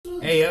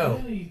Hey, yo.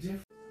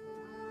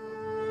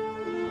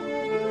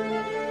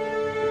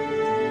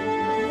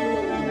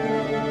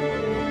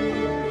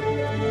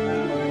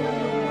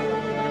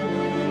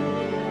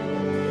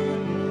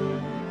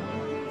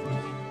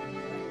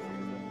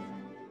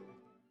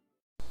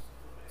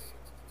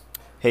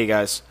 Hey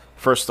guys,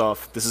 first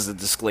off, this is a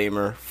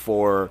disclaimer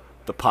for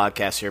the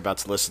podcast you're about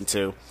to listen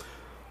to.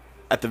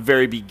 At the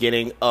very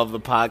beginning of the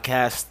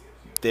podcast,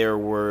 there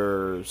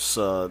was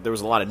a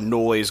lot of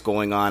noise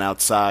going on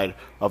outside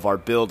of our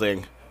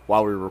building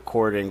while we were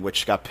recording,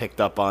 which got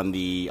picked up on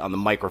the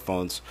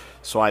microphones.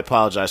 So I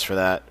apologize for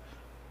that.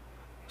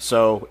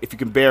 So if you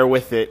can bear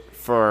with it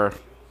for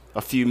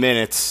a few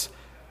minutes,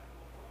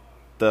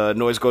 the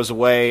noise goes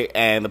away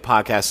and the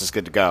podcast is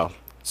good to go.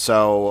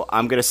 So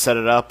I'm going to set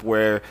it up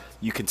where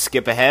you can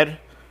skip ahead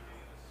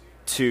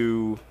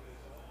to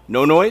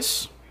no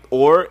noise,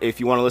 or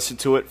if you want to listen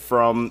to it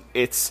in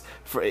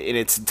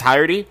its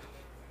entirety,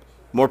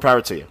 more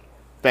power to you.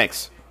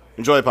 Thanks.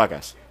 Enjoy the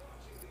podcast.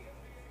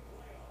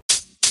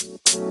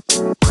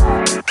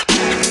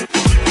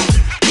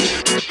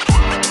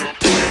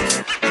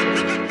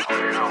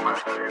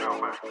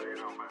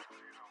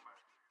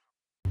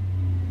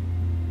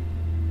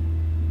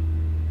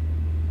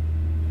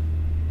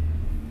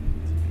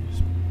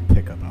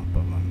 Pick up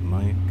on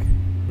my mic.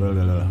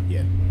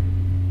 Yeah.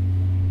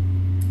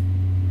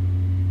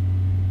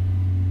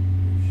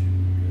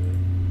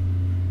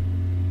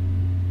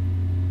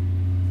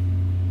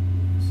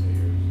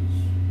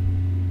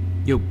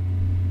 Yo.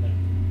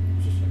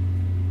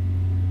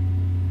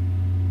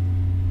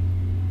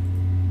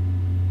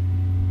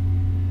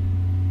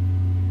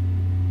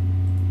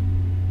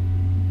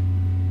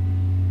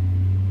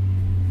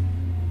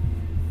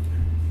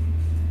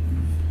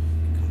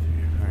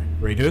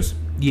 Ready to do this?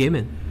 Yeah,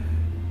 man.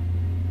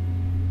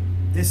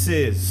 This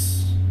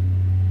is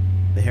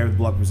the Hair of the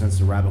Block presents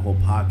the Rabbit Hole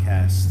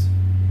podcast.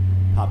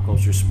 Pop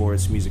culture,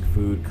 sports, music,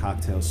 food,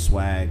 cocktails,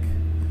 swag.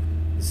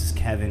 This is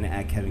Kevin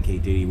at Kevin K.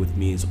 Diddy. With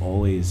me, as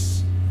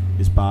always,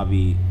 is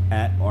Bobby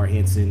at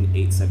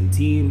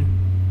rhanson817.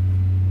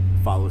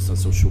 Follow us on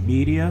social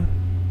media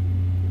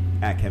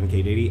at Kevin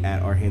K. Diddy,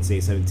 at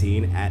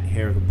rhanson817, at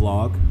Hair of the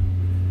Blog.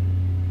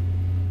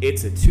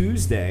 It's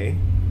Tuesday.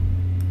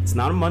 It's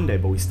not a Monday,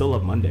 but we still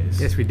love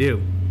Mondays. Yes, we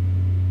do.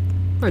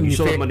 You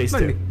still love Mondays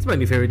too. It's my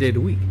new favorite day of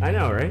the week. I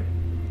know, right?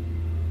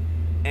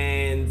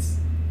 And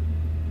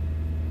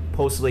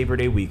post Labor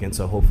Day weekend,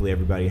 so hopefully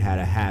everybody had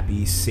a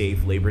happy,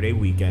 safe Labor Day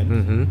weekend.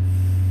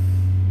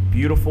 Mm-hmm.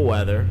 Beautiful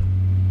weather.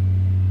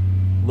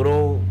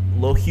 Little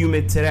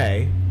humid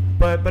today,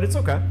 but it's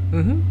okay.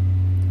 Mm-hmm.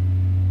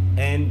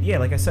 And yeah,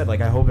 like I said,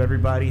 I hope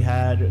everybody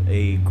had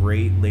a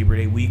great Labor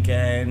Day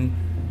weekend.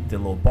 Did a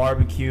little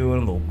barbecuing, a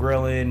little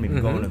grilling, maybe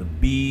going to the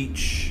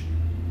beach.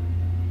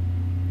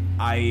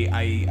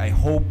 I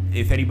hope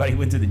if anybody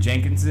went to the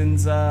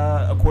Jenkinson's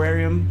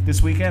aquarium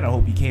this weekend, I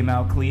hope you came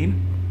out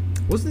clean.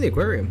 Wasn't the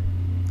aquarium?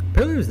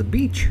 Apparently it was the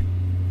beach.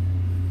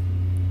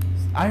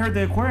 I heard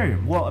the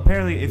aquarium. Well,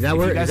 apparently, if you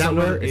guys don't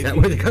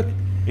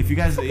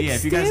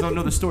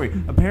know the story,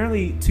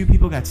 apparently 2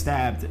 people got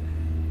stabbed.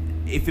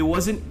 If it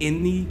wasn't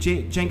in the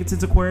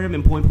Jenkinson's aquarium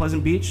in Point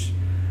Pleasant Beach,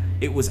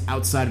 it was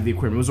outside of the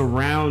aquarium. It was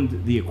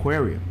around the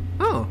aquarium.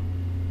 Oh.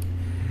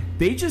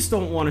 They just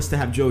don't want us to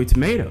have Joey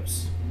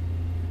Tomatoes.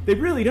 They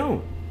really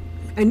don't.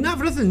 And not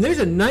for nothing, there's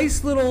a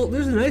nice little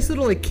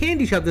like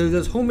candy shop that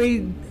does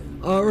homemade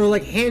or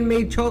like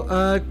handmade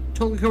chocolate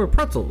covered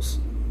pretzels.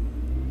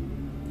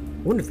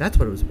 I wonder if that's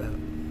what it was about.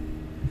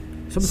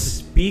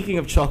 Speaking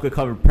of chocolate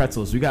covered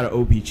pretzels, we got an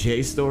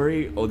OBJ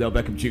story, Odell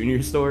Beckham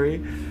Jr.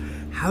 story.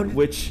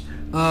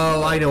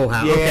 Oh, I know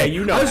how. Yeah, okay.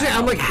 you know.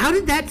 I'm like, how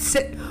did that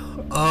sit?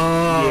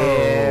 Oh.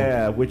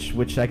 Yeah,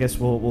 which I guess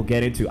we'll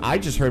get into. I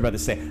just heard about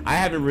this thing. I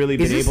haven't really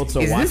been able to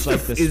watch the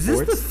sports. Is this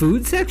the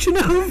food section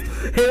of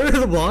Hair of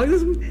the Blog?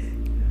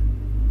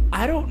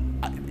 I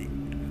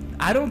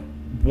don't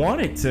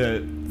want it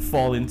to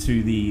fall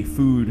into the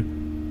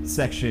food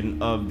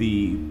section of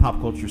the pop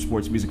culture,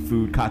 sports, music,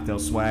 food, cocktail,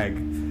 swag.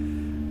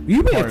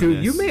 You may have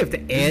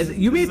to add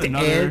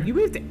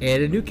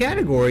a new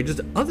category,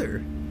 just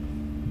other.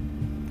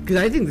 Because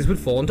I think this would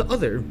fall into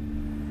other.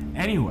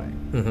 Anyway.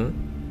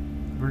 Mm-hmm.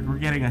 We're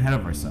getting ahead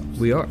of ourselves.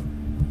 We are.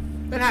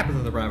 That happens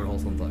in the rabbit hole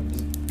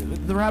sometimes.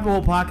 The Rabbit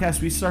Hole podcast,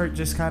 we start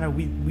just kind of,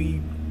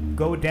 we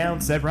go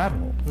down said rabbit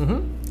hole.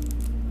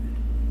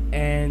 Mm-hmm.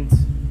 And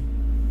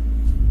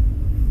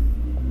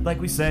like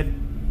we said,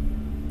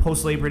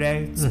 post Labor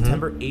Day,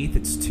 September 8th,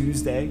 it's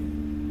Tuesday.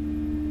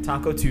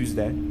 Taco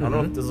Tuesday. I don't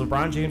know if does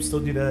LeBron James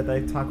still do that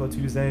Taco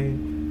Tuesday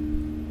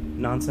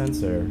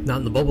nonsense or not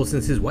in the bubble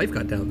since his wife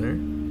got down there.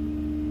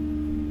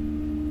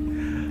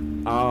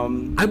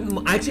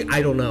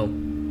 I don't know.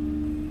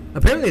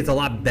 Apparently, it's a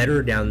lot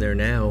better down there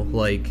now.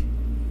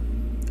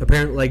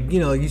 Apparently,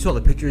 you saw the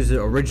pictures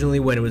originally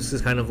when it was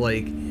just kind of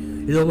like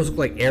it almost looked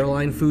like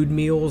airline food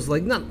meals.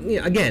 In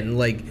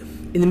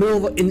the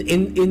middle of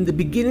in the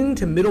beginning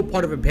to middle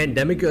part of a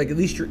pandemic, at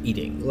least you're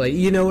eating.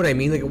 You know what I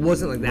mean? It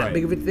wasn't that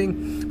big of a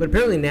thing. But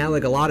apparently now, a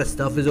lot of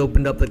stuff is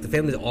opened up. The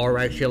families are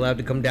actually allowed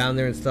to come down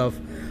there and stuff.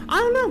 I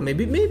don't know.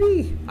 Maybe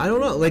I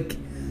don't know. Like,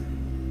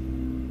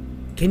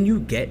 can you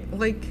get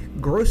like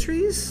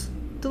groceries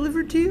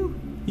delivered to you?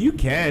 You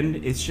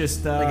can. It's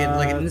just Like an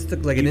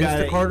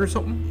Instacart or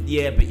something.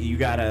 Yeah, but you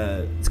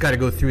gotta. It's got to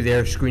go through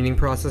their screening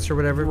process or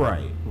whatever.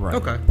 Right.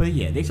 Okay. But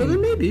yeah, they So can,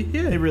 then maybe,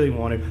 yeah. they really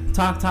want it.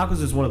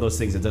 Tacos is one of those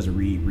things that doesn't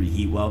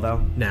reheat well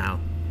though. Now.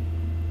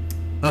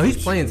 Oh,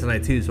 he's playing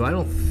tonight too, so I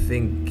don't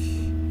think.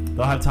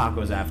 They'll have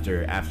tacos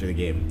after the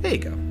game. There you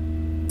go.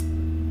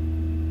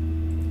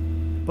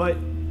 But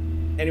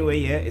anyway,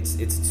 yeah, it's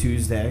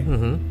Tuesday.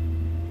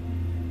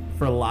 Mm-hmm.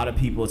 For a lot of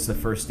people, it's the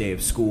first day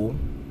of school.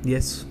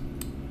 Yes.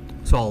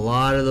 Saw a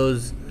lot of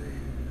those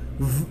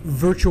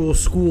virtual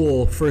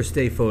school first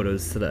day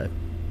photos today.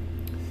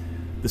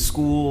 The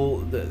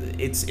school,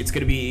 it's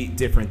going to be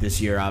different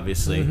this year,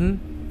 obviously,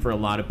 for a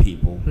lot of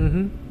people.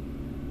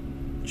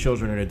 Mm-hmm.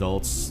 Children and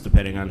adults,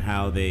 depending on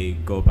how they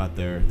go about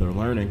their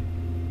learning.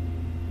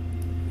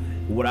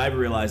 What I've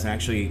realized,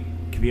 actually,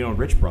 Cavino and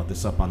Rich brought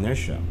this up on their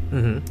show.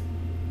 Mm-hmm.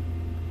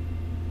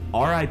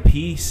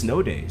 R.I.P.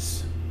 snow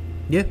days.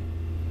 Yeah.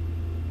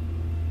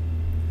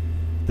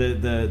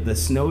 The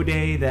snow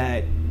day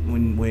that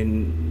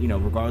when you know,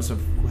 regardless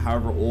of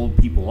however old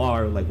people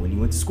are, like when you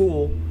went to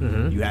school,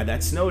 you had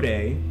that snow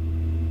day,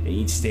 and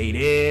you stayed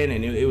in,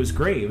 and it was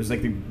great. It was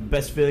like the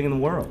best feeling in the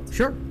world.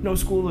 Sure. No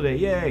school today,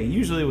 yay.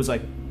 Usually it was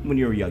like when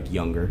you were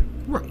younger.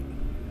 Right.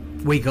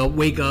 Wake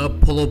up,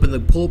 pull open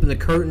the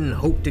curtain, and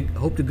hope to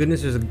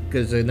goodness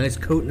there's a nice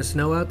coat in the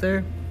snow out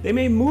there. They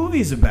made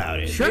movies about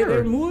it. Sure. There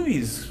are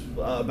movies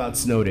about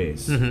snow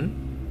days.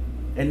 Mm-hmm.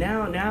 And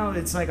now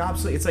it's like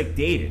obsolete. It's like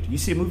dated. You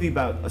see a movie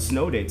about a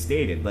snow day, it's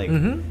dated. Like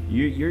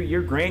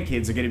your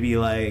grandkids are gonna be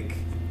like,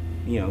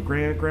 you know,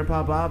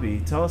 Grandpa Bobby,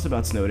 tell us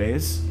about snow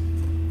days.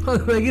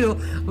 Like, you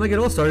know, like it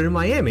all started in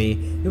Miami.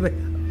 You're like,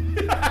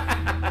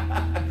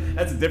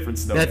 That's a different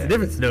snow day. that's a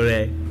different snow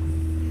day.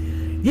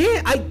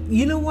 Yeah,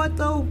 you know what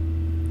though,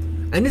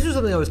 and this was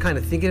something I was kind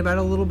of thinking about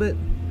a little bit.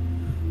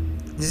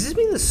 Does this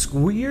mean the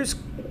school years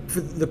for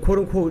the quote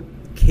unquote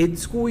kid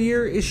school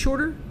year is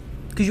shorter?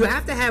 Because you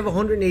have to have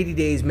 180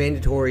 days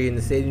mandatory in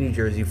the state of New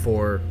Jersey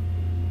for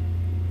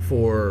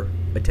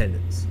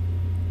attendance,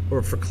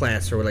 or for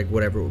class, or like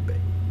whatever it would be.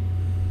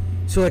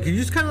 So like you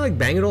just kind of like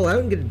bang it all out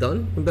and get it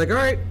done, and be like, all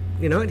right,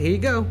 you know what, here you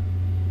go,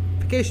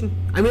 vacation.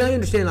 I mean, I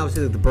understand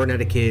obviously like the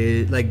burnout of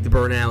kids, like the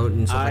burnout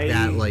and stuff like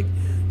that, like,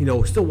 you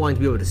know, still wanting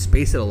to be able to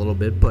space it a little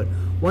bit, but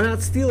why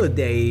not steal a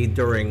day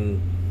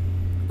during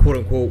quote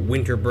unquote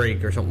winter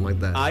break or something like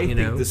that? I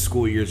think the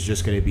school year is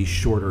just going to be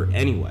shorter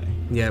anyway.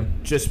 Yeah.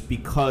 Just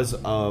because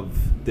of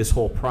this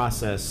whole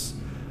process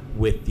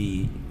with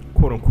the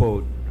quote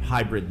unquote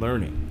hybrid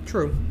learning.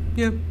 True.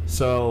 Yeah.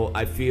 So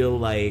I feel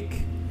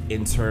like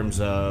in terms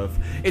of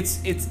it's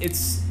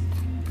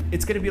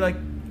going to be like,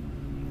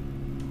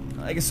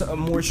 I guess, a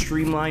more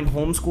streamlined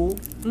homeschool.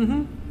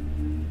 Mm-hmm.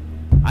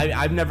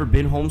 I've never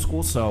been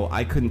homeschooled, so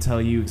I couldn't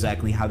tell you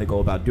exactly how they go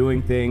about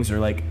doing things, or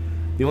like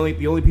the only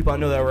people I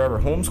know that were ever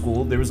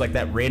homeschooled, there was like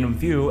that random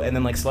few, and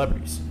then like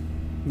celebrities.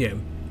 Yeah.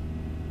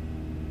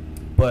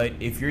 But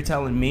if you're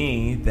telling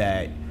me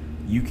that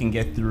you can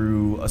get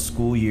through a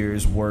school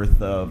year's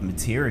worth of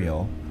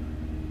material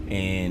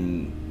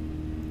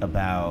in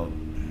about,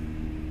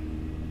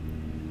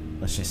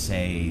 let's just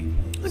say,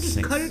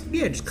 cut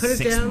it 6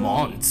 down.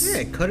 months.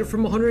 Yeah, cut it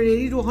from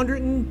 180 to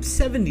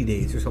 170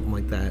 days or something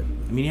like that.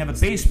 I mean, you have a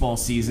baseball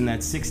season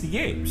that's 60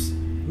 games.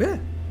 Yeah.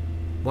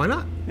 Why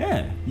not?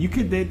 Yeah, you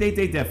could. They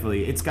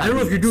definitely. It's got. I don't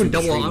know if you're doing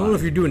double. I don't know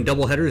if you're doing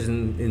double headers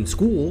in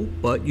school,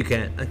 but you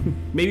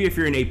can. Maybe if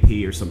you're an AP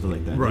or something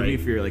like that. Right. Maybe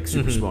if you're like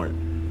super smart,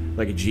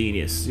 like a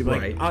genius. You're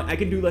Right. like, I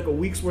can do like a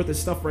week's worth of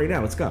stuff right now.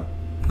 Let's go.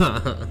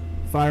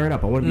 Fire it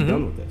up. I want to be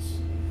done with this.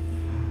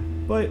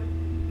 But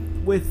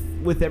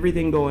with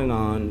everything going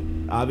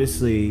on,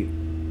 obviously,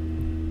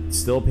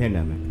 still a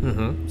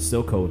pandemic,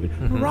 still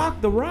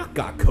COVID. The Rock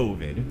got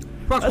COVID.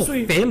 Rock's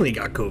whole family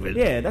got COVID.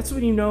 Yeah, that's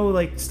when you know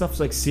like stuff's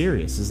like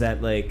serious. Is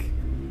that like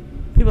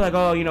people are like,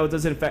 oh, you know, it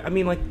doesn't affect. I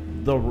mean, like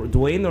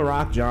Dwayne the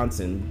Rock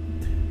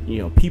Johnson, you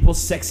know, people's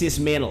sexiest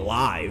man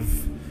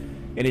alive,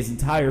 and his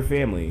entire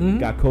family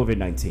got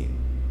COVID-19.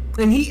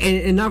 And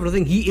and not for the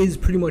thing, he is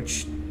pretty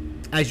much,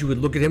 as you would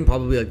look at him,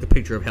 probably like the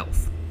picture of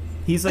health.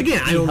 He's like again,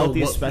 the I don't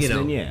healthiest know what,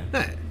 specimen, you know,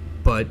 yeah.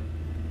 But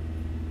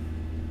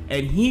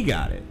and he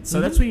got it,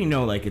 so that's when you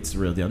know like it's the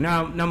real deal.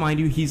 Now,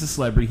 mind you, he's a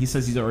celebrity. He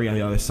says he's already on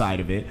the other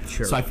side of it,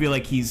 Sure. So I feel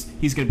like he's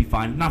gonna be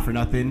fine. Not for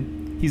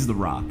nothing, he's The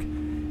Rock.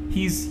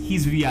 He's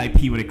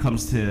VIP when it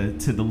comes to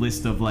the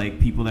list of like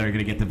people that are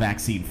gonna get the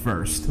vaccine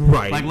first.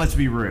 Right. Like, let's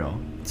be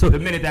real. So- the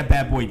minute that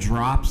bad boy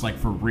drops, like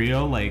for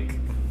real, like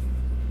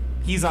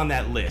he's on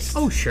that list.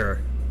 oh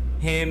sure.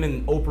 Him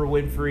and Oprah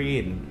Winfrey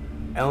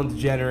and Ellen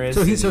DeGeneres.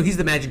 So he's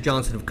the Magic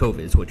Johnson of COVID,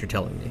 is what you're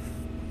telling me.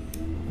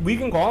 We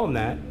can call him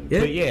that. Yeah.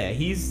 But yeah,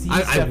 he's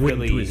I definitely,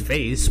 wouldn't to his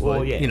face, but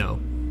Well, yeah. you know,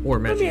 or I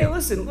Magic. mean,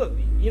 listen, look,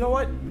 you know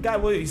what?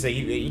 God, what did he say?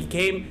 He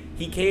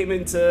came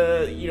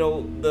into, you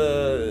know,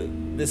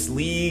 this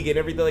league and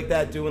everything like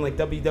that, doing like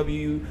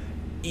WWE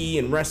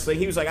and wrestling.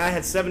 He was like, I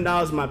had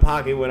 $7 in my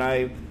pocket when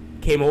I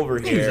came over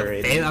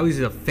here. I was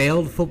a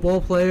failed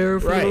football player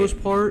for the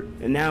most part.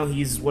 And now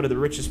he's one of the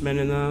richest men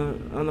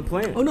on the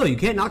planet. Oh, no, you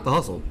can't knock the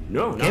hustle.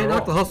 No, you can't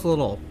knock the hustle at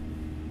all.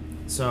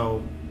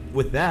 So,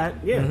 with that,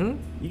 you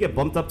get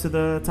bumped up to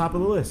the top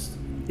of the list.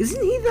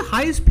 Isn't he the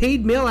highest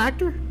paid male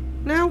actor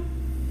now?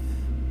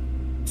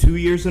 2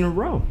 years in a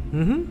row.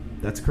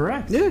 Mm-hmm. That's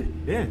correct. Yeah.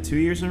 Yeah, 2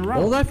 years in a row.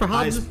 All that for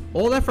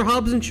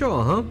Hobbs and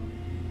Shaw, huh?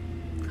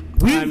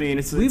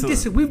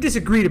 We've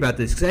disagreed about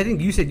this because I think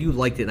you said you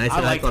liked it, and I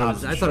said I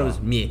thought it was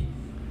meh.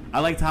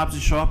 I liked Hobbs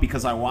and Shaw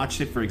because I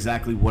watched it for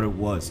exactly what it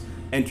was: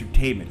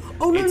 entertainment.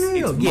 Oh no,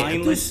 it's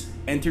mindless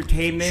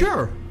entertainment.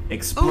 Sure.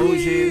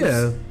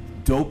 Explosions,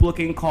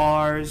 dope-looking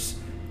cars,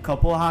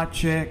 couple hot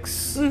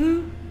chicks,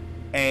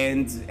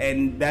 and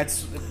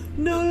that's.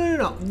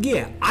 No.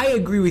 Yeah, I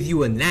agree with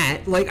you on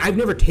that. Like, I've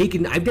never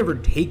taken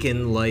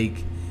like,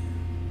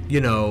 you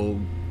know,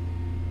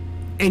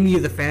 any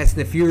of the Fast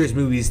and the Furious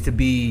movies to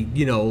be,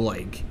 you know,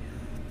 like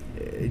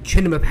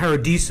Cinema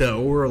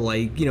Paradiso or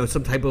like, you know,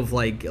 some type of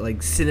like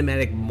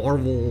cinematic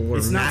marvel or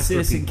it's not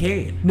Citizen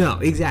Kane. No,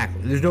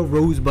 exactly. There's no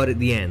rosebud at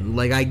the end.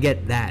 Like, I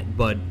get that,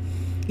 but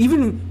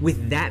even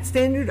with that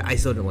standard, I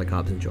still don't like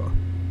Hobbs and Shaw.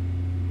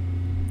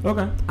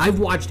 Okay. I've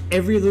watched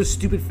every of those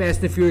stupid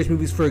Fast and the Furious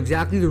movies for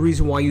exactly the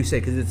reason why you say,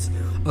 because it's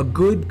a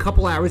good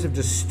couple hours of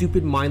just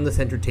stupid, mindless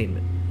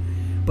entertainment.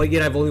 But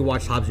yet I've only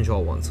watched Hobbs and Shaw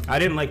once. I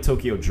didn't like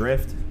Tokyo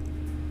Drift.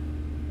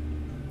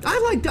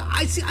 I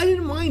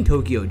didn't mind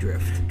Tokyo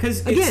Drift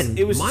because again,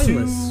 it was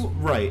mindless.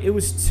 It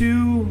was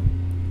too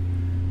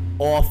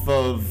off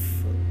of.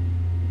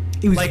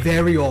 It was like,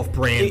 very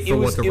off-brand for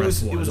what the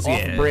rest was. It was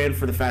off-brand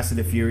for the Fast and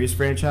the Furious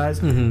franchise,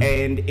 and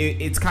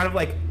it's kind of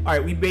like, all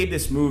right, we made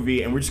this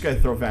movie, and we're just going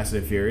to throw Fast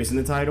and the Furious in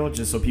the title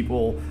just so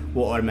people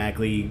will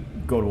automatically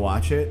go to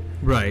watch it.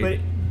 Right. But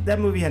that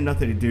movie had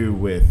nothing to do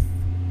with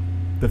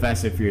the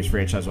Fast and the Furious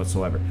franchise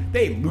whatsoever.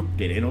 They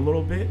looped it in a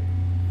little bit,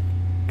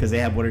 because they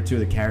had one or two of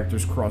the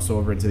characters cross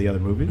over into the other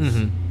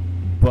movies.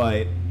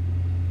 But,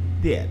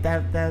 yeah,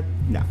 that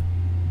no.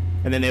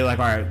 And then they were like,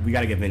 all right, we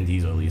got to get Vin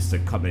Diesel at least to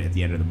come in at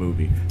the end of the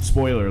movie.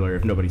 Spoiler alert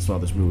if nobody saw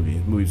this movie.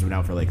 The movie's been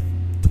out for like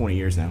 20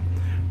 years now.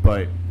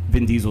 But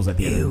Vin Diesel's at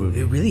the end of the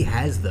movie. It really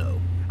has,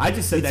 though. I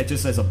just said that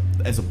just as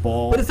a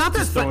ball. But it's not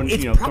that far.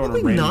 It's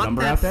probably not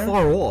that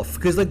far off.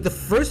 Because like the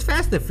first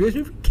Fast and the Furious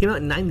movie came out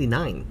in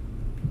 1999.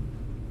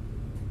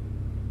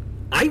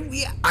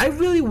 I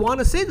really want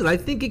to say that I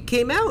think it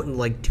came out in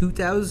like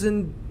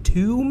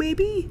 2002,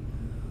 maybe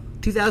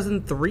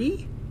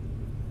 2003.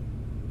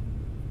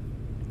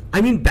 I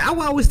mean, Bow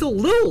Wow was still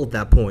little at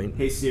that point.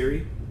 Hey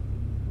Siri,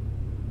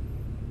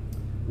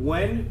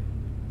 when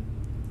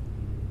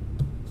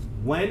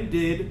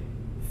did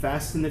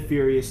Fast and the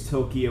Furious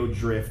Tokyo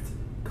Drift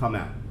come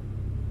out?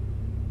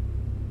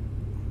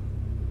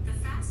 The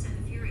Fast and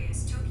the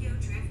Furious Tokyo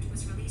Drift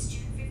was released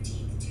June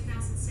 15th,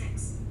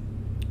 2006.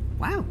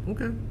 Wow,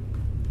 okay.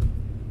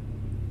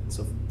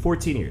 So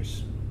 14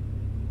 years.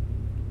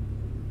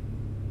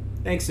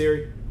 Thanks,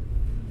 Siri.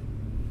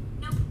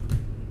 Nope.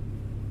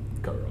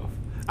 Cut her off.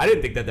 I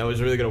didn't think that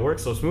was really going to work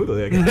so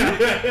smoothly.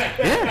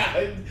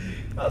 Yeah.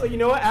 I was like, you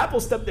know what? Apple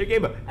stepped their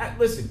game up.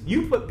 Listen,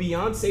 you put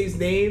Beyonce's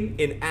name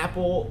in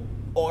Apple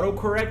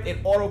autocorrect,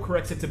 it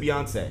autocorrects it to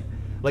Beyonce.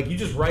 Like, you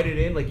just write it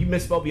in, like you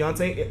misspell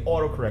Beyonce, it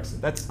autocorrects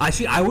it. That's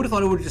actually, I would have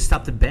thought it would have just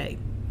stopped at Bay,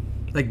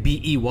 like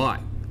B-E-Y.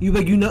 You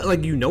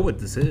know what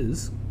this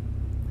is.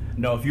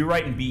 No, if you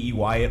write in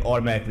B-E-Y, it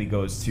automatically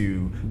goes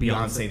to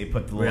Beyonce. They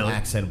put the little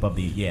accent above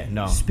the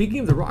no. Speaking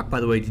of The Rock, by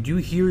the way, did you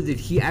hear that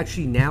he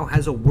actually now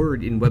has a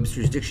word in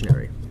Webster's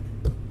dictionary?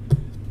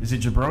 Is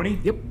it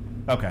jabroni? Yep.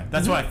 Okay,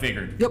 that's what I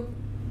figured. Yep.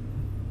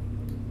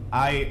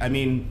 I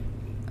mean,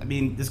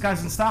 this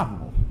guy's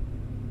unstoppable.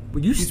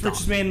 But he's the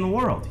richest man in the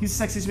world. He's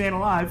the sexiest man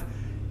alive.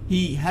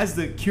 He has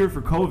the cure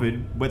for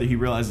COVID, whether he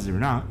realizes it or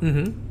not.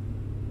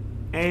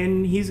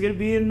 And he's going to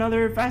be in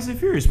another Fast and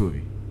Furious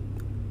movie.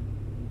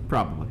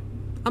 Probably.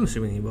 I'm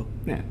assuming he will.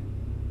 Yeah.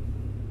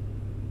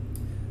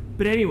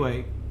 But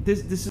anyway, this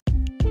is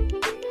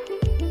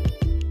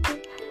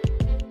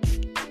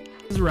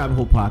a Rabbit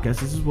Hole podcast.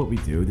 This is what we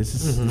do. This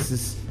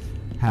is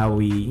how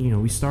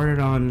we started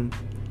on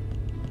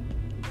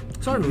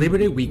Labor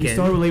Day weekend. We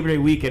started with Labor Day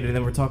weekend, and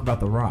then we're talking about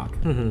The Rock.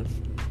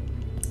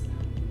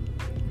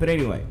 But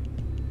anyway,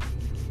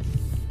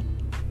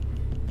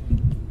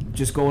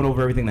 just going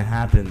over everything that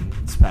happened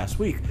this past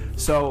week.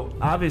 So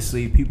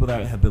obviously, people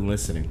that have been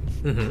listening,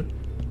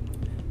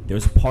 there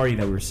was a party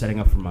that we were setting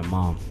up for my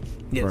mom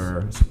for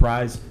a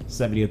surprise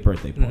 70th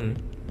birthday party,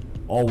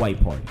 all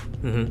white party.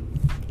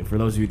 And for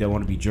those of you that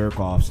want to be jerk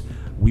offs,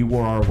 we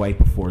wore our white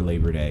before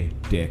Labor Day,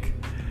 dick.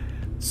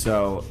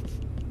 So,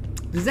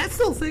 is that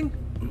still a thing?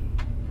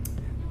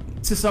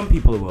 To some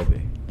people, it will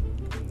be.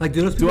 Like,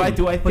 do those people?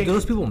 Do I think? But do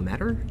those people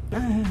matter?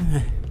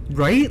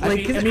 Right?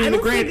 Like, in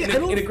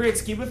a grand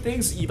scheme of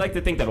things, you'd like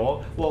to think that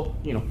all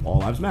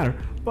lives matter.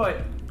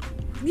 But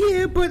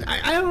yeah, but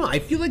I don't know. I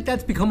feel like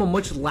that's become a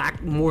much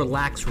more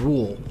lax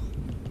rule.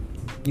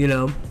 You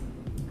know?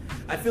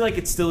 I feel like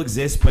it still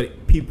exists, but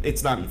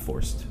it's not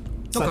enforced.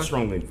 It's not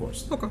strongly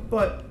enforced. Okay.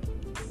 But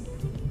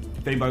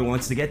if anybody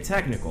wants to get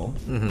technical,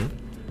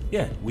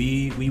 yeah,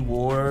 we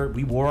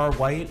wore our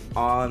white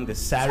on the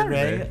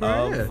Saturday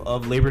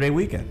of Labor Day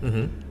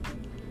weekend,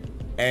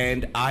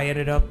 and I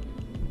ended up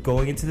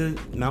going into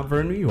the Mount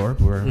Vernon, New York,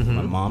 where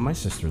my mom and my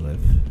sister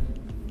live.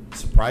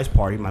 Surprise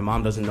party. My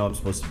mom doesn't know I'm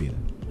supposed to be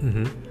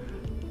there.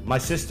 My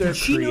sister Did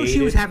she know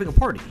she was having a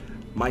party?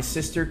 My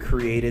sister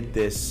created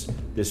this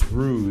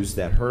ruse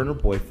that her and her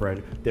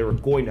boyfriend, they were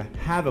going to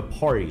have a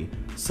party,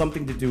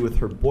 something to do with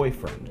her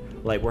boyfriend.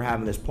 Like, we're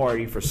having this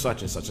party for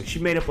such and such. Like, she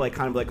made up like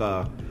kind of like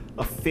a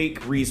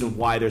fake reason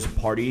why there's a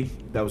party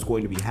that was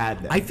going to be had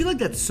there. I feel like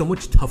that's so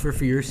much tougher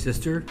for your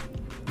sister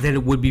than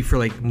it would be for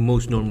like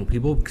most normal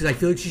people, because I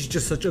feel like she's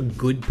just such a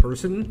good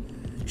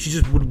person. She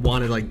just would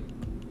want to, like,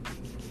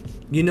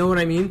 you know what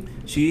I mean?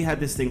 She had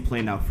this thing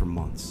planned out for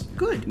months.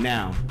 Good.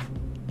 Now,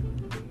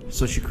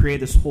 so she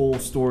created this whole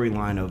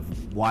storyline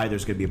of why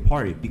there's going to be a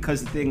party,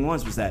 because the thing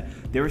was that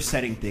they were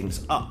setting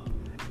things up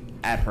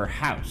at her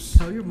house.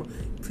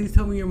 Please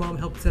tell me your mom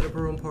helped set up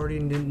her own party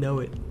and didn't know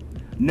it.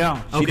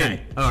 No, she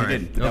didn't. All she right.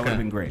 didn't. That would have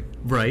been great.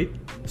 Right.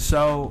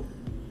 So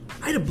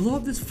I had to blow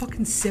up this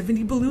fucking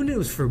 70 balloon. It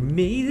was for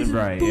me. This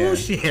Right,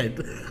 is yeah.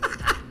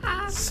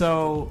 bullshit.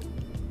 So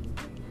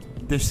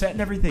they're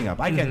setting everything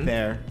up. I get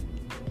there.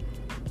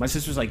 My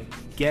sister's like,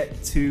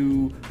 get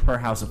to her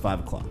house at 5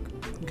 o'clock.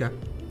 Okay.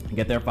 I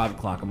get there at 5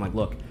 o'clock. I'm like,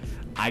 look,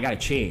 I gotta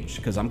change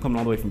because I'm coming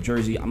all the way from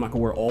Jersey. I'm not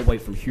gonna wear all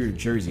white from here to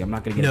Jersey. I'm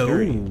not gonna get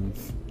dirty.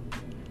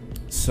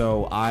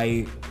 So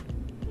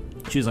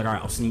she was like, all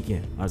right, I'll sneak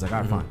in. I was like,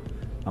 all right, fine.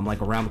 I'm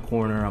like around the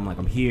corner. I'm like,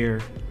 I'm here.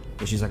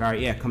 And she's like, all right,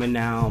 yeah, come in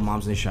now.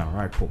 Mom's in the shower.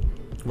 All right, cool.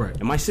 Right.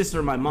 And my sister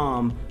and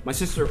my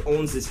sister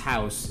owns this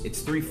house.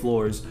 It's 3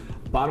 floors.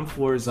 Bottom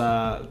floor is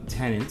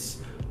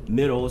tenants.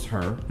 Middle is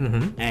her.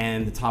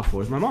 And the top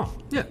floor is my mom.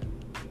 Yeah.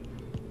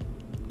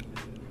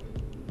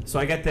 So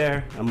I get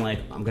there. I'm like,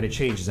 I'm going to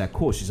change. Is that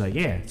cool? She's like,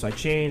 yeah. So I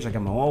change. I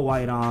got my all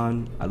white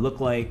on. I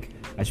look like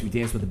I should be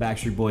dancing with the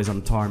Backstreet Boys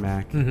on the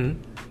tarmac.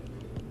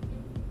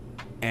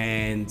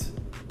 And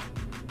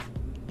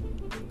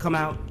come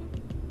out.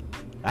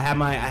 I had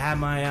my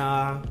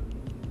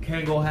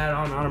Kangol hat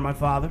on, honor my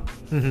father.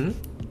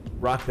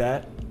 Rock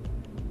that.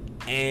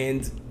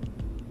 And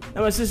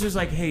my sister's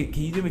like, hey,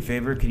 can you do me a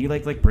favor? Can you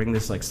like bring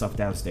this like stuff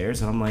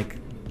downstairs? And I'm like,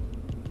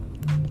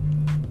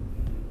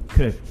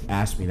 could have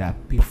asked me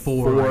that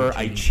before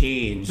I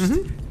changed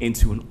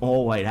into an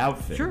all white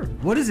outfit. Sure.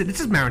 What is it? It's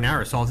just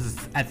marinara sauce.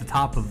 It's at the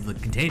top of the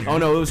container. Oh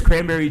no, it was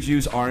cranberry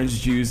juice,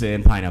 orange juice,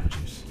 and pineapple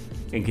juice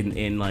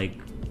in like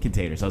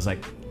containers. I was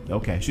like,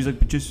 okay. She's like,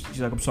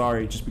 I'm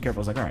sorry, just be careful.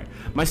 I was like, all right.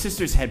 My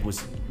sister's head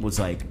was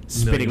like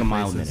spinning a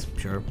mile a minute.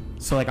 Sure.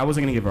 So like I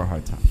wasn't gonna give her a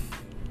hard time.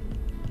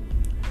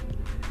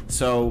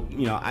 So,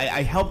 you know,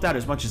 I helped out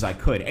as much as I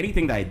could.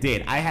 Anything that I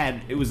did,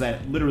 it was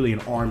at literally an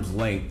arm's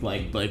length,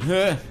 like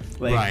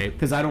right.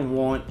 Because I don't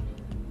want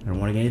to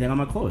get anything on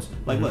my clothes.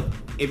 Like, look,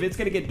 if it's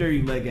gonna get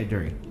dirty, let it get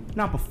dirty.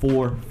 Not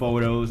before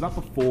photos, not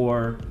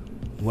before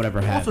whatever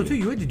happened. Also, too,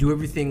 you had to do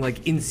everything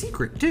like in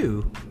secret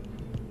too.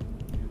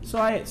 So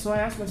I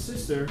asked my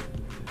sister,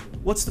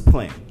 what's the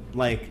plan?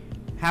 Like,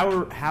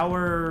 how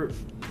are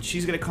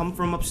she's gonna come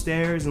from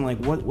upstairs, and like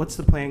what's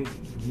the plan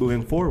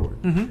moving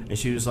forward? And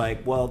she was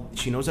like, well,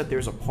 she knows that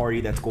there's a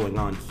party that's going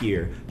on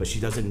here, but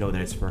she doesn't know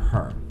that it's for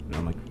her. And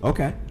I'm like,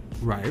 okay.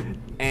 Right.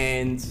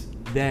 And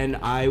then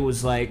I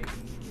was like,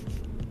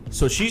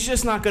 so she's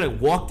just not gonna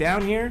walk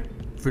down here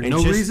For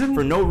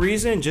no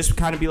reason? Just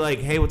kind of be like,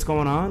 hey, what's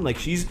going on? Like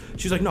she's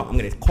like, no, I'm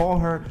gonna call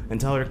her and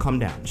tell her to come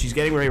down. She's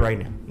getting ready right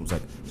now. I was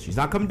like, she's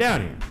not coming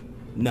down here.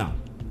 No.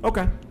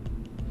 Okay.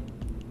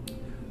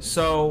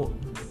 So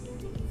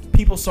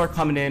people start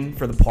coming in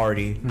for the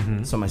party.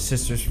 So my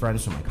sister's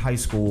friends from like high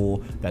school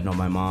that know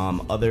my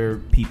mom, other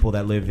people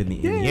that live in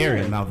the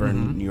area, Mount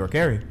Vernon, New York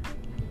area.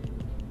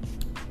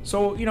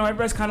 So, you know,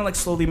 everybody's kind of like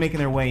slowly making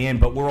their way in,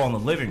 but we're all in the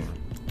living room.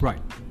 Right.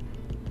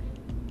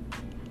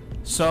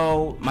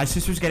 So my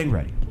sister's getting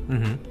ready.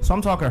 So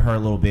I'm talking to her a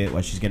little bit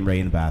while she's getting ready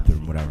in the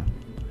bathroom, whatever.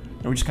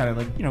 And we're just kind of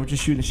like, you know, we're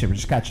just shooting the shit. We're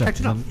just catching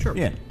up. Sure.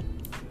 Yeah.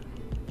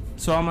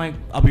 So I'm like,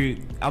 I'll be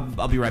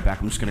right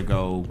back. I'm just gonna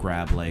go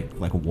grab like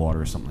a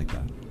water or something like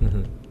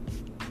that.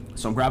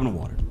 So I'm grabbing the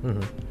water,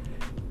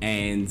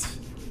 and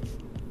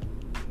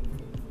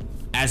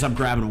as I'm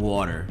grabbing the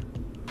water,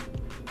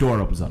 door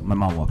opens up. My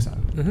mom walks out,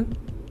 and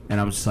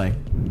I'm just like,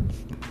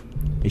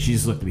 and she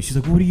just looked at me. She's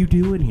like, "What are you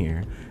doing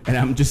here?" And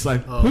I'm just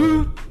like,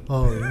 "Huh?"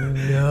 Oh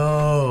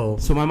no.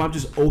 So my mom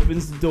just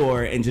opens the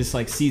door and just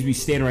like sees me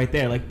standing right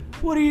there, like,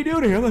 "What are you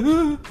doing here?" I'm like,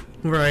 "Huh?"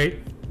 Right.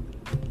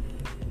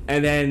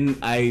 And then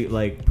I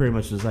like pretty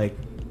much was like,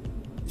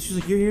 she's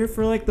like, "You're here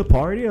for like the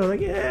party?" I was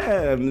like,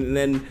 "Yeah." And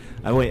then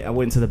I went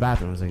into the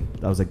bathroom.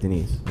 I was like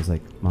Denise. I was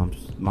like, mom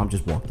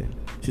just walked in.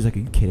 She's like, "Are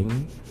you kidding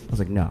me?" I was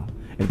like, "No."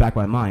 In the back of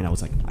my mind, I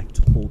was like, "I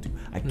told you."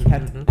 I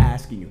kept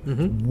asking you,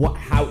 what?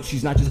 How?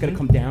 She's not just gonna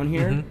come down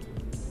here?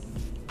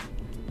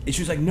 And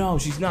she was like, "No,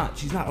 she's not.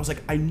 She's not." I was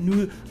like, I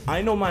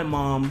know my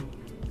mom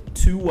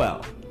too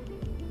well,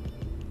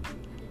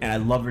 and I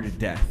love her to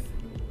death.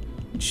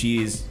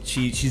 She's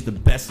the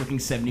best looking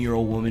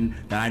 70-year-old woman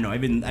that I know. I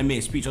made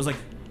a speech. I was like,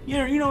 You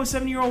know, a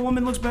 70-year-old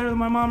woman looks better than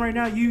my mom right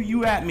now.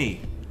 You at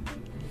me.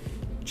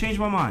 Change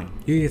my mind.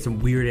 You get some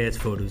weird ass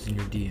photos in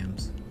your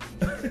DMs.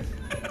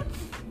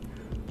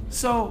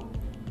 So,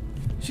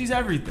 she's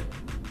everything.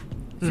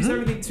 She's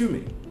everything to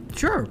me.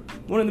 Sure,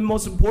 One of the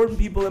most important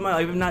people in my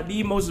life, if not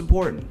the most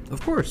important.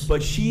 of course.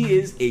 But she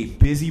is a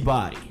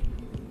busybody.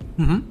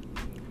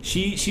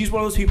 She's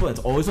one of those people that's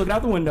always looking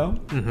out the window.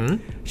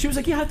 She was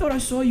like, yeah, I thought I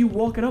saw you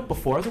walking up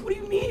before. I was like, what do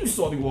you mean you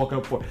saw me walking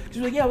up before? She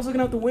was like, yeah, I was looking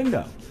out the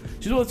window.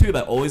 She's one of those people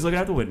that always looking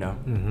out the window.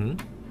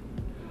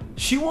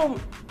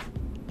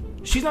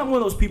 She's not one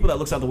of those people that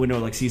looks out the window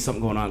and like sees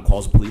something going on and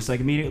calls the police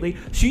like immediately.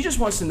 She just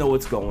wants to know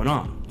what's going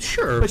on.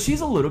 Sure. But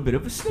she's a little bit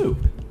of a Snoop.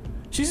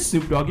 She's a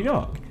Snoop Doggy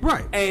Dog.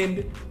 Right.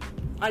 And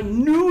I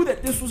knew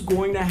that this was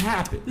going to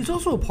happen. There's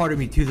also a part of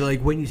me too that,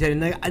 like, when you said,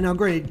 and now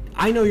granted,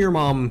 I know your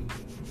mom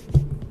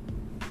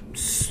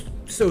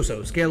so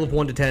scale of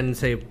 1 to 10,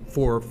 say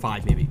 4 or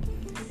 5 maybe.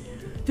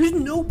 There's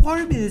no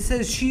part of me that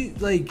says she,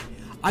 like,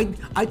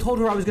 I told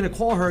her I was going to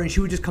call her and she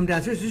would just come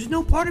downstairs. There's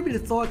no part of me that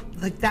thought,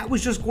 like, that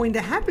was just going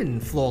to happen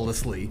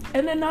flawlessly.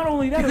 And then not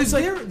only that, Because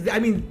it was like, I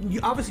mean,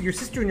 obviously your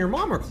sister and your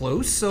mom are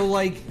close, so,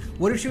 like,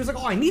 what if she was like,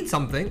 oh, I need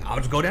something, I'll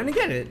just go down and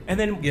get it. and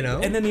then you know?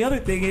 and then the other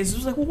thing is, it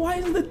was like, well, why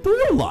isn't the door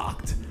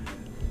locked?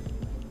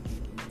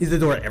 Is the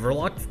door ever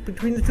locked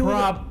between the two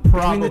of them?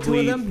 Probably,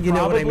 Between the two of them? You know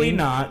probably what I mean?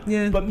 not.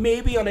 Yeah. But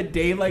maybe on a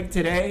day like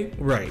today,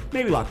 Right.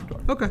 maybe lock the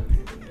door. Okay.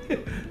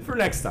 For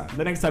next time.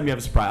 The next time you have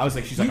a surprise. I was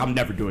like, she's like, I'm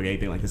never doing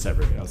anything like this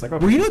ever again. I was like,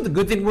 okay. Well, you know what the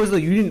good thing was, though?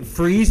 You didn't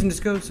freeze and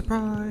just go,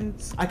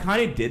 surprise. I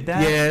kind of did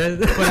that. Yeah.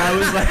 But I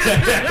was like,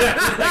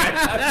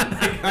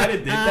 I kind of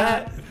did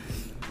that.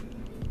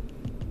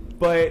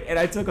 And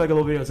I took like a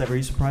little video. I was like, are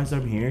you surprised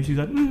I'm here? She's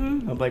like,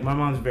 mm-hmm. I'm like, my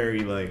mom's very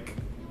like.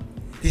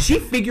 Did she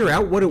figure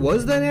out what it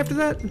was then after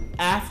that?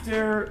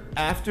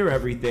 After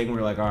everything,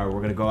 we're like, all right,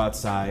 we're gonna go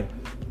outside,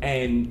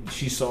 and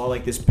she saw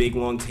like this big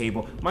long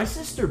table. My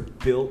sister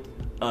built,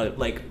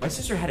 my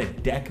sister had a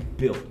deck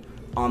built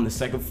on the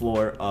second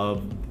floor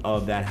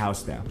of that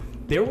house now.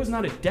 There was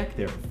not a deck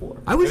there before.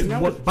 I was, There's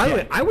now a by the way,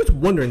 deck. I was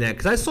wondering that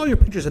because I saw your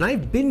pictures and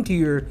I've been to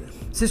your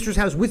sister's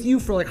house with you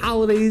for like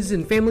holidays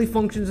and family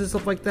functions and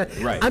stuff like that.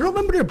 Right. I don't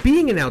remember there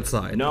being an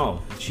outside.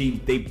 No,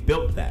 they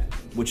built that,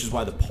 which is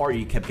why the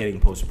party kept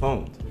getting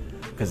postponed.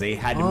 Because they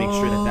had to make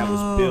sure that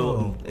was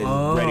built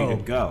and ready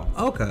to go.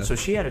 Okay. So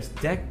she had a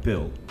deck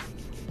built.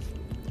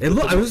 I was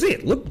gonna say,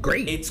 it looked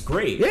great. It's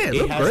great. Yeah, it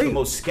looked has great. the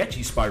most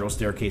sketchy spiral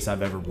staircase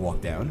I've ever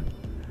walked down.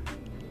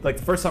 Like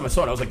the first time I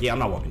saw it, I was like, yeah, I'm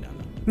not walking down that.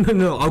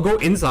 No, I'll go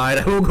inside.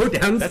 I will go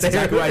downstairs. That's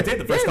exactly what I did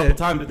the first Yeah. couple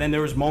times. But then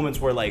there was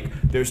moments where like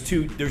there's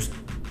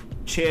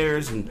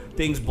chairs and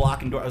things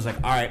blocking door. I was like,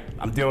 all right,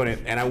 I'm doing it.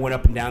 And I went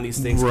up and down these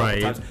things a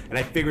Right. couple times, and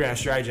I figured out a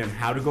strategy on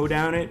how to go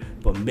down it.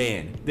 But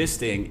man,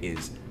 this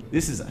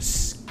is a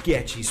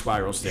sketchy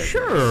spiral staircase.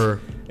 Sure.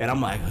 And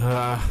I'm like, and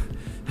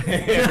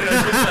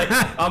I'm just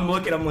like, I'm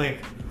looking, I'm like,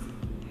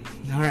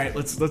 all right,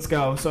 let's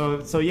go.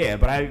 So yeah,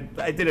 but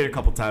I did it a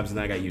couple times and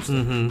then I got used to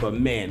it. But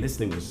man, this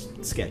thing was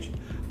sketchy.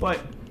 But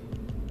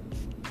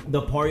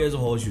the party as a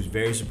whole, she was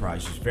very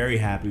surprised. She was very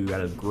happy. We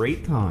had a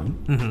great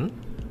time.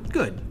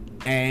 Good.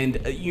 And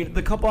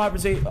the couple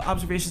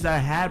observations that I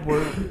had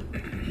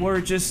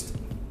were just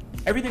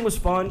everything was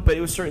fun, but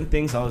it was certain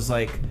things I was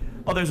like,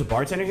 oh, there's a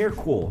bartender here?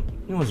 Cool.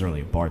 It wasn't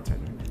really a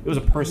bartender. It was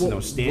a person that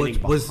was standing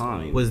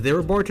behind. Was there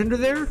a bartender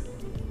there?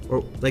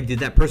 Or, like, did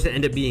that person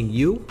end up being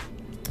you?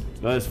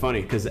 No, it's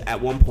funny because at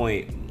one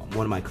point,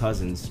 one of my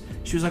cousins,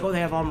 she was like, "Oh, they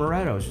have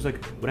amaretto." She was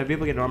like, "Would I be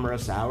able to get an amaretto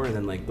sour?" And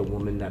then like the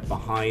woman that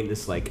behind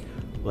this like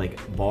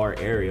bar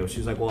area, she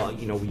was like, "Well,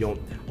 we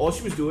don't." All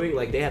she was doing,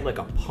 like, they had like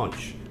a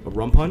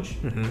rum punch.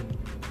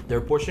 They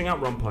were portioning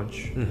out rum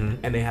punch,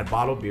 and they had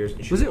bottled beers.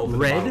 And she Was it opening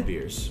red? Bottled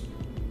beers.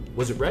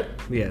 Was it red?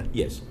 Yeah.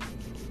 Yes.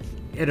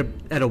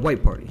 At a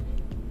white party.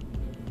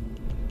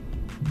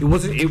 It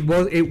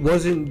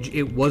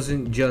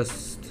wasn't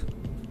just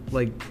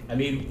like I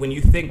mean, when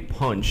you think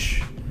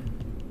punch,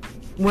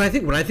 when I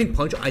think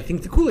punch, I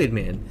think the Kool-Aid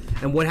Man.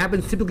 And what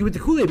happens typically with the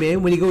Kool-Aid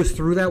Man when he goes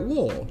through that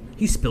wall?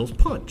 He spills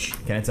punch.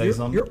 Can I tell you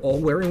something? You're all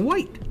wearing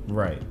white.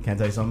 right? Can I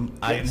tell you something?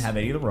 I Yes. didn't have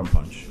any of the rum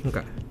punch.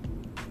 Okay.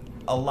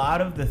 A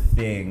lot of the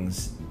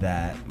things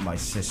that my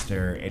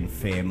sister and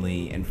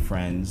family and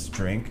friends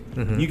drink,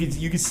 you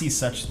could see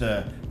such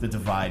the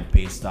divide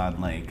based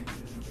on like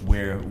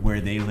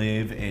where they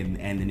live and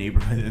the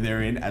neighborhood that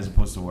they're in as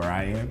opposed to where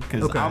I am.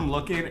 Because Okay. I'm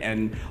looking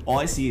and all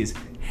I see is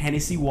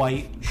Hennessy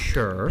White,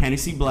 Sure.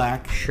 Hennessy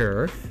Black,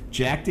 Sure.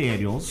 Jack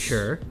Daniels,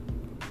 Sure.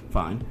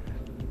 fine,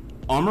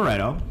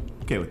 Amaretto,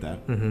 okay with that,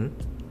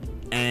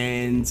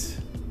 and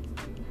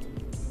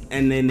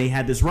then they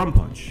had this rum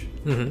punch,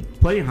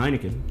 plenty of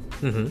Heineken,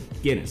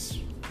 Guinness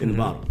in the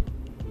bottle,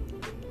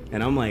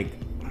 and I'm like,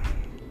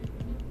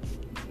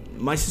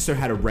 my sister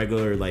had a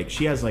regular, like,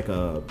 she has like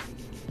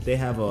they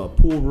have a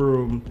pool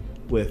room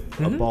with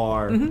a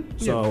bar,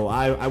 so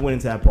I went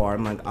into that bar.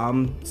 I'm like,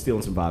 I'm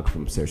stealing some vodka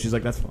from upstairs. She's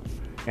like, that's fine,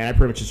 and I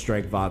pretty much just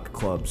drank vodka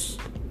clubs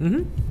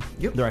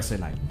Yep. the rest of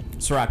the night.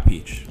 Ciroc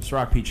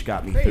Peach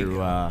got me There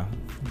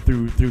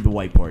you through the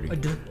white party.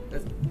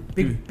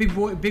 Big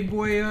boy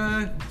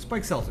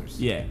spike seltzers.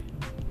 Yeah.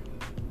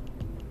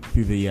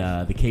 Through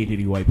the K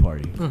Diddy White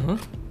Party.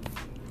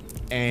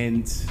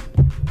 And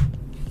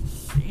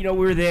we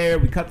were there.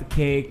 We cut the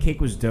cake. Cake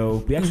was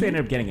dope. We actually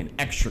ended up getting an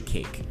extra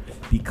cake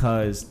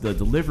because the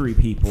delivery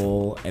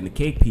people and the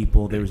cake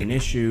people, there was an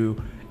issue,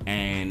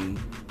 and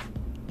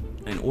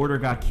an order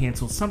got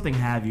canceled. Something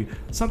happened.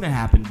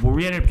 But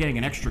we ended up getting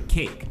an extra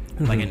cake,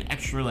 like an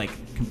extra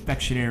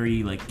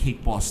confectionery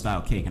Cake Boss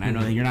style cake. And I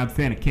know that you're not a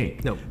fan of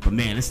cake. No. But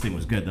man, this thing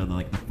was good though.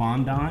 The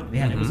fondant. They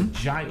had it was a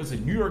giant. It was a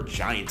New York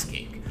Giants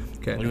cake.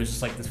 Okay. And it was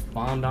just like this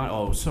fondant.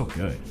 Oh, it was so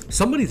good.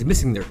 Somebody's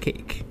missing their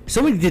cake.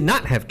 Somebody did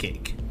not have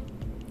cake.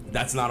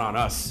 That's not on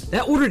us.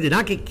 That order did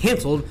not get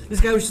canceled. This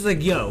guy was just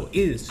like, yo, it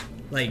is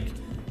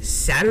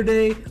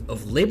Saturday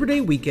of Labor Day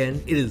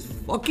weekend. It is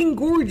fucking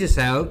gorgeous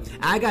out.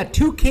 I got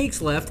 2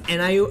 cakes left, and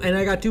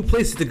I got 2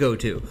 places to go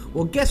to.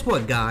 Well, guess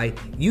what, guy?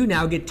 You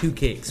now get 2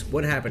 cakes.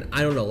 What happened?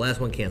 I don't know. Last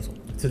one canceled.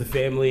 To the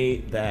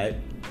family that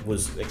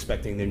was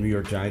expecting their New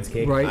York Giants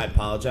cake, Right. I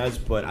apologize,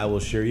 but I will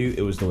assure you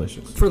it was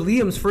delicious. For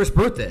Liam's first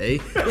birthday.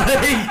 But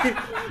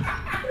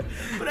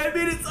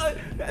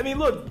I mean,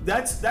 look,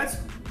 that's.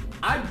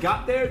 I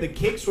got there, the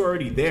cakes were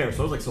already there, so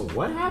I was like, so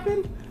what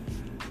happened?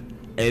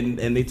 And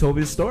they told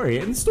me the story,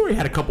 and the story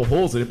had a couple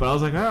holes in it, but I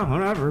was like, oh,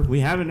 whatever, we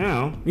have it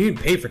now. You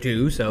didn't pay for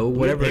 2, so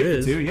whatever it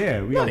is. We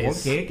got 1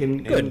 cake,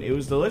 and it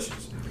was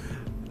delicious.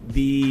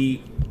 The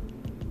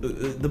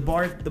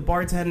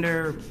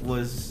bartender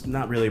was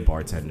not really a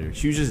bartender.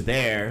 She was just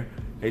there,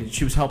 and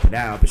she was helping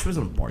out, but she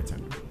wasn't a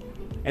bartender.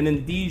 And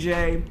then the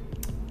DJ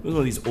was one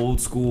of these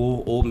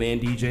old man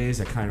DJs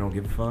that kind of don't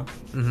give a fuck.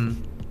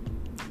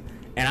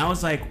 And I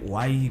was like,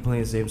 why are you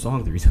playing the same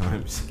song 3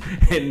 times?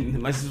 And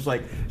my sister was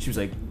like,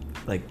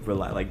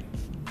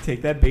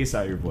 take that bass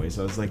out of your voice.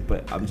 I was like,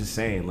 but I'm just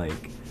saying,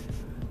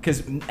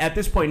 because at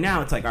this point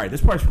now, it's like, all right,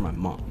 this part's for my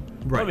mom.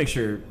 I want to make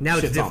sure now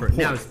shit's it's different. on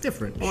point. Now it's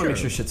different. I want to make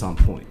sure shit's on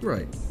point.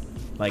 Right.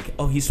 Like,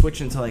 oh, he's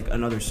switching to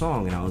another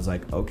song, and I was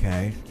like,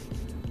 okay,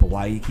 but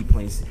why you keep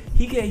playing?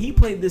 He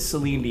played this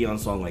Celine Dion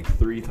song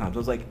 3 times. I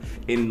was like,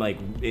 in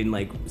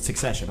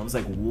succession. I was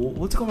like,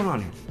 what's going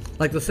on here?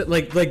 Like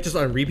just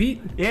on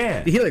repeat?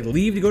 Yeah. Did he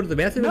leave to go to the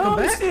bathroom and come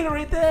No, he's back? standing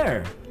right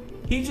there.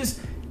 He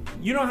just,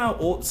 you know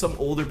how some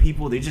older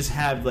people, they just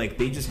have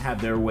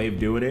their way of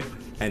doing it,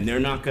 and they're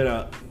not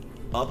gonna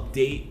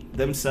update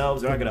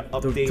themselves. They're not gonna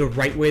update the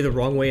right way, the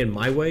wrong way, and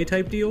my way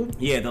type deal.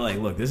 Yeah, they're like,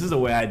 look, this is the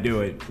way I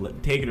do it.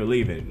 Take it or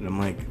leave it. And I'm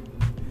like,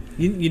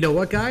 you know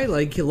what, guy?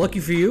 Lucky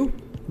for you.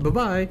 Bye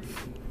bye.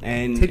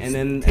 And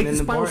then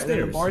the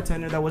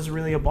bartender that wasn't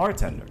really a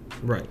bartender.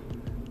 Right.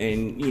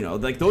 And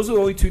those are the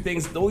only 2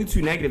 things, the only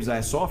 2 negatives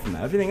I saw from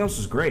that. Everything else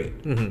was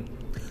great.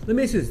 Let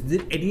me ask you this: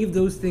 did any of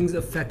those things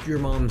affect your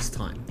mom's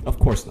time? Of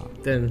course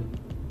not. Then,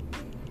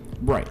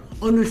 right.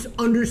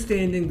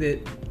 Understanding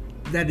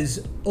that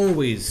is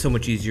always so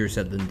much easier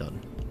said than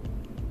done,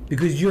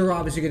 because you're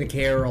obviously going to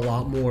care a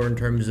lot more in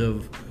terms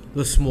of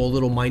the small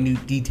little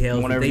minute details.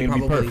 You want everything to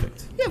be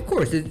perfect. Yeah, of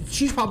course.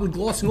 She's probably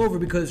glossing over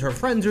because her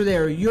friends are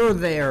there, you're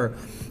there.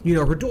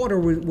 Her daughter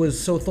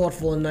was so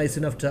thoughtful and nice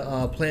enough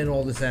to plan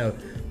all this out.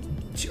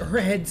 Her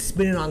head's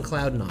spinning on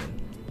cloud 9.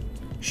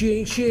 She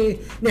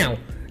ain't. Now,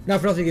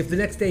 not for nothing, if the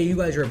next day you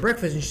guys are at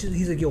breakfast and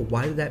he's like, yo,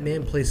 why did that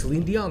man play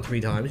Celine Dion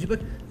 3 times? You'd be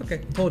like,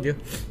 okay, told you.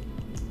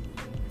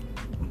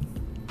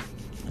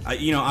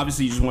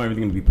 Obviously you just want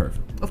everything to be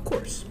perfect. Of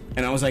course.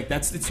 And I was like,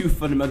 that's the 2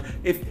 fundamental.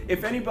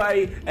 If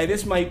anybody, and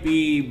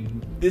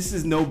this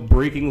is no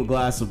breaking the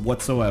glass of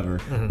whatsoever,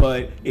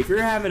 but if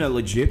you're having a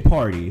legit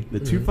party, the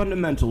 2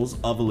 fundamentals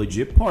of a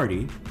legit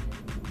party,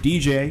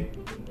 DJ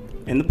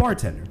and the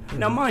bartender.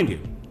 Now, mind you,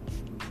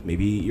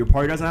 maybe your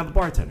party doesn't have a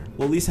bartender.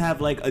 Well, at least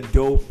have a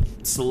dope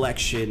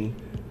selection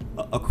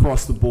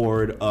across the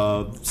board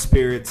of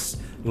spirits.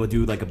 You want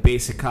to do a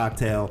basic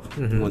cocktail.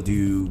 You want to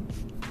do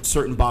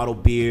certain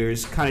bottled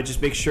beers, kind of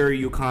just make sure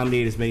you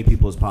accommodate as many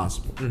people as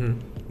possible. You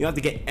don't have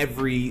to get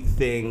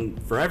everything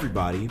for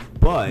everybody,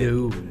 but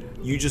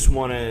you just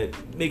want to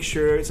make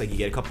sure it's you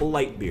get a couple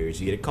light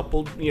beers, you get a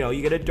couple,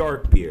 you get a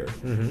dark beer,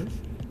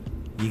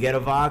 you get a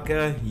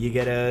vodka, you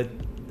get a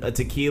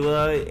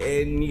tequila,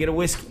 and you get a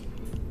whiskey.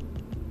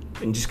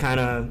 And just kind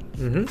of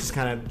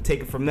take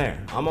it from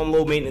there. I'm a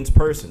low maintenance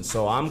person,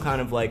 so I'm kind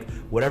of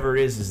whatever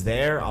it is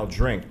there, I'll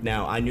drink.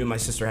 Now, I knew my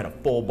sister had a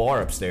full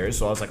bar upstairs,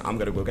 so I was like, I'm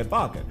gonna go get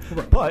vodka.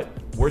 Right. But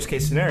worst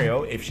case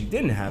scenario, if she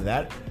didn't have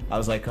that, I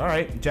was like, all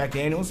right, Jack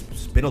Daniels.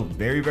 It's been a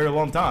very, very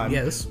long time.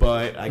 Yes.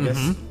 But I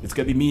guess it's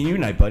gonna be me and you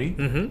tonight, buddy.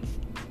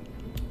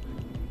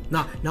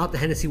 Not the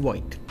Hennessy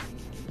White.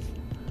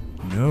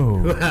 No.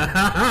 Not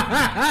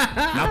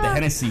the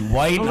Hennessy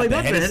White. Not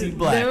the Hennessy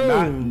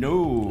Black.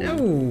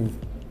 No.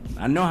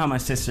 I know how my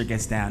sister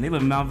gets down. They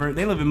live in Mount Vernon.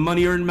 They live in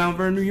Money Earned, Mount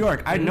Vernon, New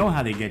York. I know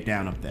how they get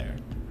down up there.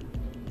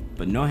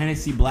 But no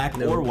Hennessy Black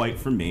or White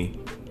for me.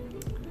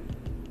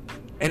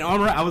 And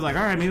I was like,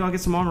 all right, maybe I'll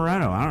get some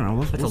Amaretto. I don't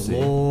know. That's a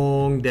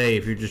long day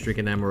if you're just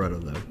drinking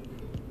Amaretto, though.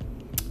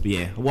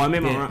 Yeah. Well, I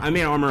made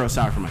an armor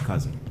sour for my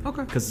cousin.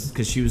 Okay. Because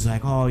she was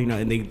like, oh,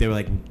 and they were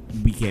like,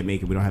 we can't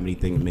make it. We don't have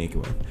anything to make it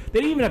with. They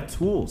didn't even have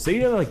tools. They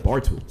didn't have like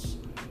bar tools.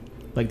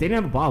 Like they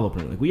didn't have a bottle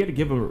opener. Like we had to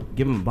give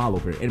them a bottle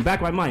opener. In the back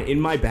of my mind, in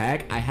my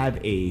bag, I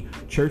have a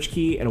church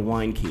key and a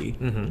wine key.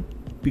 Mm-hmm.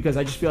 Because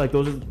I just feel like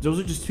those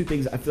are just two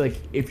things. I feel like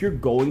if you're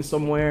going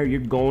somewhere, you're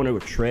going to a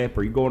trip,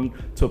 or you're going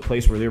to a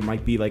place where there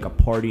might be like a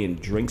party and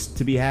drinks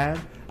to be had.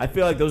 I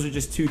feel like those are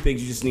just two things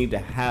you just need to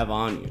have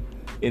on you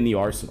in the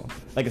arsenal,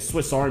 like a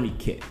Swiss Army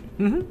kit.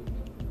 Mm-hmm.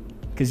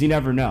 Because you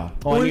never know.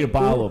 Oh, I need a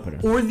bottle opener.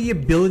 Or the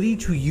ability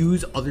to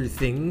use other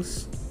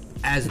things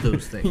as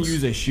those things.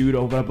 Use a shoe to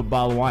open up a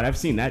bottle of wine. I've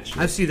seen that shit.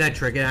 I've seen that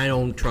trick, and I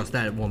don't trust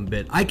that one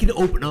bit. I can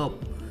open up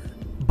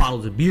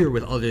bottles of beer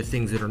with other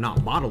things that are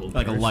not bottle openers.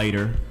 Like a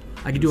lighter.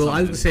 I could do. I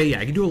was gonna say,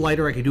 I could do a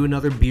lighter. I could do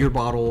another beer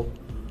bottle.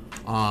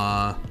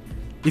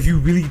 If you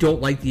really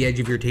don't like the edge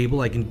of your table,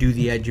 I can do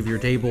the edge of your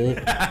table.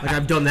 Like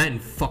I've done that and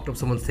fucked up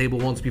someone's table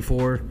once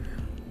before.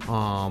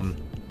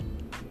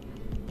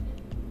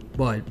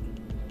 But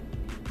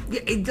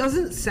yeah, it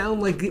doesn't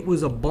sound like it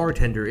was a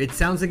bartender. It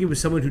sounds like it was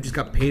someone who just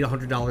got paid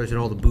 $100 and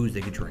all the booze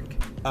they could drink.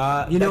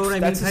 You know what I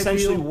mean? That's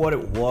essentially what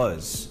it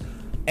was.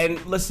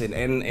 And listen,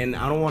 and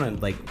I don't want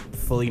to like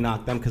fully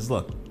knock them because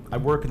look, I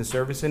work in the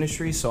service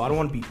industry, so I don't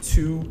want to be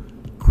too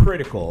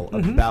critical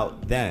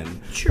about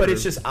them. Sure. But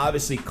it's just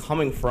obviously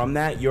coming from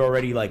that, you're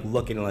already like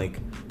looking like,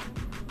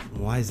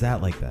 why is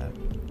that like that?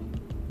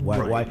 Why?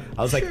 Right. Why?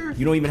 I was like, Sure.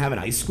 you don't even have an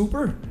ice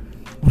scooper?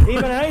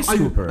 Even an ice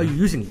scooper. Are you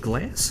using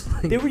glass?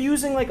 They were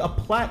using like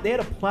they had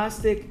a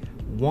plastic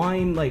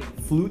wine like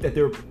flute that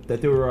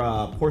they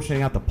were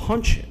portioning out the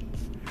punch in.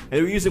 And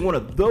they were using one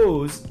of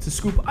those to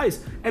scoop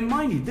ice. And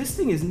mind you, this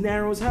thing is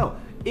narrow as hell.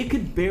 It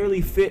could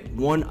barely fit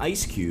one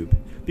ice cube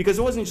because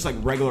it wasn't just like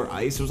regular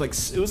ice. It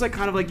was like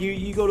kind of like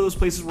you go to those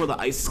places where the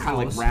ice is kind of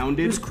like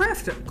rounded. It was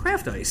craft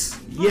ice.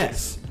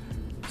 Yes.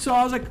 So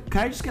I was like,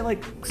 can I just get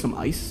like some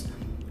ice?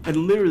 And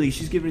literally,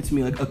 she's giving it to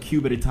me like a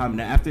cube at a time.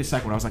 And after a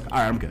second, I was like, all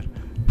right, I'm good.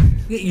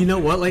 Yeah, you know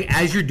what? Like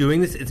as you're doing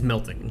this, it's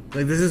melting.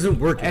 Like this isn't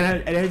working.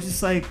 And I was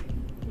just like,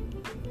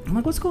 I'm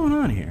like, what's going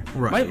on here?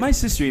 Right. My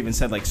sister even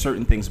said like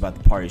certain things about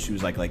the party. She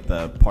was like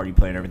the party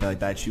plan and everything like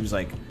that. She was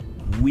like,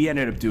 we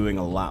ended up doing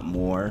a lot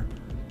more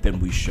than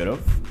we should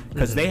have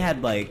because they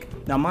had like,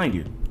 now mind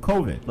you,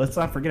 COVID. Let's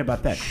not forget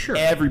about that. Sure.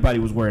 Everybody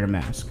was wearing a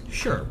mask.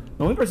 Sure.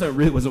 The only person that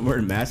really wasn't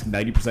wearing a mask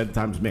 90% of the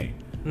time was me.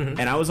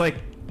 And I was like,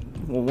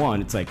 well,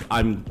 one, it's like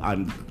I'm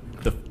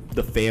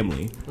the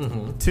family.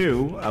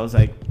 Two, I was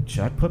like,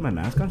 should I put my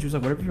mask on? She was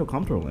like, whatever you feel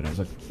comfortable in. I was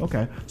like,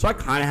 okay. So I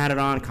kind of had it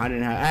on, kind of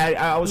didn't have.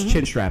 I was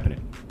chin strapping it.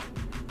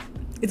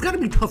 It's got to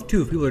be tough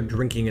too if people are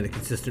drinking at a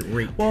consistent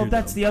rate. Well, too,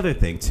 that's the other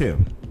thing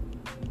too.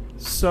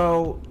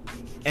 So,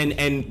 and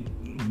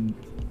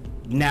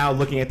now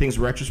looking at things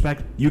in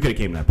retrospect, you could have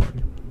came to that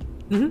party.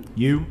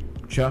 You,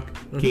 Chuck,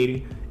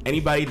 Katie,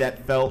 anybody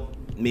that felt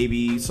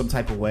maybe some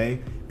type of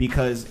way,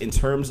 because in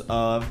terms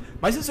of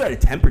my sister had a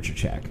temperature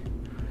check,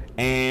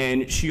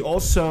 and she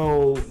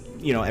also,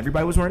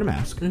 everybody was wearing a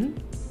mask,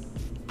 and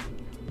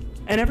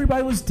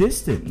everybody was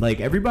distant. Like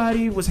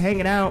everybody was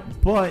hanging out,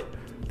 but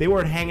they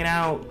weren't hanging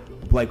out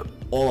like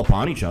all up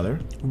on each other.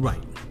 Right.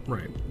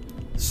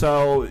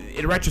 So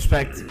in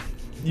retrospect,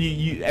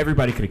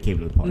 everybody could have came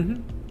to the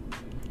party.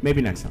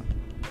 Maybe next time.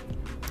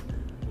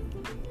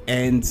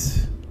 And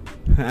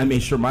I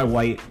made sure my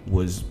white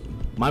was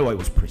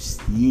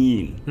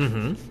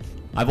pristine.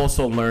 I've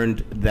also learned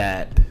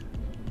that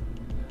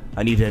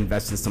I need to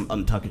invest in some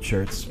untucked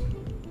shirts.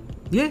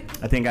 Yeah.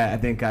 I gotta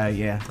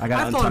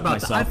untuck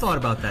myself. I've thought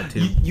about that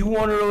too. You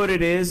want to know what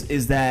it is?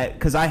 Is that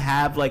because I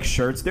have like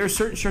shirts? There are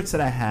certain shirts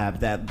that I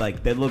have that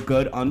like they look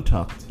good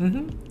untucked,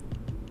 and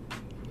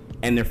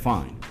they're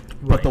fine.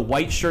 But Right. the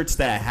white shirts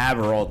that I have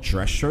are all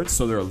dress shirts,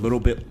 so they're a little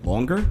bit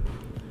longer.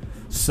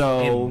 So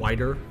And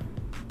wider.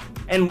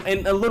 and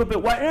a little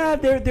bit wide. Yeah,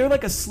 they're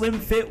like a slim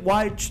fit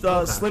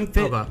slim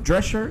fit Okay.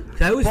 dress shirt.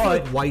 I always feel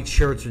But- like white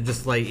shirts are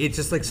just like it's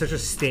just like such a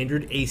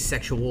standard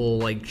asexual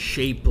like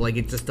shape. Like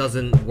it just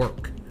doesn't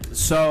work.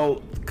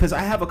 So, because I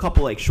have a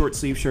couple like short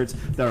sleeve shirts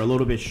that are a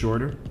little bit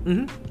shorter,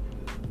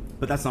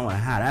 but that's not what I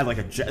had. I had like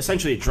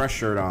essentially a dress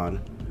shirt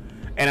on,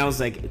 and I was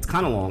like, it's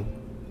kind of long.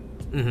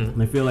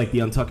 And I feel like the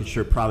untucked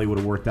shirt probably would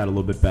have worked out a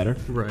little bit better.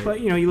 Right. But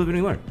you live and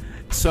you learn.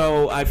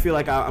 So I feel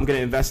like I'm going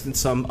to invest in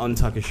some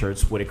untucked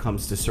shirts when it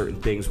comes to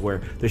certain things where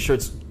the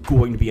shirt's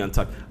going to be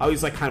untucked. I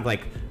always like kind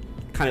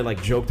of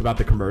like joked about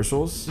the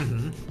commercials.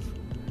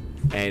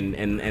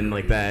 And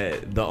like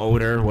the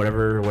owner,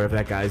 whatever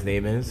that guy's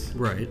name is.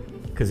 Right.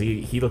 Because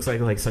he looks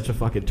like such a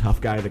fucking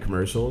tough guy in the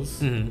commercials,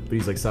 but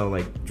he's like selling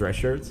like dress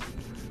shirts.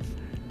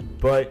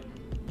 But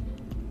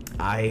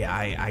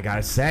I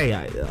gotta say,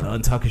 an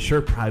untucked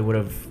shirt probably would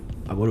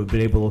have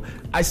been able.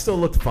 I still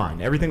looked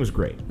fine. Everything was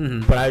great,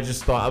 but I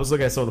just thought I was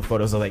looking at some of the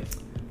photos. I was like,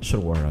 should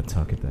have worn an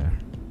untucked there.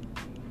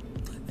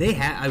 They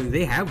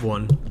have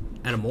one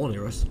at a mall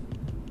near us.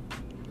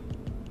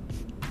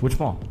 Which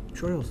mall?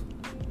 Short Hills.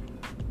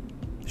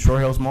 Short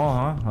Hills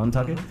Mall, huh?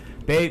 Untucked.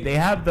 They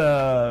have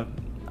the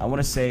I want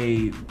to say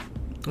I'm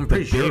the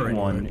pretty big sure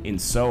one anyway. in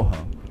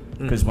Soho.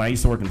 Because when I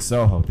used to work in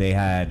Soho,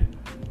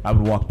 I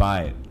would walk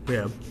by it.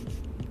 Yeah.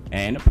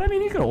 But I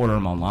mean, you could order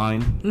them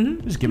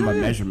online. Just give them my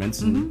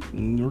measurements,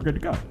 and we're good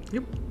to go.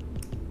 Yep.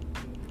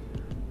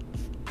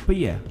 But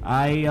yeah,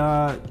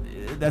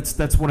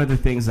 that's one of the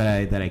things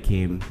that I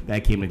came to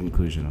the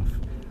conclusion of.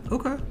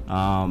 Okay.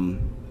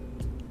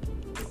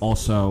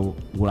 Also,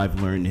 what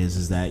I've learned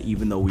is that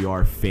even though we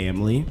are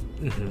family,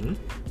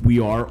 we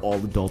are all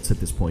adults at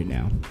this point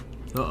now.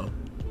 Uh-oh.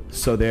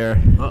 So there.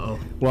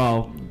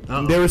 Well,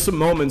 there were some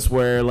moments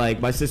where like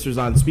my sister's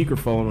on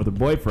speakerphone with her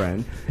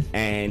boyfriend,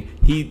 and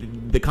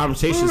the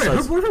conversation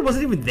starts. Her boyfriend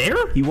wasn't even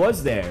there. He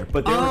was there,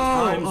 but there were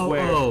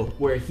times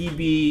where he'd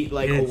be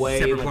like In a away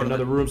separate in like part of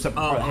another room, separate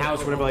part of the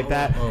house, whatever like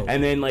that,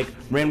 and then like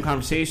random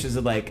conversations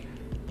that like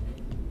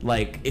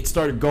it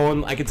started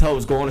going. I could tell it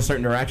was going a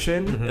certain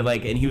direction,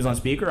 and he was on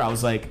speaker. I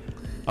was like,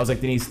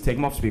 Denise, take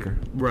him off speaker.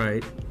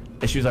 Right.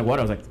 And she was like, what?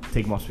 I was like,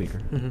 take him off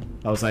speaker.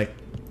 I was like,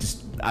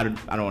 just I don't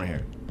want to hear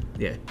it.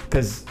 Yeah.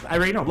 Because I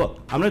already know. Look,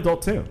 I'm an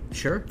adult too.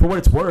 Sure. For what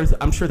it's worth,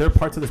 I'm sure there are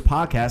parts of this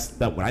podcast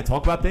that when I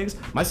talk about things,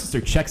 my sister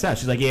checks out.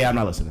 She's like, yeah, I'm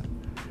not listening.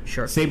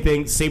 Sure. Same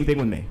thing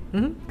with me.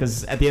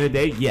 Because at the end of the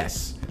day,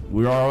 yes,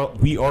 we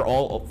are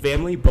all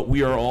family, but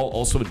we are all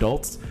also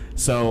adults.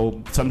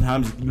 So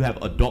sometimes you have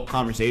adult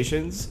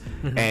conversations,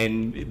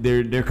 and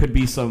there could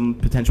be some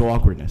potential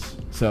awkwardness.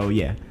 So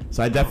yeah.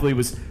 So I definitely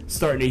was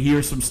starting to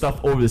hear some stuff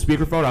over the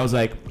speakerphone. I was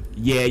like,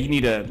 yeah, you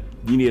need to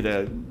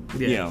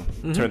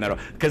turn that off.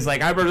 Because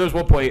like I remember there was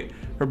one point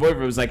her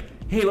boyfriend was like,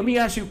 hey, let me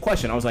ask you a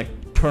question. I was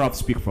like, turn off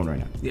the speakerphone right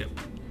now. Yeah.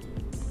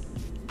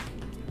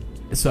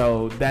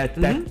 So that's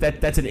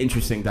an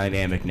interesting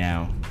dynamic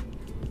now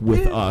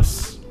with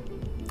us.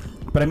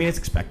 But I mean, it's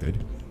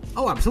expected.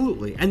 Oh,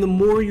 absolutely. And the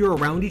more you're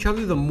around each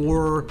other, the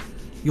more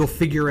you'll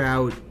figure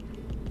out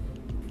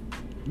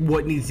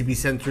what needs to be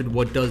censored,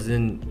 what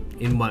doesn't.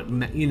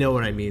 You know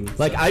what I mean?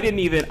 Like,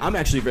 I'm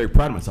actually very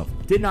proud of myself.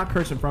 Did not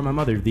curse in front of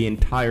my mother the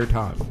entire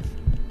time.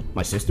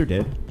 My sister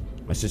did.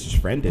 My sister's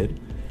friend did.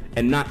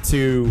 And not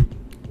to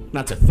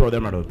throw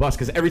them under the bus,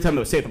 because every time they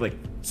would say it, I'm like,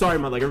 sorry,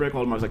 Mom. Like, everybody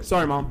called them, I was like,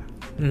 sorry, Mom.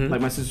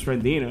 Like, my sister's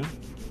friend, Dina,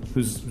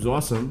 who's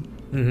awesome.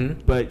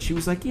 But she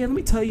was like, yeah, let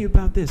me tell you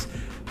about this.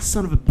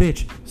 Son of a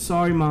bitch.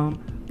 Sorry,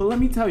 Mom. But let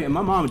me tell you, and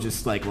my mom would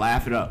just, like,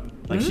 laugh it up.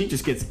 Like, she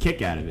just gets a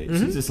kick out of it.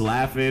 She's just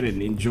laughing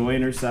and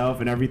enjoying herself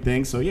and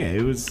everything. So, yeah,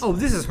 it was... Oh,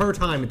 this is her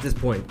time at this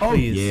point.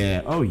 Please.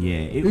 Oh,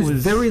 yeah. It was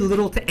very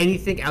little to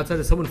anything outside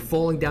of someone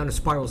falling down a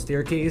spiral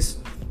staircase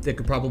that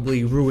could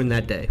probably ruin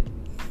that day.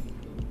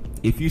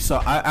 If you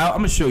saw... I'm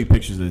going to show you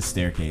pictures of this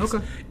staircase.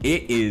 Okay.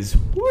 It is...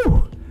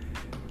 Woo!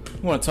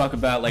 I want to talk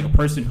about, like, a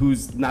person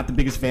who's not the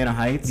biggest fan of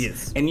heights.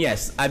 Yes. And,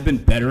 yes, I've been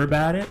better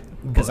about it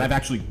because I've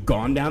actually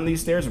gone down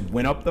these stairs and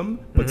went up them.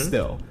 But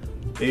still...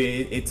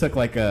 It took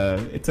like a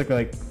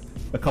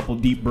couple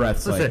deep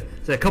breaths. So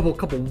a couple.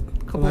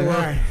 All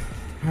right,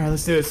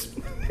 let's do this.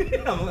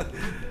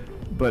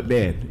 But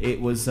man, it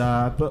was.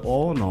 But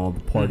all in all, the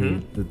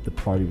party, the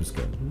party was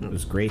good. It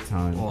was a great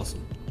time.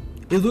 Awesome.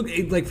 It looked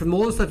like from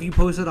all the stuff you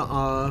posted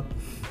on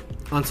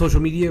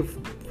social media,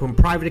 from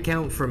private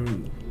account,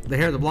 from the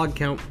Hair of the Blog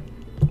account,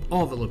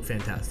 all of it looked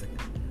fantastic.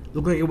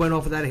 Looked like it went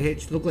off without a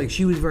hitch. Looked like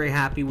she was very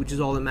happy, which is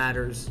all that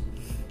matters.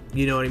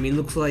 You know what I mean?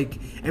 Looks like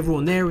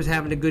everyone there was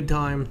having a good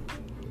time.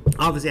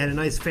 Obviously had a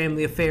nice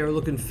family affair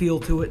look and feel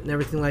to it and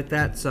everything like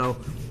that. So,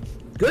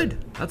 good.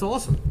 That's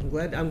awesome.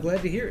 I'm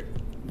glad to hear it.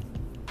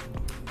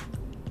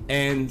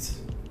 And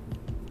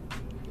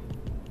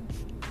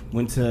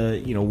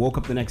woke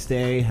up the next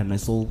day, had a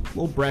nice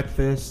little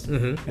breakfast,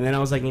 and then I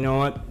was like, you know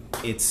what?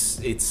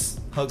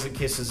 It's hugs and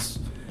kisses.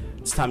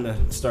 It's time to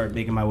start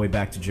making my way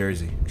back to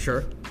Jersey.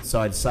 Sure. So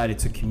I decided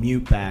to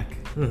commute back.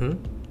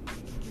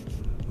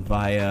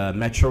 Via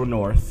Metro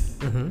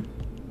North,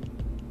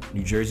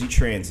 New Jersey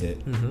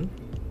Transit,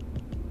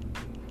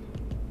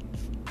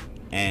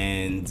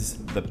 and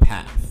the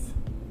Path.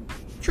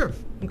 Sure.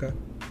 Okay.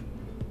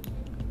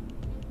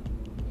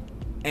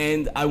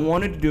 And I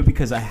wanted to do it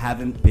because I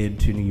haven't been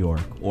to New York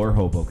or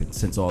Hoboken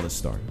since all this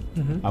started.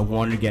 I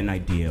wanted to get an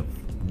idea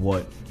of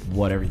what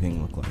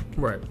everything looked like.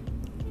 Right.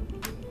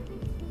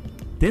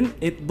 Then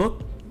it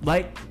looked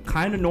like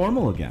kind of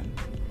normal again.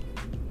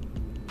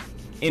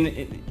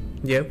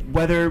 Yeah.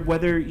 Whether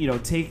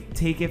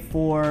take it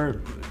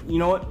for, you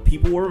know what,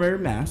 people were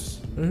wearing masks,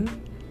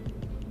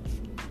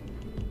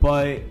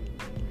 but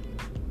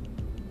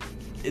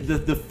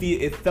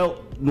it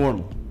felt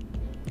normal.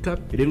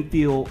 Okay. It didn't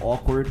feel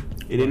awkward.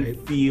 It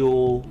didn't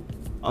feel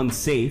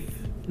unsafe.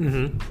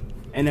 And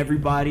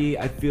everybody,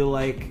 I feel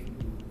like,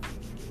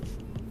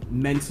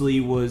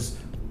 mentally was.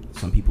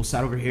 Some people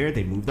sat over here.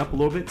 They moved up a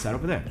little bit, sat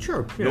over there.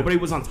 Sure. Yeah. Nobody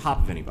was on top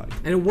of anybody.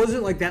 And it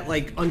wasn't like that,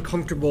 like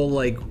uncomfortable,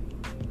 like.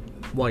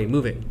 While you're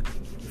moving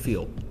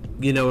feel.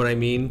 You know what I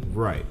mean?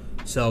 Right.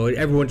 So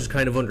everyone just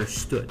kind of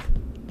understood.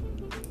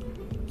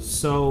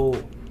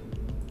 So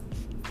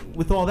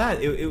with all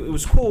that, it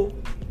was cool.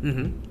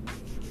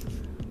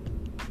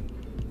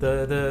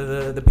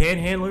 The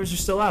panhandlers are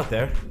still out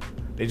there.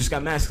 They just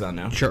got masks on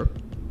now. Sure.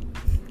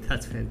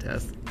 That's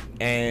fantastic.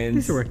 And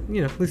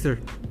at least they're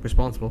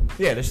responsible.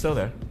 Yeah, they're still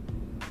there.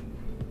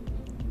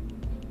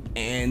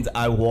 and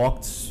I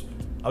was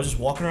just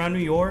walking around New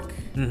York,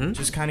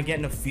 just kind of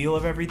getting a feel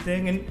of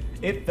everything, and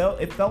it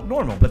felt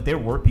normal. But there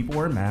were people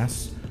wearing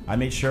masks. I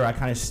made sure I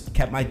kind of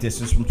kept my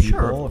distance from people.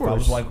 Sure, of if I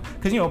was course.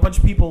 like, because a bunch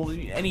of people,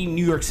 any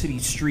New York City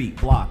street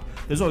block,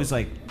 there's always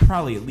like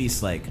probably at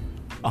least like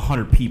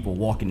 100 people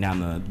walking down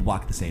the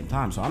block at the same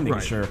time. So I'm making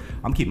Right. sure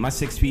I'm keeping my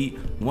 6 feet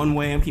one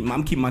way. I'm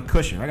keeping my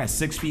cushion. I got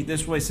 6 feet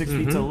this way, 6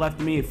 feet to the left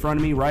of me, in front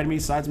of me, right of me,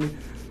 sides of me.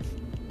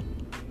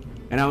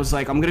 And I was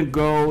like, I'm gonna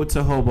go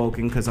to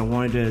Hoboken because I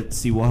wanted to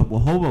see what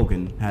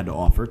Hoboken had to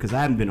offer, because I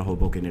hadn't been to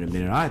Hoboken in a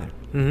minute either.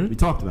 We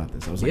talked about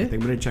this. I was like, Yeah. I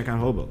think I'm gonna check out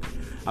Hoboken.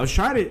 I was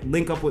trying to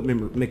link up with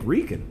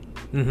McRegan.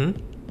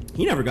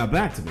 He never got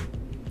back to me,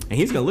 and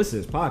he's gonna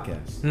listen to this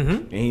podcast.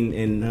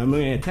 And I'm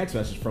gonna get a text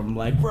message from him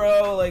like,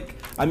 bro, like,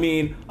 I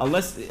mean,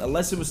 unless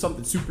it was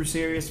something super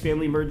serious,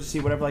 family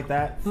emergency, whatever like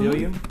that, feel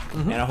you,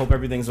 and I hope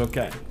everything's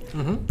okay.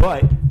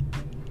 But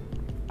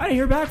I didn't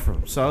hear back from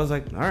him, so I was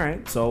like, all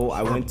right. So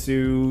I went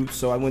to.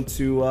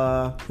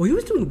 Well, he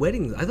was doing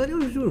weddings. I thought he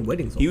was doing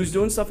weddings. He was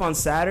doing stuff on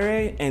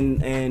Saturday,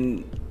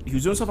 and he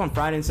was doing stuff on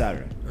Friday and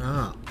Saturday.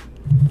 Ah.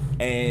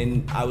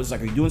 And I was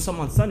like, are you doing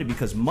something on Sunday?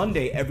 Because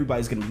Monday,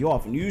 everybody's going to be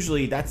off. And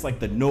usually that's like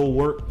the no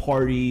work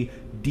party,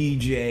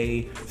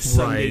 DJ,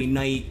 Sunday Right.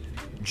 night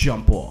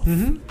jump off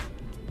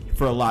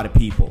for a lot of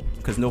people.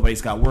 Because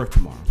nobody's got work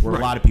tomorrow. Where a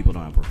lot of people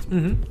don't have work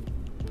tomorrow.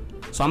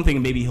 So I'm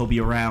thinking maybe he'll be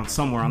around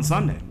somewhere on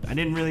Sunday.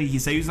 He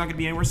said he's not going to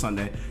be anywhere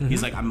Sunday.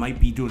 He's like, I might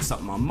be doing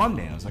something on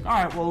Monday. I was like, all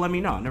right, well, let me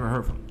know. I never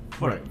heard from him.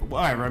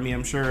 Whatever. I mean,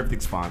 I'm sure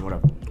everything's fine.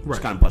 Whatever.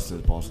 Just kind of busting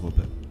his balls a little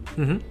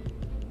bit.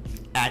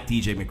 At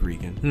DJ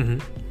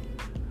McRegan.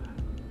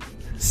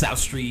 South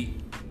Street,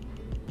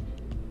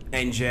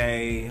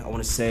 NJ, I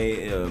want to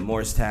say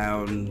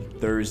Morristown,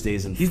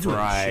 Thursdays and He's doing a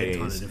Fridays. shit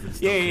ton of different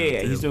stuff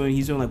Yeah. now,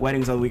 He's doing like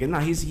weddings on the weekend. No,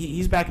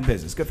 he's back in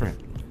business. Good for him.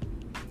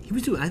 He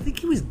was doing. I think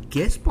he was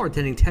guest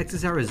bartending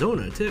Texas,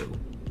 Arizona too.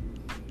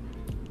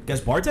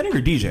 Guess bartending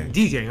or DJing?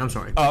 DJing. I'm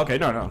sorry. Oh, okay.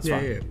 No, it's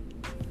fine. Yeah.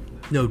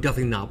 No,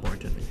 definitely not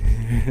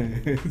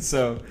bartending.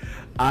 So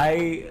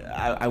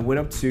I went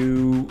up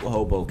to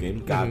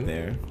Hoboken, got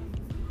there,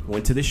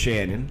 went to the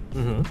Shannon,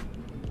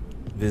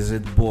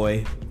 visited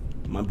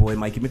my boy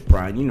Mikey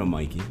McBride. You know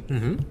Mikey.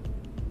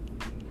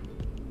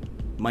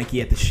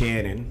 Mikey at the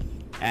Shannon,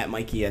 at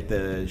Mikey at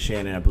the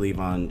Shannon, I believe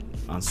on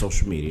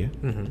social media.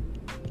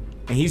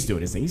 And he's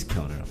doing his thing. He's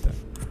killing it up there.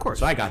 Of course.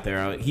 So I got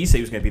there. He said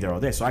he was gonna be there all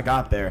day. So I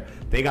got there.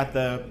 They got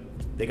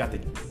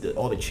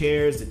all the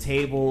chairs, the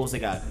tables. They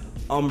got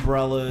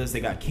umbrellas. They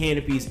got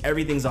canopies.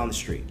 Everything's on the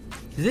street.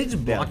 Did they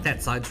just block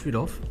that side street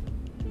off?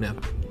 No.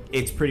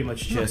 It's pretty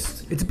much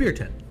just. It's a beer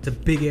tent. It's a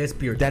big ass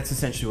beer tent. That's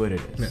essentially what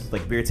it is. Yeah.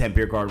 Like beer tent,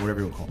 beer garden,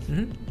 whatever you want to call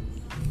it.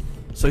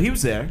 So he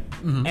was there,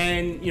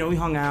 and we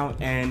hung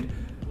out, and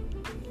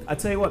I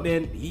tell you what,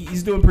 man,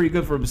 he's doing pretty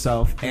good for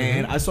himself.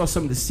 And I saw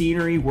some of the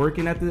scenery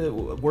working at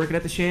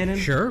the Shannon.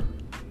 Sure.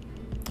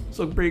 It's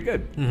looking pretty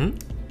good.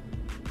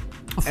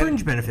 A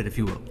fringe benefit, if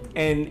you will.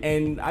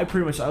 And I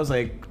was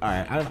like, all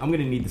right, I'm gonna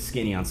need the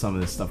skinny on some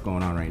of this stuff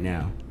going on right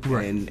now.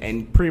 Right.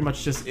 And pretty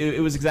much just it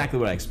was exactly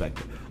what I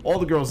expected. All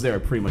the girls there are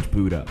pretty much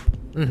booed up.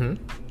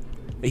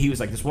 He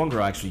was like, this one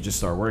girl actually just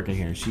started working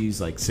here.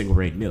 She's like single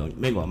rate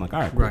mingle. I'm like,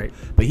 all right, cool. Right.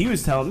 But he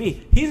was telling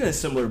me he's in a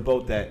similar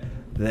boat that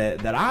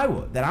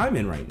I'm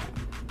in right now.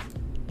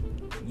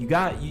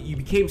 You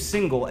became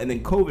single, and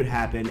then COVID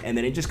happened, and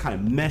then it just kind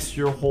of messed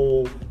your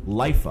whole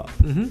life up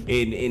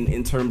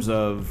in terms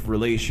of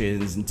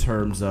relations, in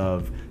terms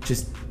of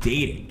just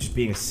dating, just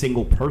being a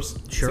single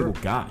person, single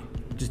guy.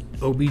 Just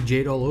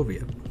OBJ'd all over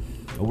you.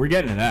 Well, we're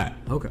getting to that.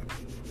 Okay.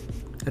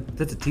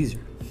 That's a teaser.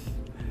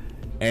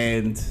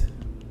 And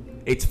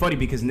it's funny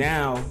because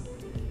now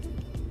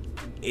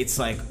it's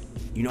like,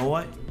 you know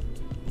what?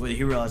 Whether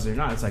he realizes it or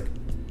not, it's like,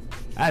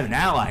 I have an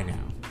ally now.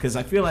 Because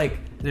I feel like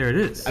There it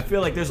is. I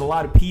feel like there's a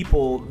lot of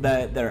people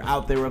that are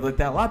out there like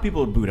that. A lot of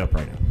people are booed up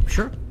right now.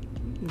 Sure.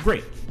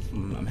 Great.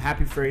 I'm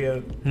happy for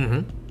you.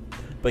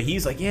 But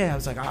he's like, yeah. I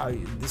was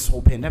like, this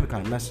whole pandemic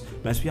kind of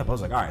messed me up. I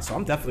was like, all right, so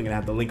I'm definitely gonna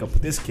have to link up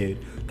with this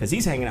kid because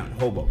he's hanging out in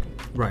Hoboken,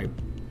 Right.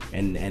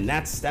 and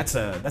that's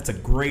a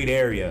great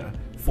area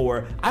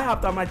for. I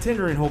hopped on my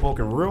Tinder in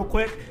Hoboken real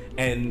quick,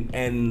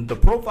 and the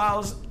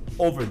profiles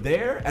over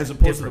there as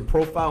opposed to the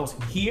profiles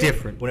here.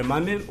 Different. When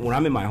I'm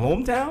in my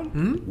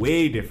hometown,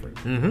 way different.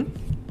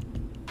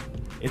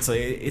 It's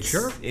like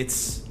Sure.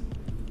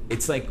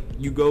 It's like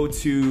you go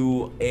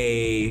to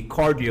a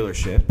car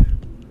dealership.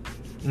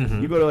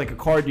 You go to like a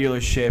car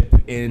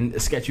dealership in a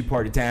sketchy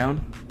part of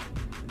town,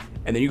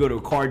 and then you go to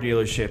a car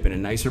dealership in a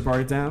nicer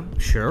part of town,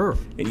 Sure.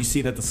 and you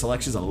see that the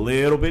selection's a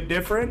little bit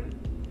different.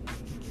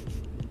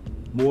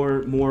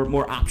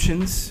 More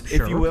options, if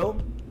you Sure. will.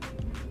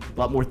 A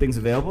lot more things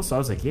available. So I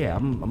was like, yeah,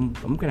 I'm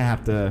gonna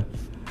have to.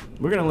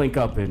 We're gonna link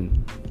up,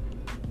 and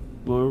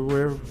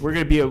we're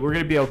gonna be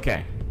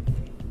okay.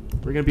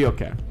 We're gonna be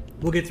okay.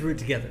 We'll get through it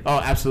together. Oh,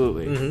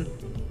 absolutely.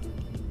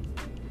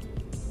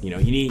 You know,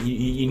 you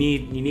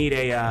need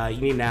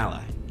an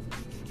ally.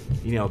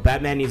 You know,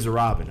 Batman needs a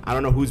Robin. I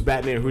don't know who's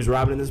Batman or who's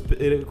Robin in this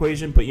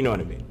equation, but you know what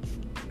I mean.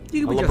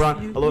 You A can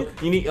be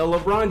LeBron, you need a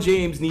LeBron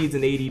James needs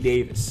an AD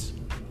Davis.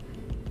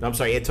 No, I'm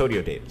sorry,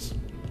 Antonio Davis.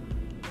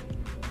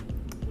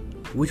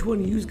 Which one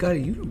of you's got a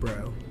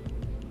unibrow?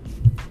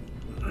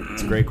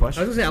 It's a great I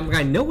question. was gonna say,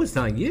 I know it's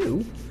not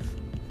you.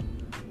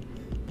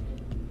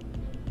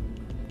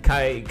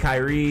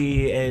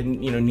 Kyrie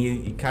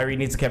and Kyrie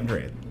needs Kevin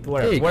Durant.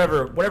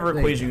 Whatever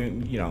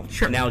equation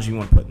Sure. analogy you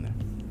want to put in there.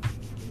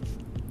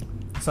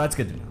 So that's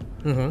good to know.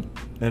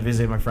 Mm-hmm. I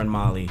visited my friend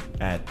Molly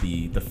at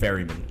the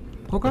Ferryman.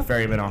 Okay. The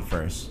Ferryman on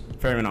First.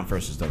 Ferryman on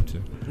First is dope too.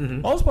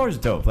 Mm-hmm. All those bars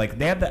are dope. Like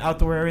they have the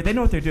outdoor area. They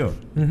know what they're doing.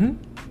 Mm-hmm.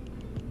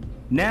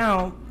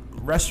 Now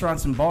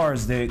restaurants and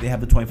bars they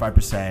have the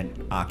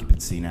 25%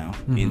 occupancy now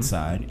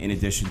inside, in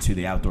addition to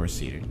the outdoor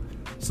seating.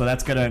 So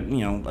that's gonna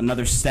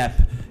another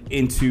step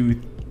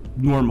into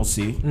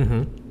normalcy.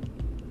 Mm-hmm.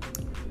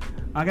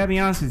 I gotta be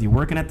honest with you,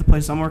 working at the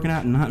place I'm working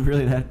at, I'm not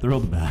really that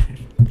thrilled about it.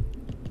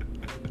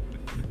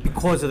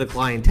 Because of the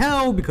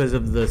clientele, because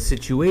of the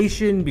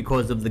situation,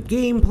 because of the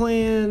game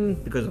plan,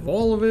 because of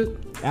all of it.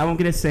 I'm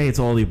gonna say it's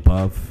all the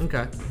above.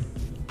 Okay.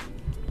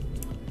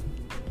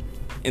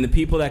 And the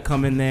people that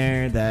come in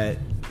there, the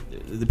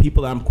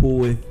people that I'm cool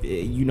with,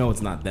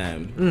 it's not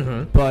them.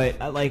 Mm-hmm. But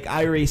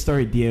I already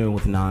started dealing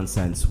with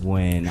nonsense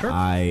when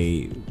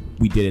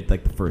we did it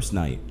like the first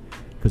night,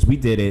 because we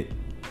did it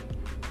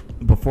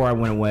before I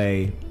went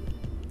away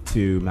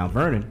to Mount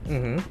Vernon.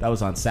 Mm-hmm. That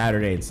was on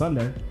Saturday and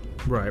Sunday.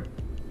 Right.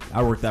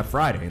 I worked that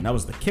Friday, and that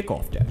was the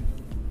kickoff day.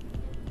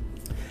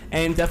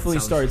 And definitely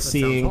started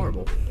seeing. Sounds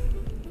horrible.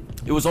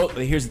 It was.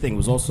 Here's the thing. It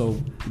was also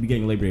the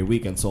beginning of Labor Day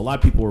weekend, so a lot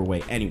of people were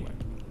away anyway.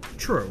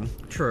 True.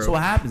 So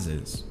what happens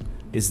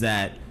is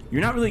that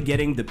you're not really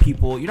getting the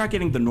people. You're not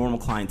getting the normal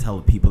clientele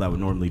of people that would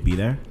normally be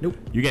there. Nope.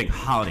 You're getting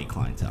holiday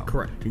clientele.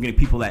 Correct. You're getting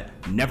people that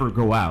never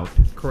go out.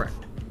 Correct.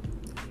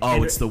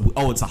 It's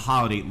a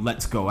holiday.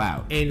 Let's go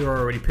out. And you're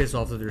already pissed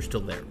off that they're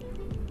still there.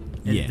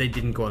 And Yeah. they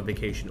didn't go on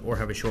vacation or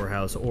have a shore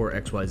house or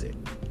XYZ.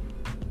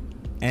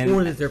 And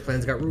Or that their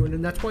plans got ruined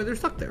and that's why they're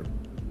stuck there.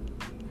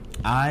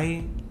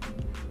 I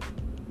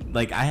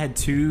had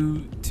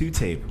two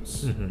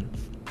tables. Mm-hmm.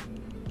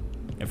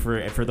 And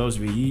for those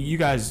of you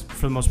guys,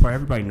 for the most part,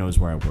 everybody knows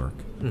where I work.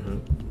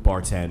 Mm-hmm.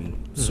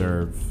 Bartend,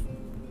 serve.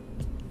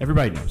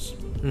 Everybody knows.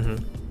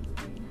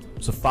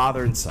 Mm-hmm. So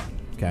father and son,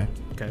 okay?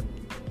 Okay.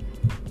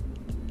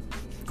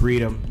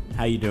 Greet him.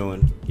 How you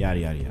doing? Yada,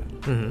 yada, yada.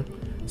 Mm-hmm.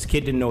 This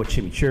kid didn't know what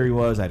chimichurri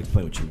was. I had to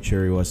explain what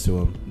chimichurri was to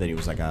him. Then he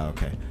was like, oh,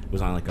 okay. It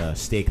was on like a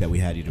steak that we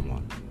had. He didn't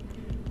want.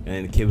 And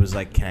then the kid was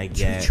like, can I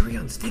get... Chimichurri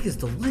on steak is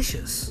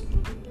delicious.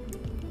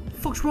 What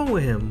the fuck's wrong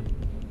with him?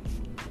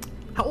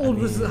 How old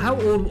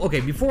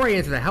okay, before I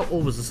answer that, how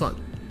old was the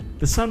son?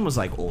 The son was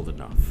like old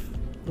enough.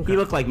 Okay. He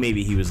looked like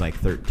maybe he was like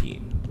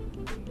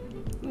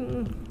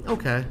 13.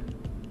 Okay.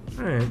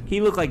 Alright.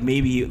 He looked like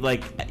maybe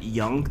like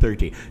young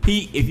 13.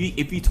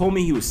 If you told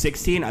me he was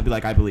 16, I'd be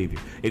like, I believe you.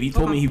 If you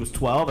told me he was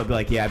 12, I'd be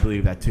like, yeah, I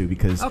believe that too,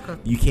 because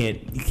you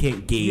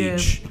can't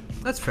gauge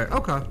that's fair.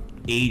 Okay.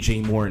 age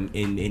anymore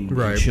in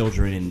Right.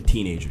 children and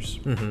teenagers.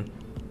 Mm-hmm.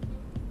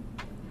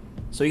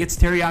 So he gets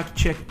teriyaki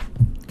chicken.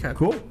 Okay.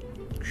 Cool.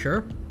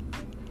 Sure.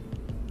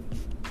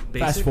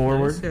 Fast Basic,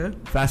 forward. nice, yeah.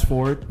 Fast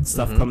forward.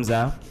 Stuff comes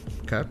out,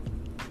 Okay.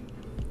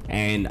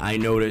 and I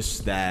notice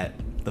that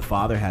the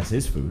father has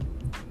his food.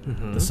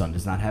 The son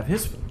does not have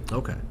his food.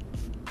 Okay.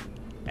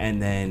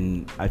 And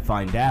then I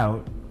find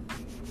out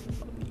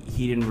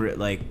he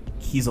didn't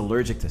he's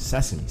allergic to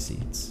sesame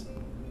seeds.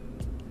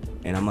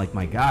 And I'm like,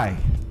 my guy,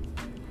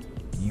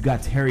 you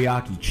got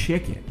teriyaki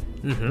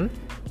chicken,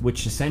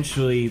 which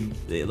essentially,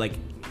 like,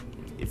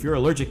 if you're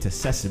allergic to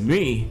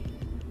sesame,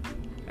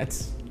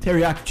 that's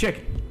teriyaki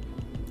chicken.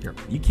 Yep.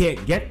 You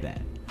can't get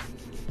that.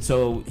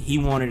 So he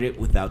wanted it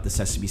without the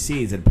sesame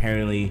seeds, and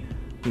apparently,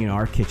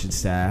 our kitchen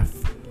staff,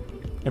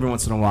 every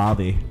once in a while,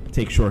 they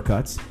take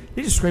shortcuts.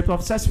 They just scraped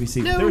off sesame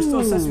seeds. No. There were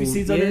still sesame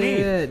seeds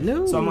underneath.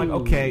 No. So I'm like,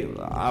 okay,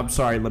 I'm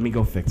sorry. Let me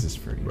go fix this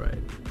for you. Right.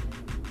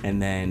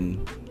 And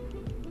then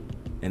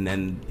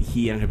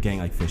he ended up getting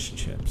like fish and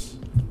chips.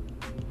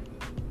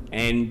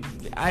 And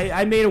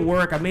I made it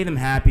work. I made them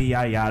happy,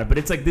 yada yada. But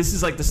it's like, this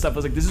is like the stuff. I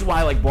was like, this is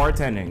why I like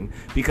bartending,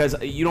 because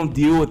you don't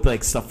deal with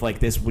like stuff like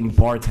this when you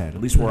bartend.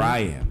 At least where I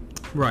am.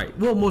 Right.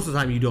 Well, most of the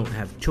time you don't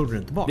have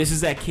children at the bar. This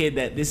is that kid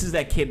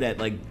that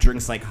like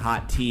drinks like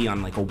hot tea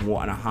on like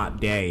on a hot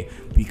day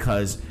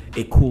because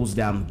it cools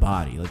down the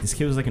body. Like, this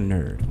kid was like a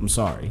nerd. I'm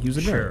sorry, he was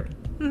a Sure.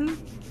 nerd.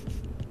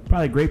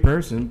 Probably a great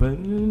person, but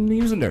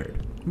he was a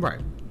nerd. Right.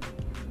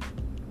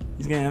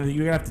 You're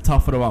gonna have to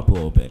toughen him up a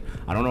little bit.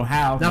 I don't know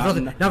how. Not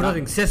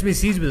nothing. Sesame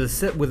seeds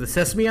with a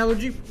sesame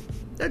allergy.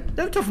 That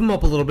would toughen him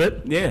up a little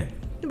bit. Yeah.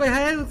 But I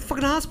had a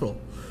fucking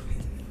hospital.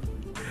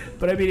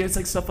 But I mean, it's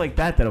like stuff like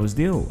that I was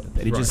dealing with.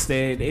 And I was just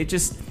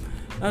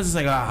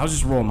like, I was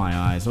just rolling my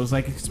eyes. I was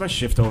like, is my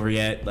shift over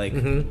yet? Like,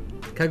 Can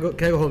I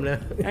go home now?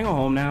 I can go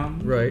home now.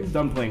 Right. I'm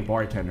done playing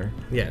bartender.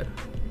 Yeah.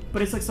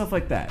 But it's like stuff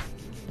like that.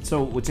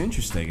 So what's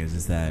interesting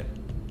is that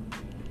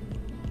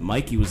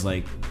Mikey was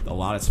like, a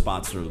lot of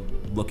spots are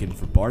looking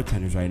for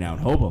bartenders right now in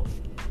Hoboken.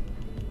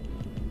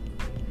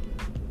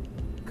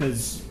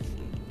 Because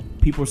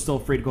people are still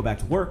afraid to go back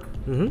to work.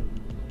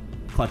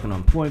 collecting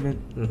unemployment,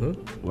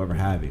 whatever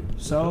have you.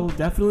 So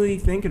definitely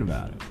thinking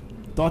about it.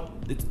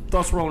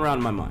 Thoughts rolling around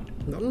in my mind.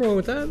 Nothing wrong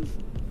with that.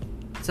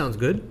 Sounds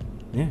good.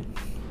 Yeah.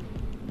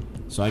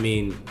 So I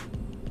mean,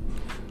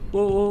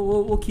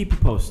 we'll keep you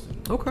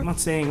posted. Okay. I'm not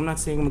saying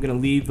I'm gonna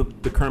leave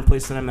the current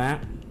place that I'm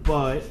at,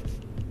 but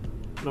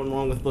nothing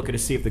wrong with looking to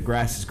see if the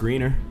grass is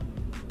greener.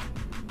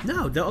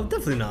 No,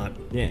 definitely not.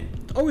 Yeah.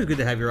 It's always good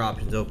to have your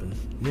options open.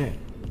 Yeah.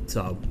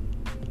 So,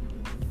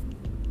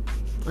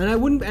 and I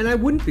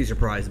wouldn't be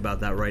surprised about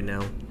that right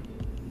now.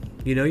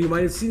 You know, you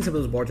might have seen some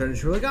of those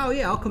bartenders who are like, "Oh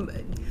yeah, I'll come."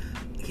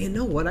 You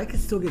know what? I could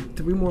still get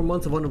 3 more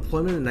months of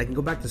unemployment, and I can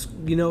go back to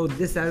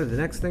this, that, or the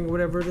next thing, or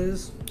whatever it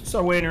is.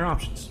 Start weighing your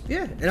options.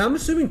 Yeah, and I'm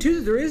assuming too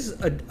that there is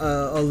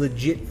a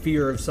legit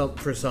fear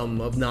for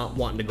some of not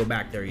wanting to go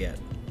back there yet.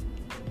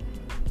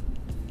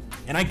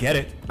 And I get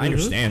it. I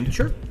understand.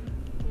 Sure.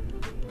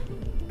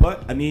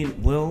 But I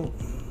mean,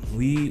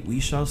 we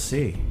shall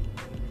see.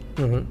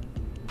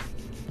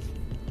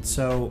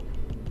 So,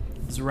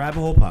 it's a Rabbit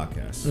Hole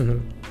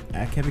podcast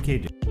at Kevin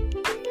K.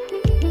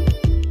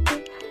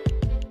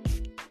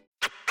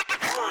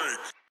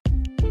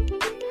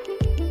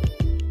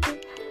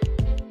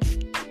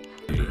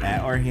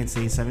 At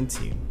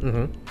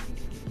RHancy17.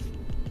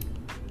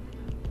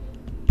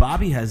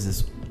 Bobby has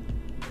this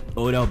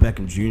Odell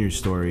Beckham Jr.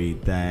 story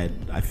that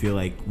I feel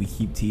like we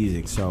keep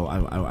teasing, so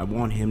I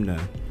want him to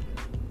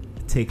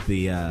take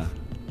the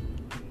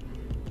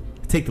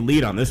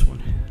lead on this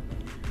one.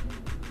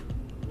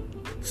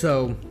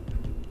 So,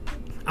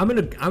 I'm in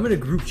a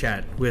group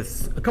chat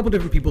with a couple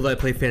different people that I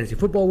play fantasy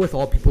football with,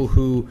 all people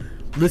who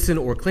listen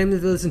or claim that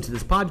they listen to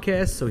this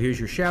podcast. So here's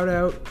your shout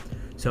out.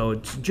 So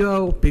it's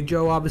Joe, Big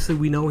Joe, obviously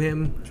we know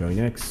him. Joey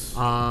Nix.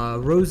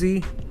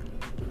 Rosie.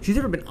 She's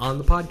never been on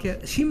the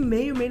podcast. She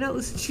may or may not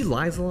listen. She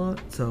lies a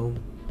lot, so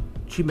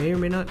she may or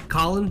may not.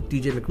 Colin,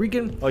 DJ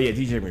McRegan. Oh yeah,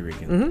 DJ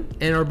McRegan.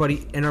 And our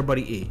buddy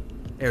E,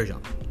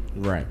 Erjan.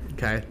 Right.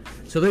 Okay.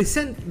 So they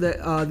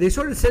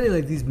started sending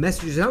like these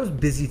messages. And I was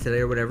busy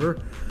today or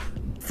whatever.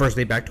 First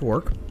day back to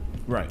work.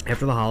 Right.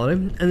 After the holiday,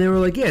 and they were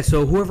like, yeah.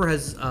 So whoever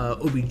has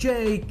OBJ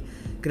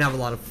can have a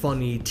lot of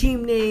funny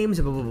team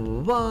names. Blah blah blah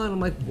blah blah. And I'm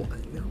like,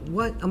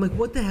 what? I'm like,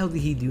 what the hell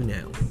did he do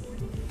now?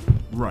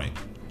 Right.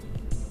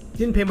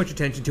 Didn't pay much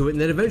attention to it,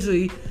 and then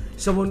eventually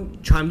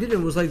someone chimed in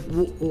and was like,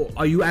 well,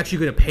 are you actually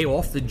going to pay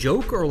off the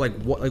joke, or like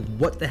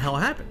what the hell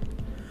happened?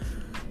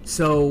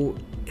 So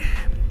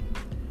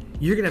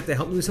you're gonna have to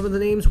help me with some of the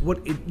names.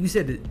 You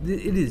said it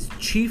is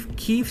Chief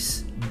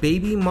Keef's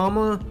baby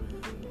mama,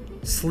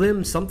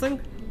 Slim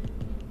something.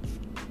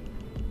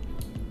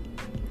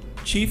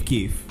 Chief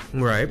Keef.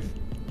 Right.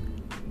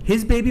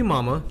 His baby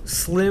mama,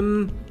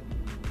 Slim.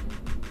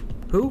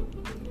 Who?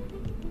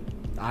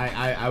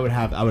 I would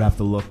have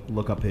to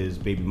look up his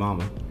baby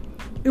mama.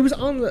 It was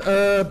on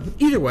the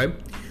either way.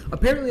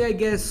 Apparently, I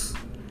guess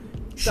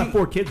She's got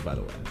 4 kids, by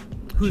the way.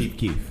 Who's Chief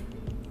Keef?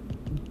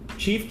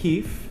 Chief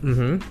Keef.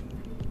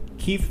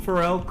 Keith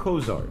Farrell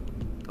Cozart.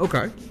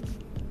 Okay.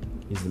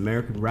 He's an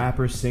American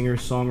rapper, singer,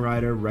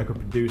 songwriter, record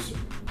producer.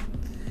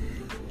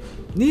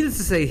 Needless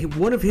to say,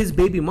 one of his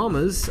baby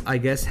mamas, I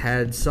guess,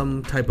 had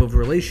some type of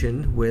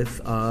relation with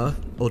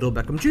Odell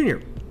Beckham Jr.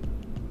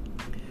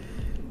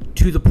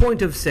 To the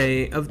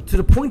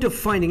point of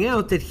finding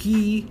out that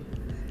he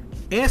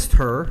asked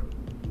her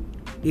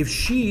if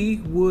she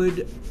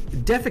would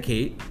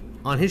defecate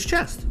on his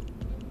chest.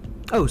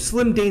 Oh,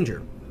 Slim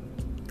Danger.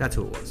 That's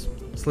who it was.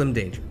 Slim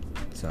Danger.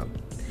 So,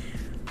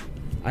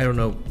 I don't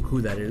know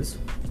who that is.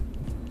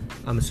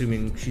 I'm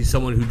assuming she's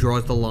someone who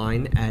draws the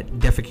line at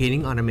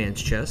defecating on a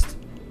man's chest.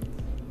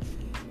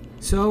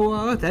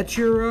 So, that's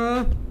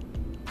your,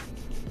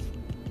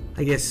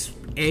 I guess,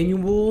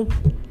 annual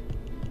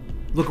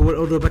look at what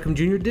Odell Beckham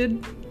Jr.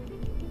 did.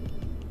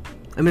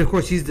 I mean, of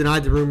course, he's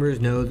denied the rumors.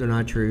 No, they're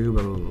not true,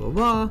 blah, blah, blah,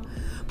 blah.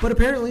 But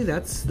apparently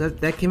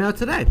that came out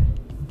today.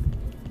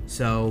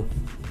 So,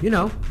 you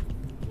know,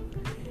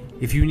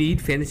 if you need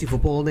fantasy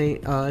football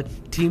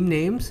team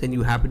names and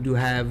you happen to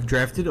have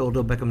drafted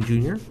Odell Beckham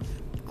Jr.,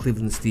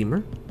 Cleveland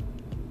Steamer.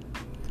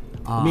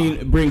 I mean,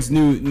 it brings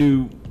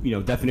new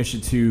definition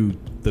to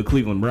the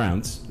Cleveland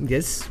Browns.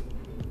 Yes.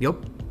 Yep.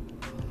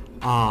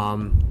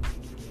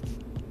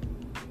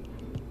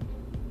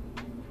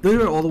 Those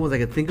are all the ones I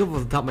could think of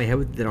off the top of my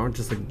head that aren't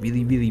just like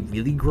really, really,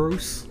 really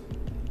gross.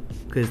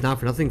 Because not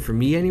for nothing, for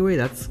me anyway,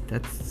 that's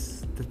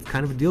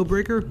kind of a deal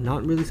breaker.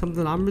 Not really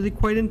something I'm really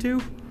quite into.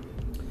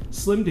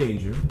 Slim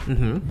Danger.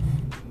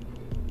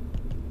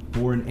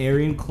 Born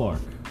Arian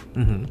Clark.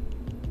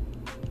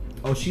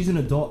 Oh, she's an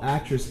adult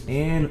actress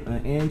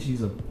and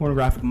she's a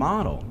pornographic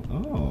model.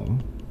 Oh.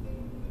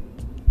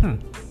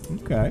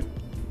 Okay.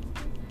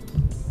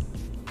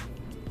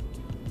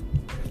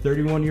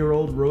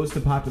 31-year-old rose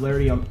to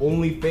popularity on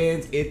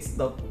OnlyFans. It's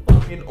the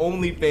fucking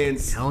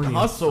OnlyFans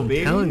hustle,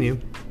 baby. I'm telling you.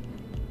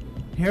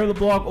 Hair of the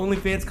Blog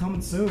OnlyFans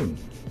coming soon.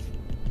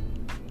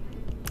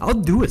 I'll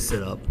do a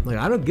sit-up. Like,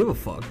 I don't give a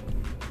fuck.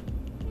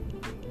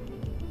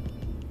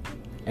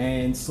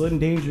 And Slim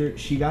Danger,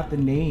 she got the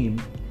name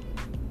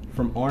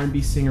from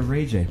R&B singer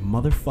Ray J.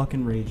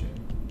 Motherfucking Ray J.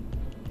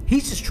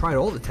 He's just tried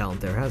all the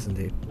talent there, hasn't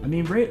he? I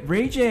mean,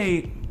 Ray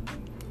J.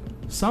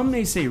 Some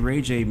may say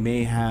Ray J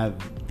may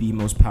have the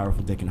most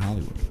powerful dick in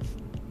Hollywood.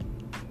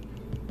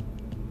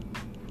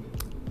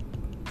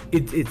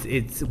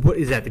 It's what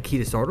is that? The key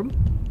to stardom?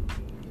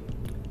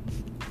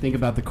 Think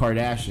about the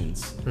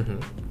Kardashians.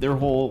 Their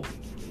whole,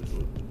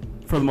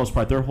 for the most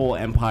part, their whole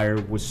empire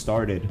was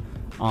started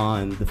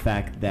on the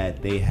fact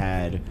that they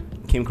had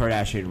Kim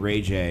Kardashian,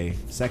 Ray J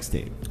sex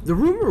tape. The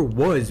rumor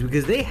was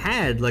because they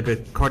had like a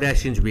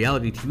Kardashians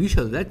reality TV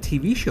show. That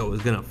TV show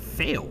was gonna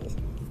fail.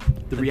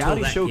 The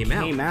reality show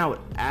came out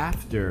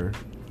after.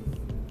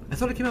 I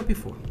thought it came out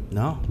before.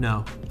 No.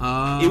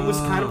 It was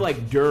kind of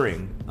like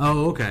during.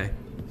 Oh, okay.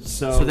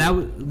 So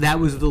that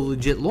was the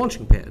legit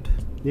launching pad.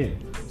 Yeah.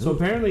 So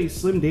apparently,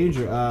 Slim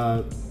Danger,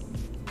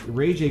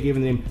 Ray J gave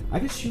him the name. I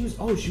guess she was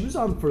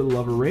on For the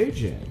Love of Ray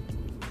J.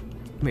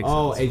 Makes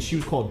sense. And she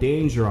was called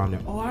Danger on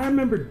there. Oh, I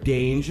remember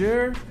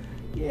Danger.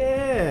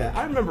 Yeah,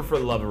 I remember For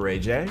the Love of Ray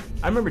J.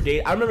 I remember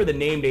the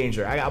name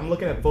Danger. I'm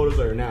looking at photos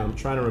of her now. I'm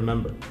trying to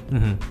remember.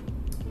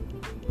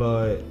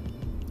 But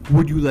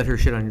would you let her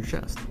shit on your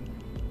chest?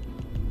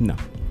 No.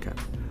 Okay.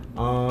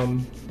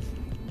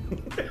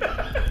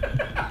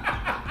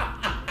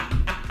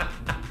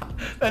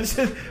 That's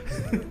just,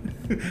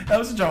 that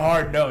was such a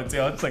hard no,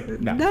 too. It's like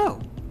no. No.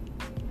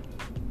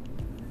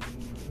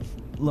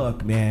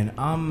 Look, man,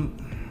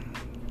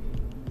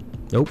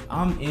 Nope.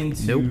 I'm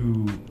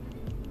into.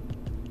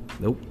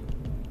 Nope.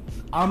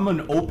 I'm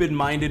an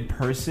open-minded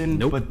person,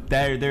 Nope. but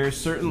there are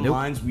certain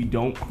lines we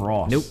don't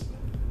cross. Nope.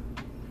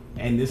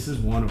 And this is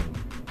one of them.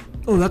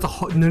 Oh, that's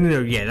a no.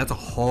 Yeah, that's a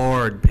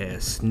hard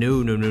pass.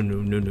 No.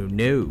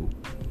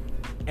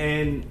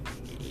 And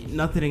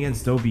nothing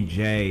against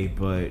OBJ,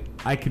 but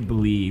I could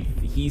believe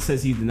he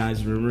says he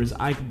denies rumors.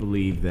 I could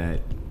believe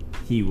that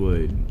he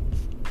would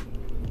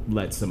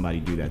let somebody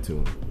do that to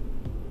him.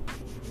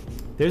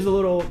 There's a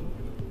little.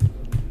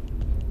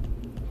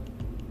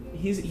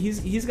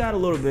 He's got a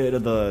little bit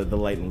of the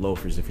light and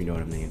loafers, if you know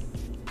what I mean.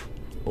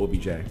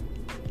 OBJ.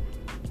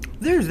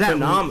 There's that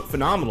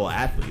phenomenal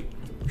athlete.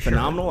 Sure.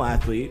 Phenomenal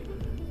athlete.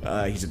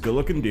 He's a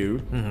good-looking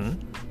dude.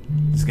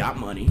 He's got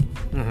money.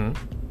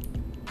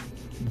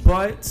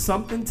 But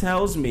something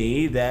tells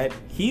me that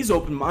he's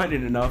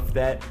open-minded enough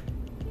that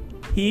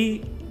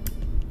he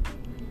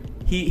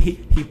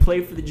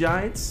played for the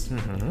Giants,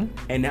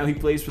 and now he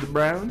plays for the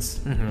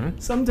Browns.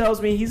 Something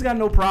tells me he's got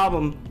no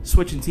problem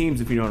switching teams,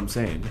 if you know what I'm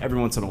saying, every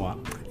once in a while.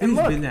 And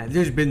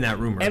there's been that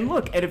rumor. And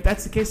look, and if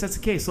that's the case, that's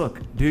the case.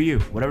 Look, do you.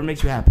 Whatever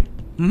makes you happy.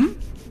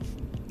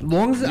 As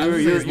long as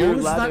it's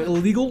not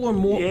illegal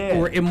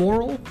or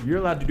immoral, you're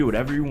allowed to do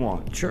whatever you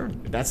want. Sure.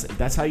 If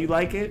that's how you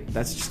like it.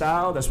 That's your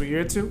style. That's what you're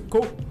into.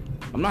 Cool.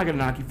 I'm not gonna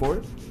knock you for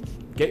it.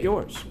 Get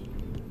yours.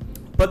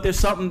 But there's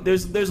something.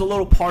 There's a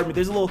little part of me.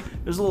 There's a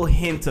little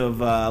hint of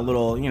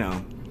little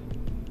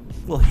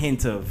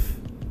hint of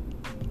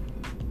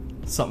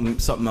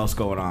something else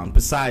going on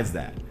besides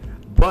that.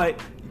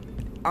 But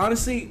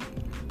honestly,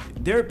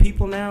 there are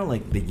people now,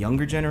 like the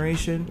younger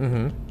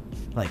generation,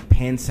 like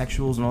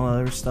pansexuals and all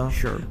that other stuff.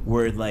 Sure.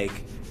 Where like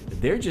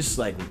they're just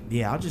like,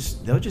 yeah,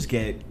 they'll just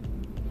get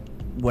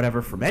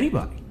whatever from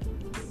anybody.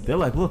 They're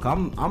like, look,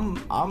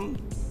 I'm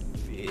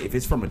if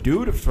it's from a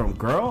dude, if it's from a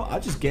girl, I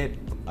just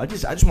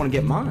want to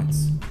get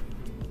mines.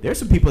 There's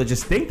some people that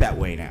just think that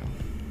way now.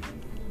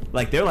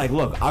 Like they're like,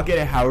 look, I'll get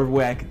it however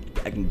way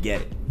I can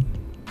get it,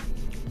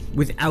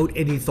 without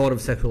any thought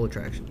of sexual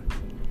attraction,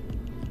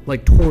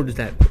 like towards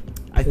that.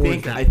 I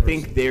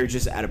think they're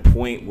just at a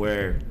point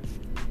where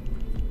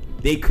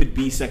they could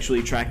be sexually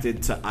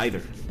attracted to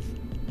either.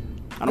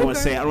 I don't want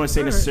to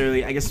say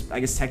necessarily. I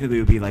guess technically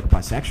it would be like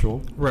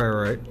bisexual.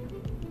 Right.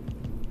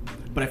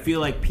 But I feel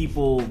like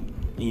people,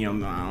 I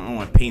don't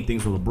want to paint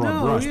things with a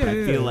broad brush, but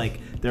I feel like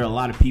there are a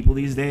lot of people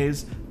these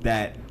days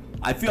that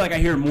I feel like I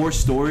hear more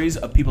stories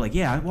of people like,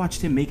 yeah, I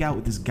watched him make out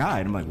with this guy,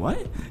 and I'm like,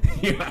 what?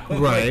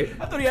 Right. Like,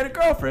 I thought he had a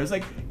girlfriend. It's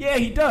like, yeah,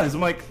 he does.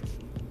 I'm like,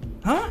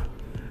 huh?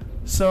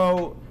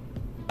 So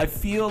I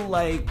feel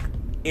like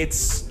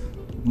it's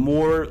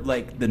more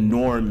like the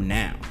norm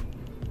now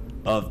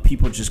of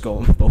people just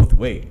going both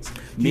ways.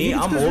 Me,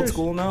 I'm old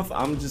school enough.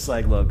 I'm just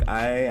like, look,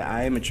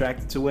 I am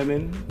attracted to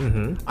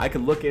women. I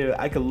could look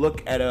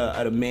at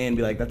a man and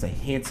be like, that's a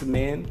handsome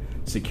man,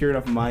 secure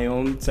enough in my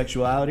own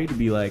sexuality to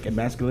be like, and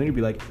masculinity to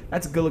be like,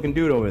 that's a good looking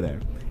dude over there.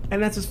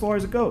 And that's as far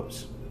as it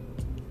goes.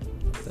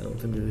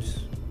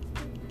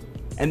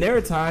 And there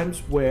are times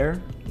where,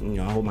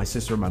 I hope my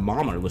sister and my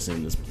mom are listening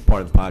to this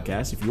part of the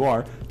podcast. If you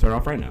are, turn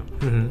off right now.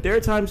 There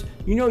are times,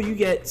 you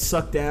get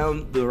sucked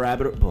down the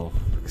rabbit hole.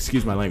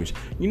 Excuse my language.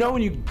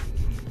 When you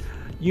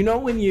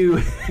when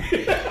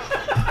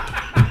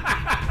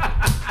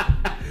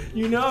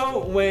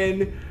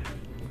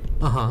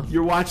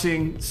you're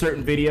watching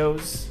certain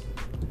videos,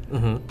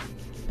 and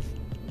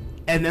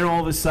then all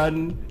of a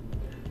sudden,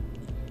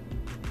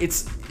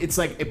 it's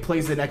like it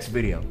plays the next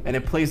video, and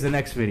it plays the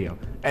next video,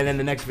 and then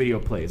the next video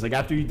plays. Like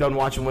after you're done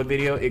watching one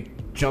video,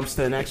 it jumps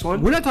to the next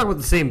one. We're not talking about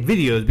the same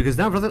videos because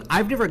now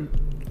I've never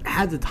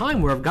had the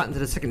time where I've gotten to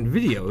the second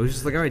video. It was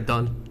just like, all right,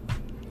 done.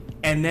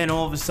 And then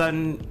all of a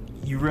sudden,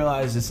 you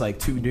realize it's like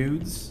two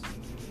dudes,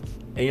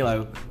 and you're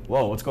like,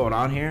 whoa, what's going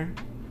on here?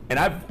 And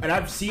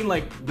I've seen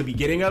like the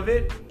beginning of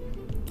it,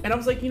 and I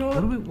was like, you know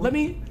what? Let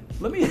me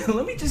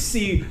just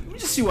see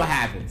what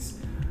happens.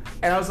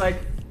 And I was like,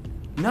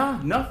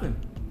 nah, nothing.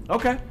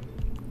 Okay.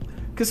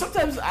 Because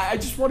sometimes I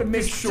just want to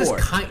make sure.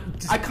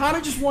 I kind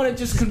of just want to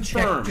just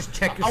confirm.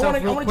 Check yourself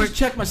real quick. I want to just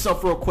check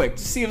myself real quick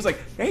to see if it's like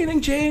anything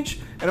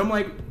changed. And I'm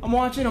like, I'm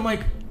watching. I'm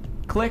like,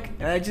 click,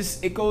 and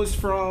it goes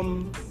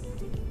from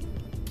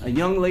a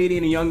young lady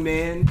and a young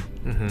man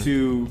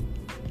to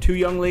two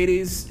young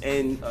ladies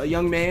and a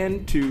young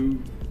man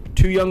to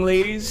two young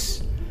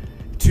ladies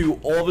to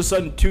all of a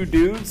sudden two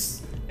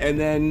dudes, and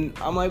then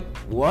I'm like,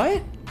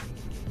 what?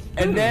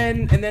 And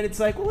then it's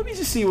like, well, let me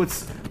just see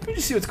what's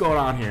going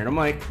on here. And I'm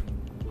like,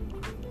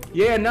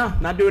 yeah, no,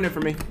 not doing it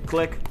for me.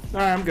 Click. All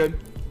right, I'm good.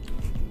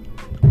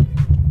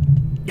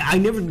 Yeah, I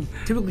never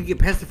typically get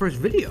past the first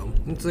video.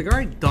 It's like, all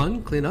right,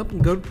 done, clean up,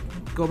 and go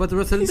about the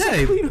rest of the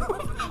day.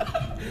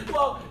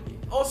 Well,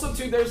 also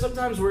too, there's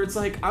sometimes where it's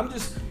like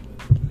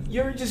you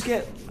ever just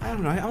get, I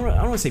don't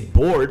want to say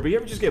bored, but you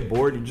ever just get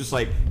bored and you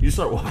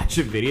start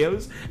watching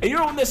videos and you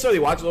don't necessarily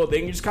watch the whole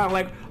thing. You're just kind of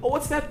like, oh,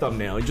 what's that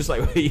thumbnail? And you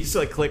just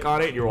like click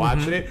on it and you're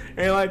watching it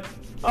and you're like,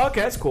 oh,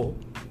 okay, that's cool.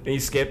 And you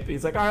skip.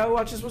 He's like, all right,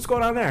 watch this. What's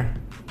going on there?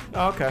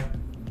 Oh, okay.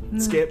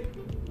 Skip.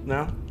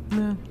 No.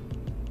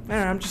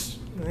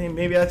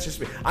 Maybe that's just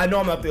me. I know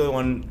I'm not the only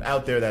one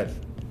out there that.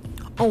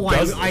 Oh,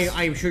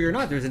 I'm sure you're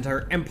not. There's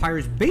entire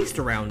empires based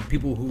around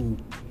people who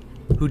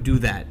do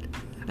that,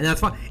 and that's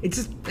fine. It's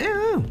just, I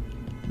don't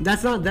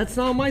know. That's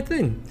not my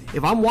thing.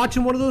 If I'm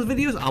watching one of those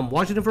videos, I'm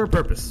watching it for a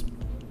purpose.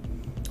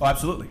 Oh,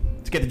 absolutely.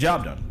 To get the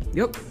job done.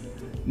 Yep.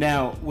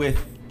 Now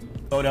with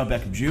Odell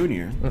Beckham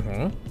Jr.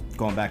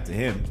 Going back to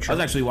him, I was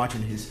actually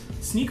watching his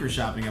sneaker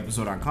shopping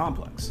episode on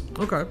Complex.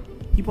 Okay.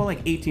 He bought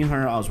like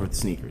 $1,800 worth of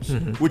sneakers,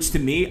 which to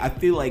me, I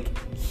feel like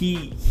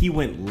he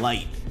went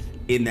light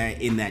in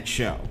that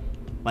show.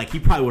 Like he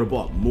probably would have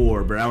bought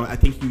more, but I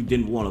think he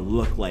didn't want to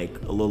look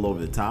like a little over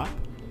the top.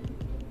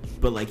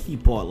 But like he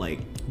bought like,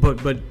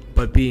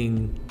 but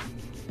being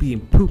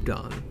pooped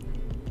on.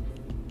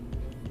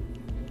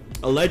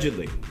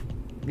 Allegedly.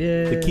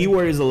 Yeah. The key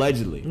word is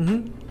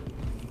allegedly.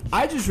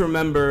 I just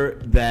remember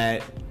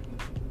that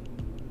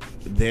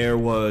there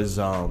was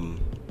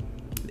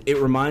it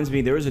reminds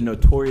me there was a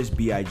Notorious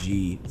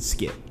B.I.G.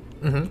 skit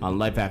on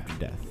Life After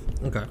Death.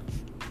 Okay.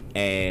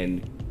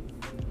 And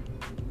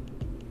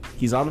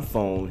he's on the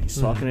phone. He's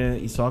talking to a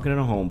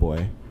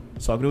homeboy.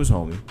 He's talking to his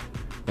homie,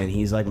 and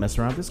he's like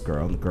messing around with this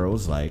girl. And the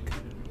girl's like,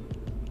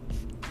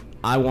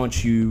 "I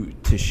want you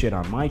to shit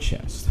on my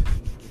chest."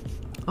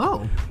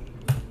 Oh.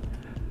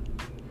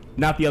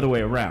 Not the other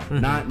way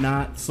around.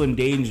 Not Slim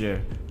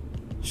Danger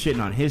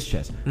shitting on his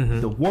chest.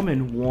 The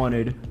woman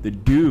wanted the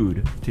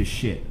dude to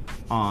shit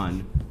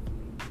on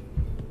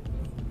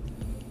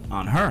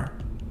her.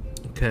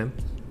 Okay.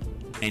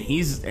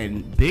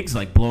 And Big's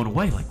like blown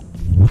away, like,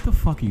 what the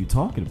fuck are you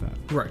talking about?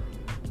 Right.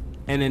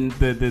 And then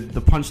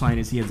the punchline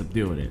is he ends up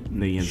doing it,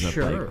 and then he ends up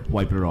like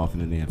wiping it off,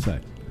 and then they have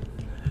sex.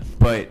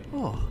 But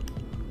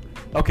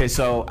okay,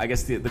 so I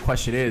guess the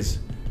question is,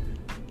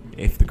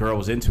 if the girl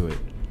was into it,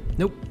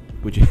 nope.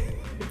 Would you?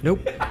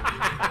 Nope.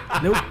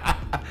 Nope.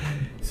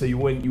 So you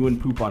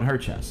wouldn't poop on her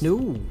chest?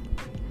 No.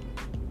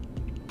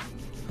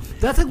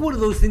 That's like one of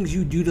those things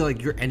you do to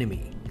like your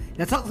enemy.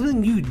 That's not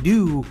something you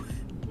do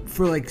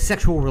for like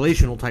sexual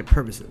relational type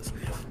purposes.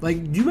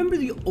 Like, do you remember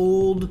the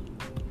old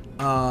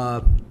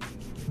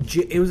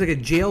it was like a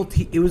jail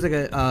it was like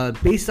a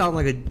based on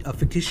like a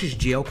fictitious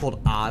jail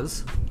called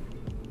Oz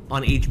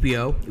on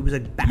HBO. It was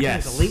like back in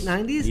like the late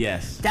 90s.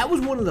 Yes. That was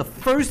one of the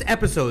first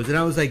episodes, and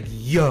I was like,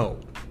 yo,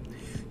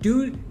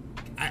 dude,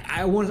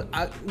 I want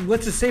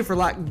let's just say for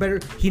lack of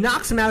better, he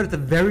knocks him out at the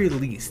very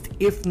least,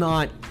 if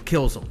not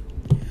kills him.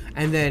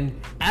 And then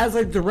as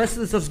like the rest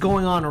of the stuff's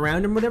going on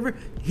around him, whatever,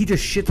 he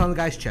just shits on the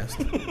guy's chest.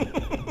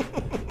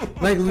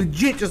 Like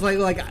legit, just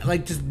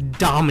like just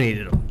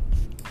dominated him.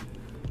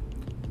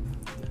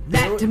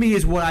 That to me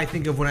is what I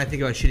think of when I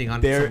think about shitting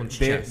on someone's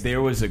chest.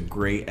 There was a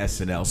great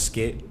SNL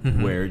skit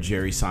where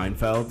Jerry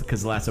Seinfeld,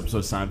 because the last episode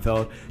of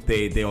Seinfeld,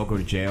 they all go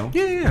to jail.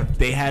 Yeah.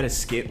 They had a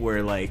skit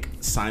where like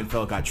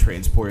Seinfeld got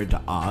transported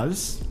to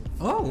Oz.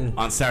 Oh.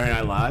 On Saturday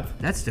Night Live.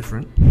 That's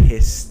different.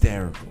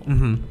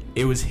 Hysterical.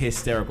 It was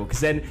hysterical because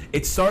then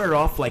it started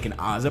off like an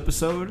Oz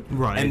episode,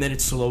 right? And then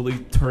it slowly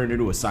turned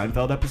into a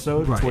Seinfeld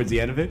episode towards the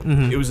end of it.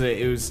 It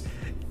was.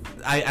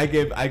 I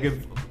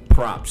give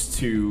props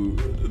to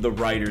the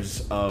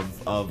writers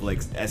of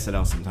like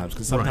SNL sometimes,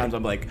 because sometimes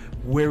I'm like,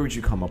 where would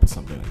you come up with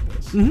something like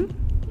this?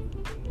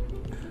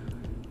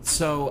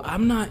 So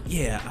I'm not.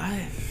 It's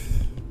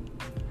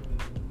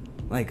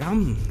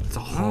a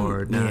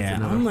hard.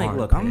 I'm like,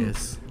 look,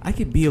 I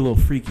could be a little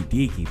freaky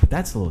deaky, but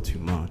that's a little too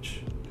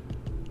much.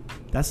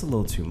 That's a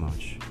little too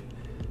much.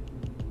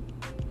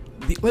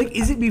 Like,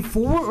 is it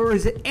before or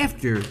is it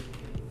after?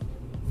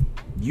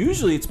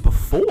 Usually it's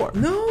before.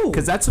 No.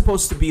 Because that's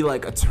supposed to be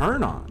like a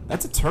turn on.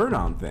 That's a turn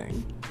on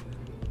thing.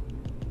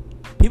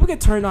 People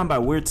get turned on by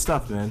weird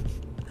stuff, man.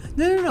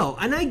 No.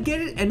 And I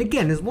get it. And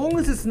again, as long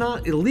as it's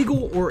not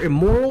illegal or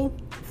immoral,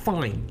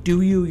 fine.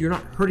 Do you? You're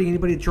not hurting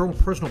anybody. It's your own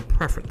personal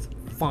preference.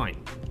 Fine.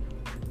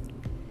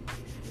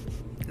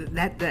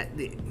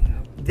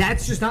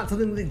 That's just not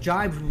something that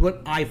jives with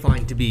what I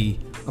find to be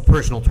a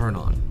personal turn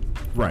on.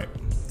 Right.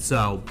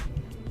 So,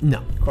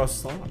 no.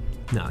 Cross the line.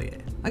 No, yeah.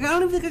 Like, I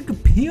don't even think I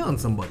could pee on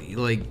somebody.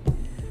 Like,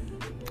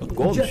 A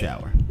golden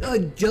shower.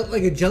 like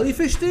a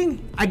jellyfish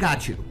thing? I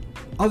got you.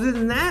 Other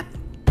than that,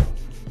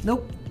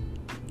 nope.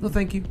 No,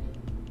 thank you.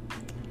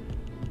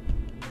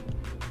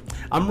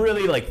 I'm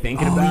really like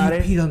thinking about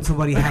it. You peed on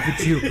somebody,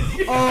 haven't you?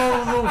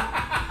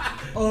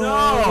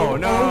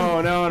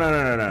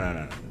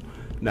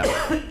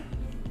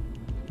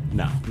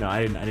 No. No,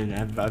 I didn't.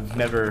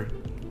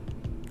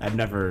 I've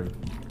never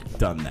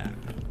done that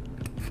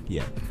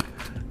yet.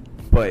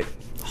 But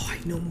I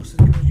know most of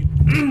the girls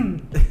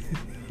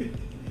you.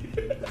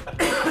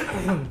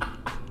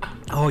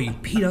 Oh, you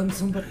peed on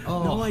somebody?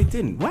 Oh. no, I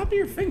didn't. What happened to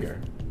your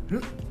finger? I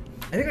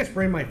think I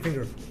sprained my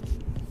finger.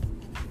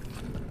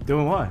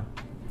 Doing what?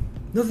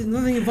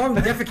 Nothing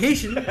involving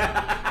defecation.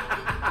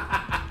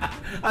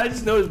 I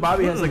just noticed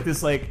Bobby has like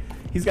this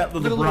he's got the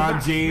Little LeBron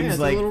wrap. James Yeah, it's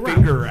a little wrap.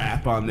 finger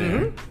wrap on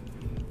there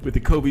with the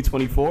Kobe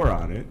 24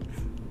 on it.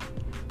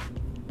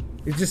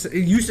 It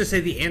used to say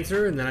the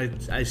answer, and then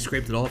I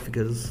scraped it off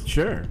because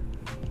Sure.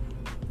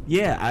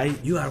 Yeah,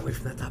 you got away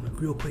from that topic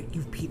real quick.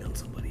 You've peed on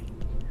somebody.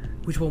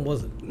 Which one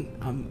was it?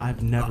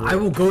 I've never. I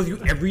will go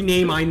through every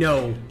name I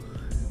know.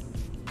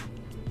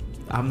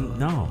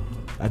 No,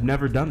 I've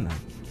never done that.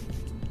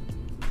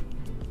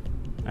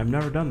 I've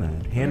never done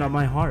that. Hand on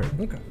my heart.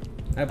 Okay.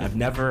 I've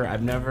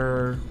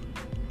never.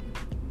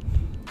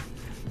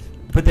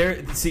 But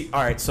there, see,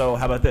 all right. So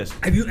how about this?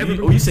 Have you ever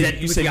been You said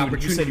presented you with said the you would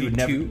opportunity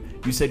never.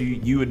 to- You said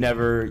you would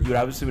never. You would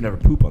obviously would never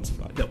poop on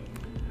somebody. No.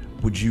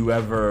 Would you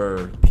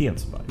ever pee on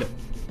somebody? No.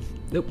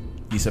 Nope.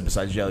 You said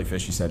besides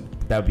jellyfish, you said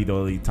that would be the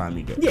only time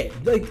you do it. Yeah,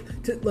 like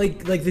the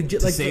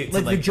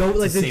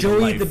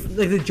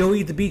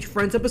Joey at the beach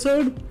Friends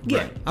episode.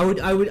 Yeah, Right.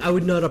 I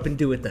would nut up and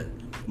do it then.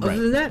 Other Right.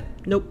 than that,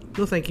 nope,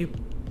 no thank you.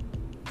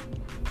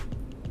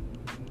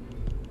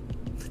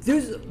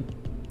 There's,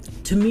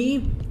 to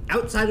me,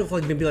 outside of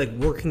like maybe like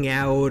working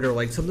out or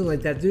like something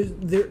like that,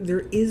 there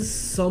is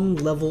some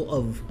level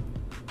of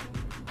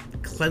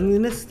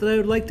cleanliness that I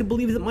would like to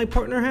believe that my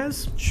partner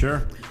has.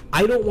 Sure.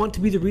 I don't want to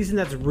be the reason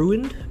that's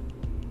ruined.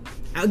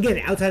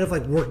 Again, outside of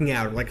like working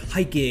out or like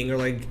hiking or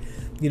like,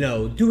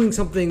 doing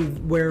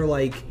something where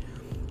like,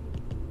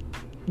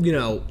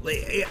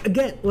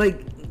 again,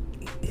 like,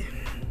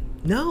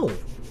 no.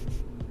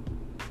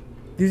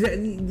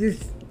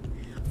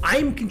 I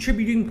am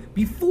contributing,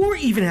 before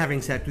even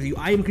having sex with you,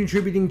 I am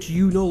contributing to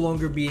you no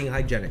longer being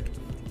hygienic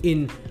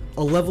in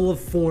a level of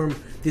form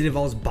that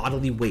involves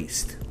bodily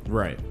waste.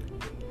 Right.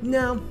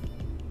 No.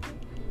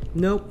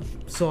 Nope.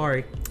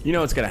 Sorry. You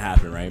know what's gonna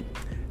happen, right?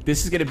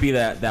 This is gonna be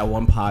that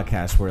one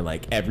podcast where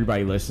like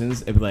everybody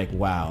listens and be like,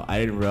 "Wow, I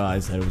didn't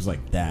realize that it was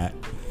like that."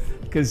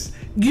 Because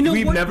You know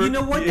what?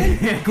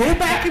 Then? Go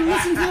back and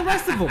listen to the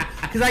rest of them,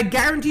 because I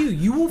guarantee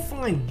you will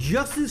find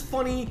just as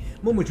funny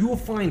moments. You will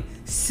find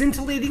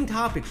scintillating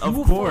topics. You Of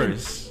will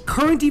course. find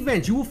current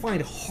events. You will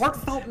find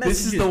heartfelt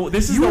messages.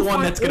 This is You the will one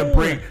find that's gonna all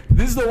break. that.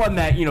 This is the one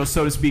that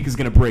so to speak is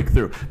gonna break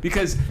through.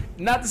 Because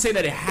not to say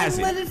that it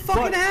hasn't. let it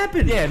fucking but-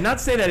 happen. Yeah, not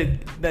to say that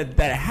it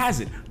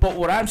hasn't. But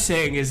what I'm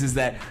saying is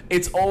that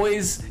it's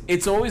always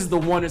the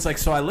one. It's like,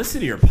 so I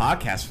listened to your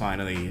podcast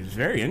finally. It's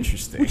very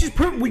interesting. Which is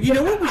you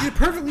know what? Which is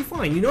perfectly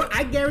fine. You know what?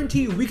 I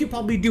guarantee you, we could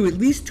probably do at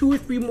least 2 or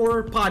 3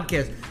 more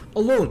podcasts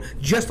alone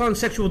just on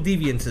sexual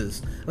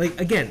deviances. Like,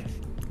 again,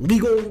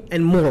 legal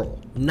and moral,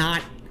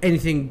 not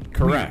anything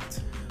Correct.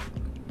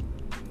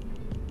 weird.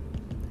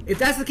 If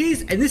that's the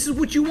case, and this is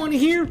what you want to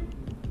hear,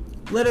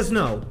 let us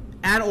know.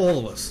 Add all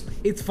of us.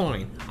 It's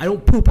fine. I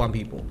don't poop on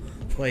people.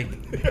 Like,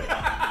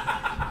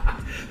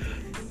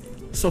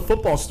 So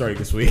football's starting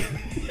this week.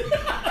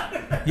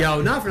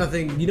 yo, not for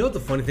nothing. You know what the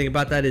funny thing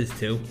about that is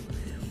too?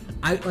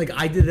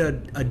 I did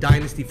a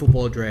dynasty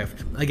football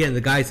draft. Again,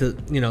 the guys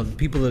that the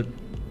people that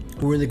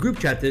were in the group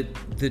chat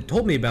that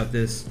told me about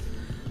this,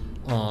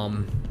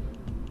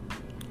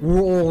 we're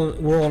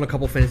all on a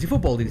couple fantasy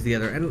football leagues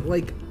together, and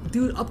like,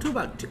 dude, up to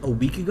about a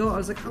week ago, I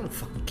was like, I don't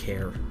fucking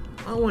care.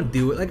 I don't want to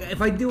do it. Like, if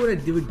I do it, I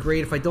do it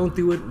great. If I don't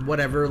do it,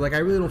 whatever. Like, I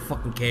really don't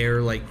fucking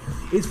care. Like,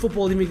 is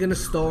football even gonna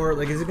start?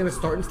 Like, is it gonna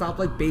start and stop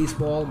like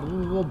baseball? Blah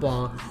blah blah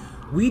blah.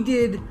 We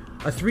did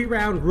a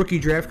 3-round rookie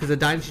draft, because a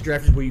dynasty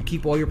draft is where you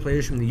keep all your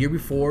players from the year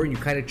before and you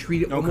kind of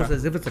treat it almost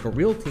as if it's like a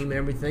real team and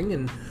everything.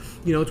 And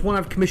it's one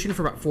I've commissioned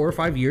for about 4 or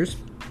 5 years.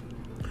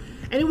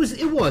 And it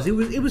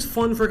was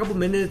fun for a couple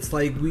minutes.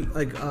 Like,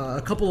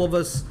 a couple of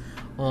us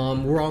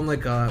were on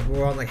like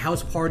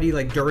house party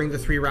like during the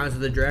 3 rounds of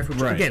the draft, which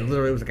again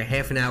literally was like a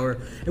half an hour,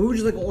 and we were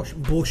just like all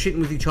bullshitting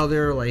with each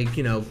other, like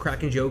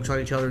cracking jokes on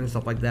each other and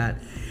stuff like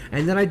that.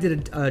 And then I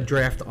did a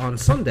draft on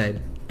Sunday,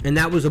 and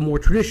that was a more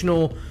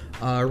traditional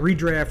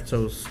redraft,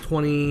 so it's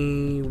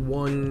 20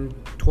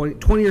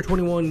 or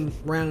 21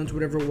 rounds,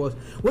 whatever it was.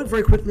 Went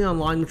very quickly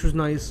online, which was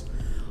nice.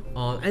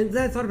 And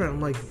then I thought about it.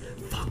 I'm like,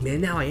 fuck,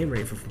 man. Now I am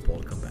ready for football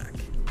to come back.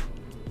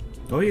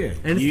 Oh yeah,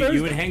 And it's you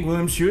Thursday. and Hank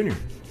Williams Jr.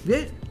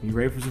 Yeah, You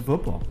ready for some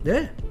football?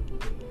 yeah.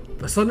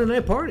 A Sunday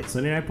night party.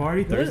 Sunday night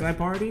party, Thursday night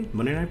party,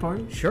 Monday night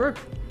party. Sure.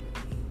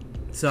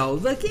 So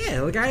like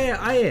yeah, like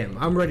I am.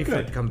 I'm ready for it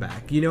Good. to come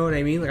back. You know what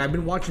I mean? Like I've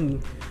been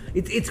watching.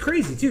 It's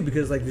crazy too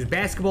because like there's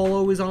basketball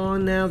always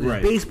on now. There's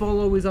Right. baseball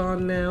always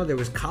on now. There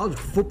was college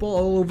football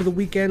all over the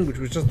weekend, which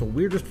was just the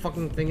weirdest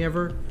fucking thing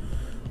ever.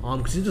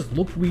 Because it just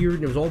looked weird.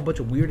 And there was all a bunch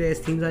of weird ass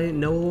teams I didn't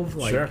know of.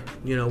 Like, Sure.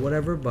 you know,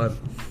 whatever. But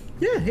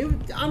yeah,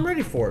 I'm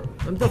ready for it.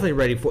 I'm definitely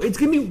ready for it. It's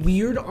gonna be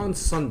weird on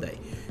Sunday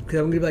because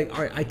I'm gonna be like,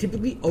 all right, I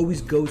typically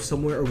always go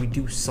somewhere or we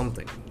do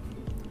something.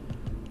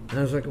 And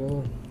I was like,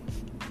 well.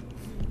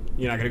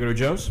 You're not gonna go to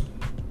Joe's?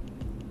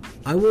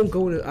 I won't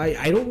go to.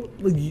 I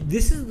don't. Like,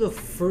 this is the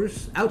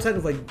first outside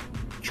of like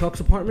Chuck's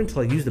apartment to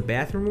like use the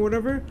bathroom or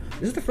whatever.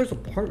 This is the first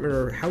apartment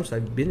or house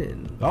I've been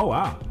in. Oh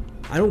wow.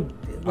 I don't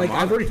like. I'm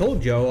on I've already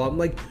told Joe. I'm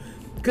like,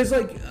 because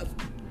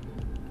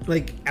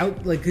like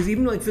out like because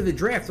even like for the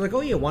draft, they're like,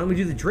 oh yeah, why don't we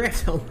do the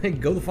draft? I'm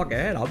like, go the fuck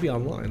ahead. I'll be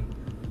online.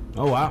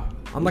 Oh wow.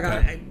 I'm like,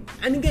 Okay.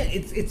 and again,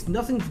 it's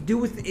nothing to do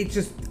with. It's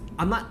just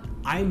I'm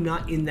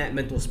not in that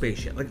mental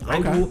space yet. Like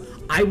Okay.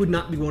 I would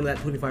not be one of that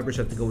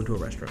 25% to go into a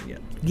restaurant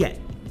yet.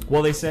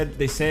 Well, they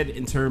said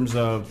in terms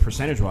of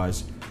percentage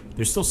wise,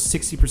 there's still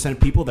 60% of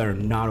people that are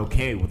not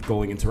okay with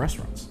going into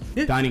restaurants,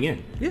 Yeah. dining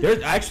in. Yeah.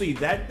 There's actually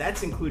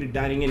that's included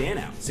dining in and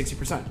out,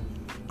 60%. So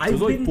I've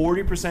there's only been-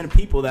 40% of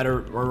people that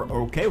are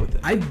okay with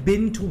it. I've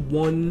been to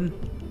one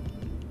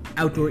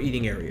outdoor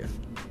eating area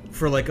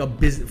for like a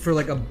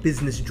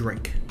business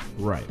drink.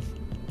 Right.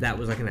 That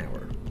was like an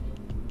hour.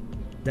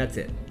 That's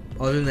it.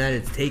 Other than that,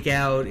 it's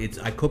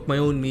takeout. I cook my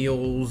own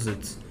meals.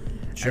 It's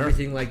Sure.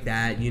 everything like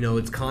that. You know,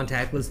 it's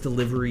contactless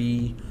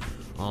delivery.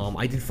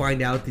 I did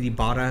find out that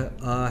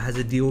Ibotta has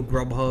a deal with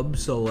Grubhub,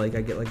 so like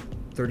I get like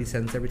 30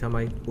 cents every time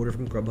I order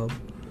from Grubhub.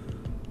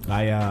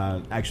 I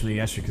actually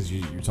yesterday, because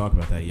you were talking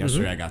about that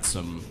yesterday, I got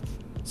some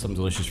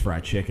delicious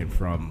fried chicken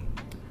from.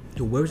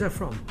 Dude, where was that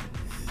from?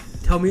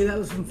 Tell me that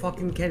was from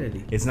fucking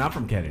Kennedy. It's not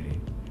from Kennedy,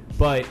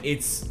 but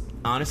it's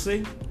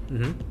honestly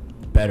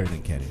better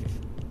than Kennedy.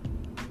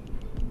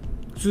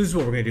 So this is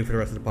what we're gonna do for the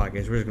rest of the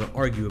podcast. We're just gonna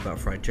argue about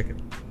fried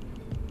chicken.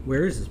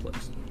 Where is this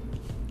place?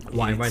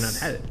 Why have I not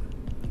had it?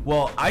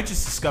 Well, I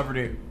just discovered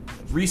it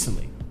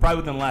recently, probably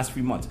within the last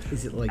few months.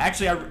 Is it like-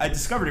 Actually, I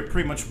discovered it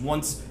pretty much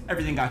once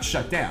everything got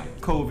shut down,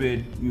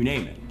 COVID, you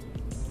name it.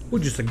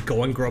 We'll just like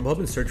go on Grubhub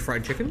and search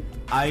fried chicken.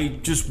 I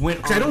just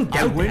went. 'Cause I don't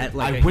doubt that,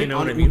 like, I you went know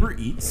on what I mean? Uber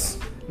Eats,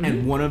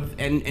 and one of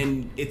and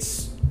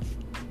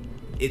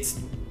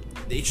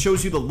it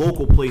shows you the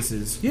local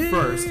places Yeah,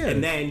 first, yeah.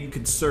 and then you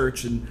could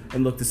search and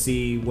look to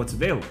see what's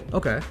available.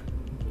 Okay.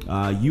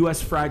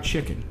 U.S. fried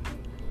chicken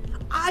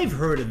I've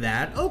heard of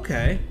that.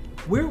 Okay.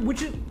 Where?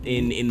 Which?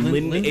 in Linden?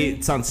 Linden.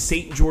 It's on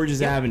St.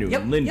 George's Avenue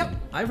Yep. in Linden.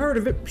 Yep. I've heard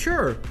of it.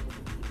 Sure.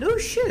 No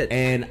shit.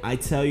 And I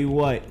tell you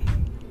what,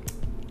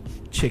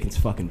 chicken's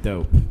fucking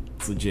dope.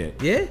 It's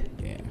legit. Yeah.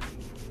 Yeah,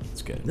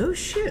 it's good. No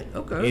shit.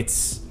 Okay.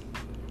 It's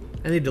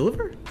and they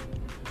deliver.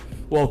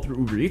 well through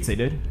Uber Eats they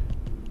did.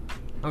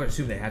 I would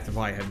assume they have to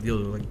probably have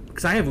deals with like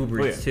because I have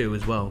Uber Oh, Eats yeah. too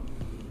as well.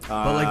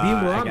 But like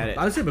being where I I'm, got it.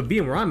 I would say, but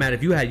being where I'm at,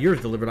 if you had yours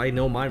delivered, I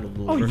know mine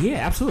will Oh deliver. yeah,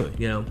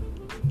 absolutely. You know.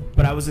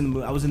 But I was in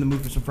the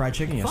mood for some fried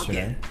chicken Fuck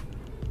yesterday,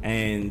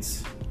 and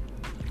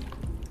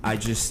I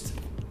just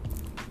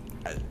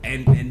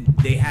and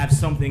they have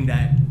something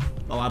that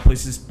a lot of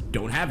places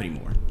don't have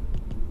anymore: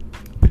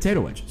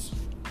 potato wedges.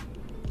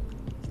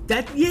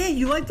 That yeah,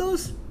 you like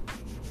those?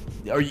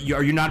 Are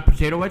you not a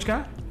potato wedge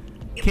guy?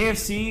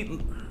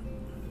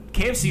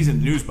 KFC's in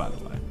the news, by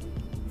the way,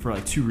 for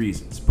like two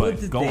reasons. But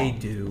What did go they on.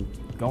 do?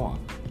 Go on.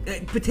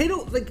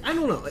 Potato, like I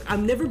don't know. Like,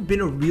 I've never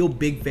been a real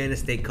big fan of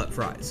steak cut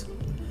fries,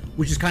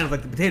 which is kind of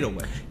like the potato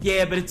wedge.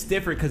 Yeah, but it's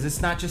different because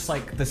it's not just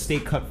like the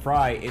steak cut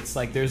fry. It's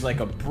like there's like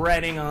a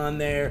breading on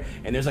there,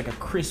 and there's like a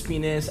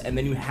crispiness, and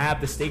then you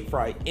have the steak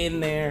fry in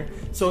there.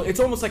 So it's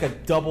almost like a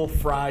double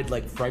fried,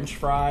 like French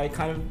fry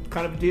kind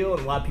of deal,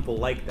 and a lot of people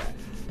like that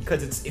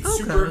because it's Okay.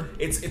 super.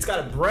 It's got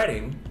a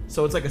breading,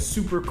 so it's like a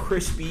super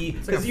crispy.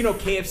 like Because a- you know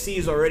KFC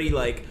is already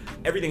like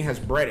everything has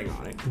breading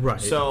on it,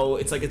 Right. So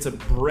it's like it's a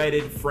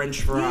breaded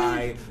French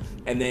fry.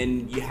 And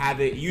then you have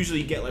it.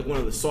 Usually, you get like one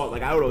of the sauce.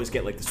 Like I would always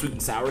get like the sweet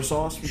and sour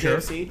sauce from Sure.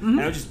 KFC, and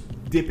I would just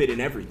dip it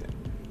in everything.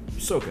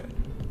 So good.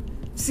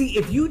 See,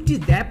 if you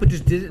did that but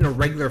just did it in a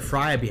regular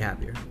fry, I'd be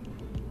happier.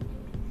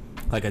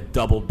 Like a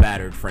double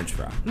battered French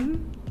fry.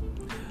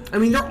 I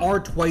mean, there are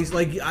twice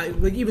like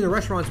even the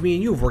restaurants me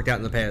and you have worked out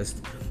in the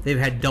past. They've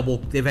had double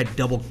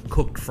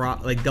cooked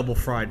double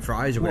fried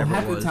fries or Well, whatever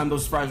half it the was. time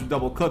those fries are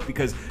double cooked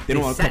because they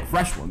don't want to set. cook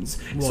fresh ones,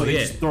 Well, so they yeah.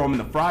 just throw them in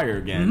the fryer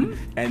again.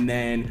 And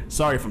then,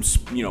 sorry if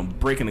I'm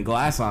breaking the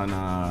glass on Oh,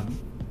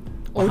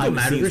 it behind don't the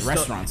matter. scenes They're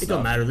restaurant still, it stuff.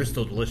 don't matter. They're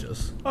still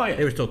delicious. Oh, yeah.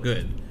 they were still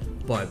good.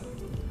 But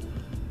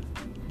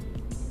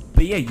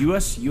But yeah,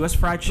 U.S.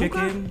 fried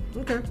chicken.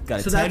 Okay. Got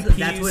a so 10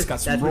 piece,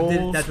 got some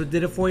rolls, That's what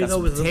did it for you got though.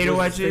 some Was potato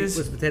was the steak- wedges.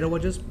 Was potato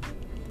wedges?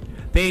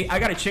 I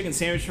got a chicken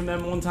sandwich from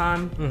them one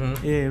time.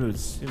 Yeah, it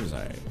was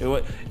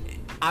alright.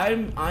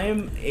 I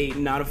am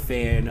not a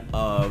fan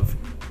of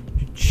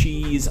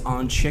cheese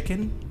on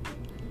chicken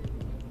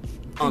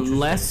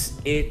unless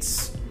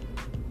it's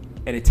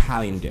an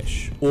Italian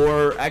dish,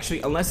 or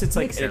actually unless it's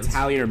like Makes an sense.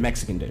 Italian or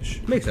Mexican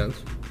dish. Makes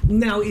sense.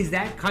 Now, is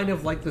that kind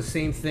of like the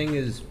same thing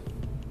as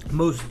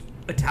most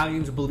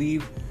Italians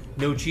believe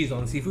no cheese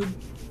on seafood?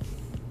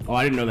 Oh,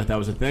 I didn't know that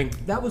was a thing.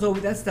 That was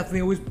always, that's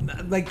definitely always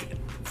like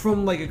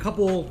from like a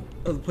couple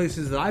of the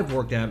places that I've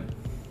worked at.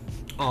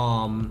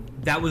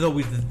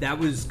 That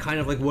was kind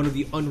of like one of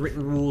the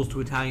unwritten rules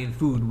to Italian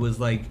food was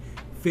like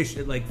fish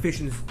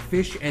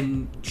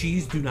and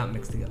cheese do not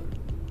mix together.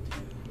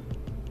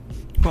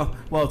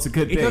 Well, it's a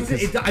good It thing.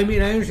 doesn't. I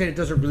mean, I understand it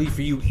doesn't really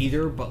for you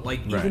either, but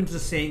like even Right.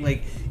 just saying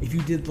like if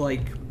you did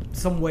like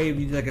some way if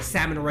you did like a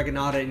salmon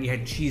oreganata and you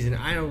had cheese in it,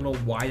 I don't know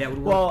why that would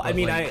work. Well, I but,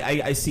 mean, like,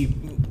 I see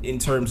in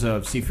terms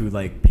of seafood,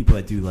 like people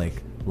that do like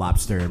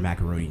lobster and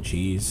macaroni and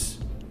cheese.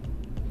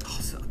 oh,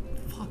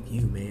 fuck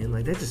you, man.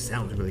 Like that just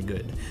sounds really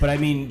good. But I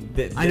mean,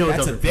 I know it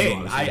that's a doesn't for you,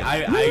 thing. obviously.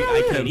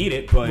 I can't eat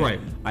it, but Right.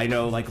 I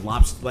know like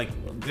lobster. Like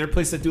there are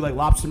places that do like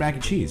lobster mac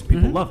and cheese.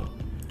 People Mm-hmm. love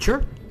it.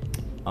 Sure.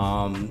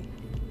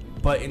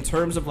 But in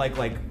terms of like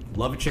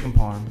love a chicken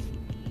parm,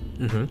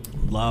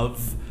 Mm-hmm.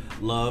 love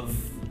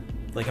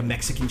like a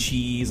Mexican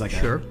cheese, like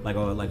Sure.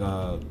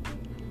 a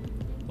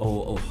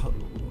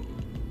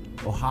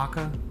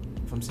Oaxaca,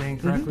 if I'm saying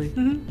correctly.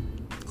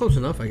 Close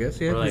enough, I guess.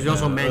 Yeah. Or like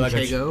There's also a- or like a-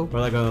 manchego. or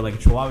like a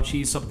Chihuahua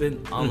cheese,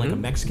 something on like a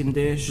Mexican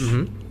dish,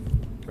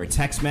 or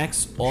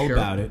Tex-Mex. All Sure.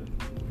 about it.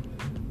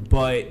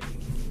 But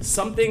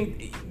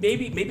something,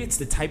 maybe it's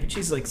the type of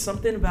cheese, like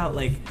something about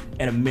like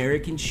an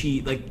American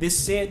cheese, like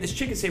this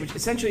chicken sandwich.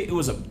 Essentially, it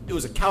was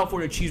a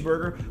California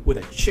cheeseburger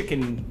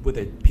with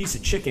a piece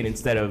of chicken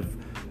instead of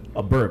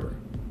a burger.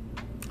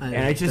 And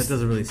I just- that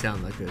doesn't really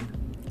sound that good.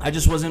 I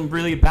just wasn't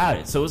really about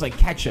it. So it was like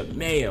ketchup,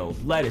 mayo,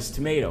 lettuce,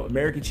 tomato,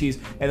 American cheese,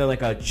 and then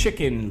like a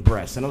chicken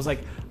breast. And I was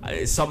like,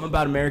 something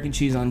about American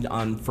cheese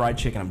on fried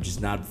chicken I'm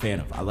just not a fan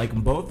of. I like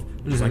them both,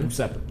 just like them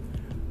separate.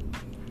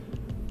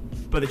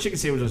 But the chicken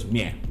sandwich was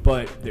meh.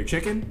 But their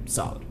chicken,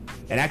 solid.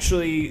 And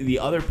actually, the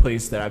other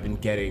place that I've been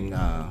getting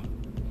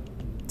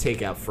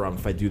takeout from,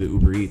 if I do the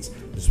Uber Eats,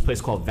 there's a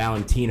place called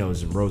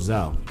Valentino's in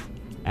Roselle.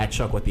 At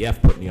Chuck with the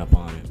F put me up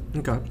on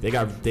it. Okay.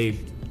 They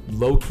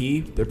low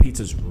key, their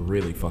pizza's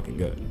really fucking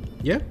good.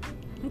 Yeah.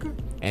 Okay.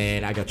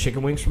 And I got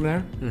chicken wings from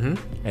there.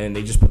 Mm-hmm. And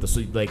they just put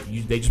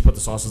they just put the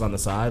sauces on the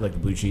side, like the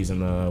blue cheese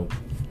and the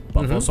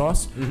buffalo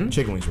sauce. Mm-hmm.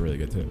 Chicken wings are really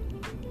good too.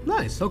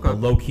 Nice. Okay.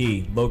 But low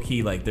key,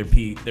 like their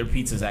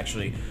pizza's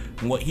actually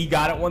what he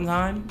got at one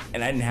time,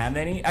 and I didn't have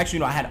any. Actually,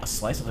 no, I had a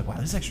slice. I was like,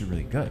 wow, this is actually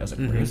really good. I was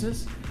like, where is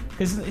this?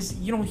 Because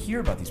you don't hear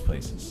about these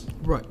places.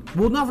 Right.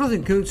 Well, not for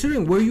nothing.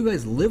 Considering where you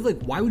guys live,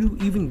 like, why would you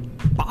even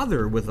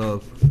bother with a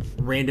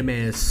random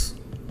ass?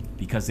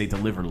 Because they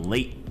deliver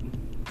late.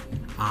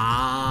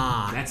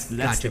 That's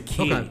the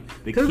key. Okay.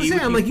 The Because key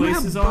with I'm these like, you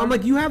places have, are- I'm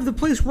like, you have the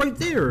place right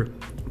there.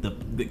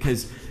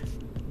 Because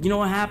you know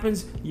what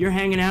happens? You're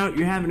hanging out,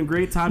 you're having a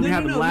great time, you're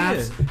having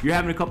laughs, you're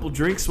having a couple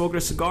drinks, smoking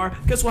a cigar.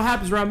 Guess what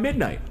happens around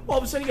midnight? All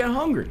of a sudden you get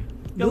hungry. You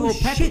get a No little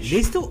shit. peppage.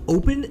 They still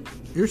open.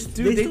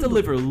 Dude, they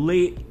deliver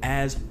late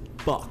as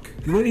fuck.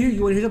 You want to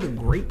hear something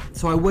great?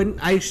 So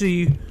I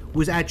actually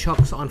was at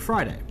Chuck's on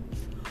Friday.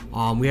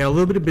 We had a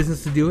little bit of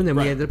business to do, and then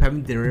we Right. ended up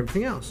having dinner and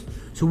everything else.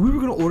 So we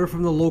were going to order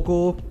from the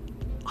local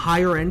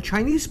higher end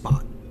Chinese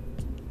spot.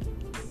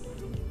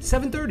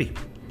 7:30,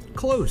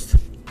 closed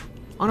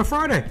on a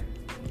Friday.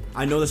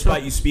 I know the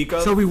spot you speak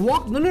of. So we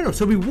walked. No.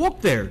 So we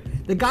walked there.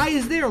 The guy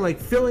is there, like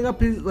filling up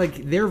his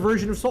their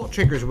version of salt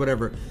shakers or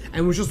whatever,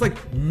 and was just like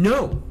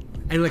no,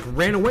 and like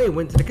ran away and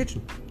went to the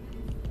kitchen.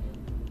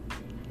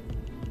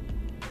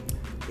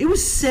 It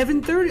was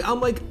 7:30. I'm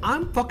like,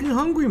 I'm fucking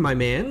hungry, my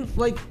man.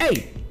 Like,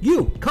 hey,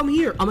 you come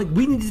here. I'm like,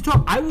 we need to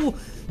talk. I will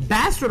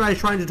bastardize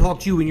trying to talk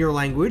to you in your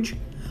language,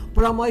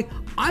 but I'm like,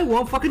 I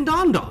want fucking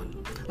Don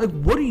Don. Like,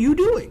 what are you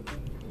doing?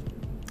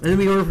 And then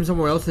we ordered from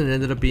somewhere else, and it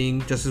ended up being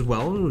just as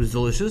well. And it was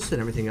delicious,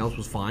 and everything else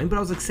was fine. But I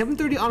was like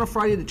 7:30 on a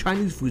Friday at the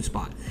Chinese food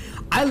spot.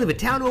 I live a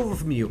town over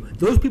from you.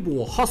 Those people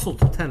will hustle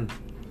till 10.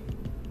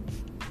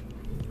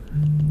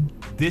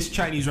 This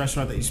Chinese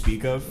restaurant that you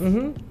speak of,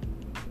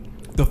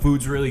 the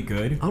food's really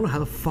good. I don't know how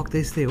the fuck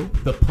they stay open.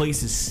 The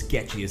place is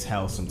sketchy as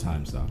hell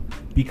sometimes though,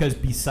 because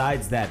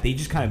besides that, they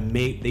just kind of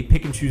they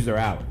pick and choose their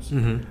hours.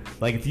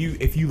 Like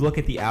if you look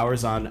at the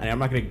hours on, and I'm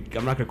not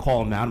gonna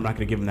call them out. I'm not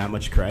gonna give them that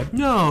much cred.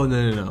 No.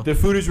 The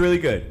food is really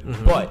good,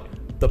 but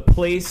the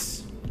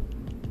place,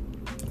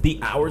 the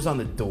hours on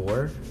the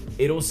door,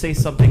 it'll say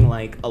something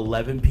like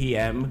 11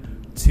 p.m.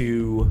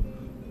 to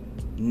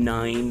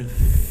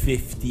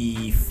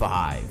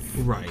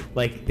 9:55. Right.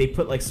 Like they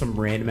put like some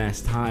random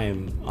ass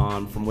time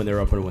on from when they're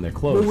open and when they're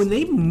closed. Well,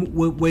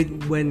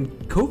 when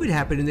COVID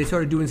happened and they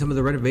started doing some of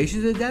the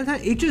renovations at that time,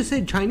 it just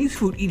said Chinese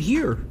food, eat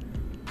here.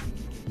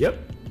 Yep.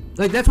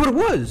 Like that's what it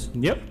was.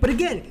 Yep. But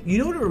again, you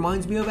know what it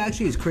reminds me of?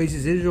 Actually, as crazy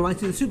as it is, it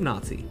reminds me of the Soup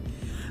Nazi.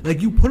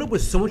 Like, you put up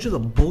with so much of the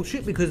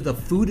bullshit because the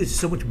food is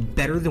so much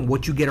better than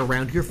what you get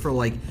around here for,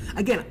 like,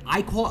 again,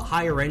 I call it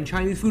higher end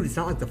Chinese food. It's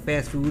not like the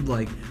fast food,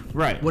 like,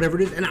 Right. whatever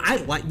it is. And I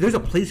like, there's a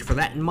place for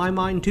that in my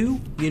mind too.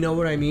 You know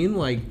what I mean?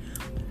 Like,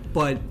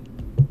 but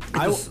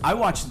I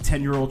watched a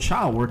 10-year-old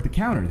child work the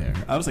counter there.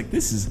 I was like,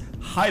 this is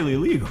highly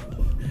illegal.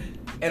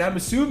 And I'm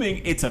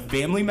assuming it's a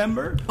family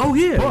member. oh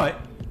yeah,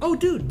 But oh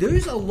dude,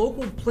 there's a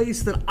local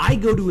place that I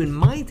go to in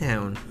my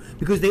town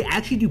because they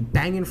actually do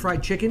bangin'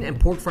 fried chicken and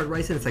pork fried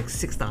rice, and it's like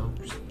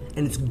 $6,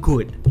 and it's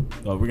good.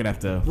 we're gonna have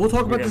to. We'll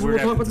talk about this. We'll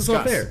talk about this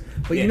off air.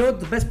 But you know what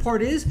the best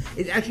part is?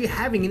 It's actually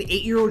having an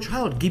 8-year-old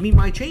child give me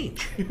my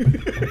change.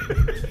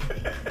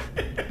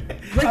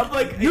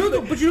 But you know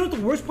what the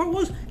worst part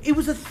was? It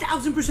was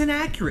 1,000%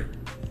 accurate.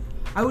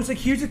 I was like,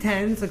 "Here's a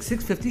 10. It's like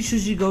 $6.50."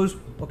 She goes,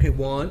 "Okay,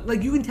 1."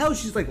 Like, you can tell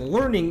she's like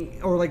learning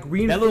or like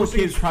reinforcing. That little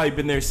kid's probably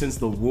been there since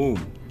the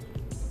womb.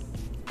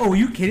 Oh, are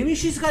you kidding me?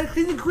 She's got to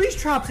clean the grease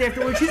traps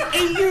afterwards. She's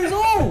 8 years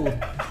old.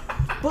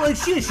 But like,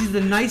 she's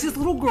the nicest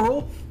little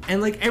girl.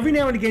 And like, every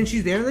now and again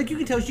she's there. Like, you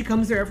can tell she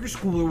comes there after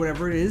school or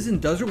whatever it is and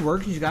does her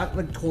work. She's got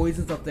like toys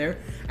and stuff there.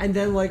 And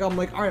then like, I'm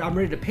like, all right, I'm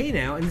ready to pay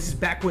now. And this is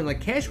back when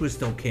like cash was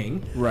still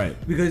king. Right.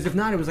 Because if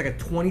not, it was like a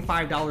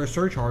 $25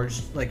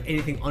 surcharge, like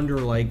anything under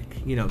like,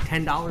 you know,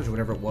 $10 or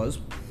whatever it was.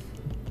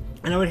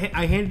 And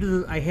I handed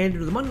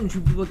her the money, and she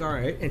would be like, all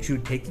right. And she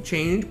would take the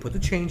change, put the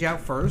change out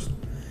first.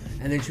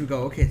 And then she would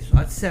go, okay, so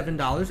that's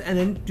 $7, and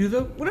then do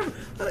the whatever.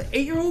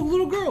 8-year-old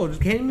little girl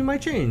just handed me my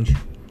change.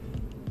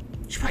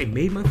 She probably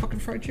made my fucking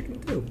fried chicken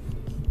too.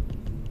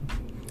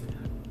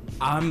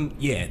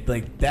 Yeah,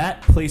 like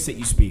that place that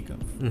you speak of.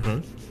 Mm-hmm.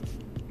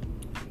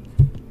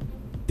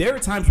 There are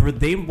times where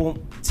they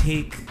won't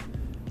take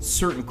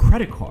certain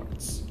credit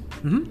cards.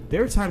 Mm-hmm.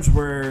 There are times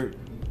where,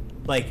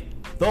 like,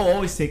 they'll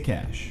always take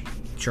cash.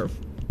 Sure.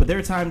 But there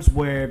are times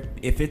where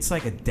if it's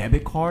like a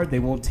debit card, they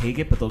won't take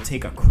it, but they'll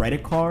take a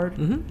credit card.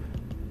 Mm-hmm.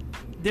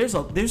 There's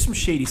some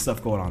shady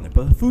stuff going on there,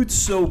 but the food's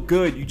so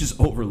good you just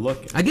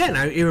overlook it. Again,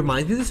 it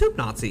reminds me of the Soup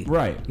Nazi.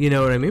 Right. You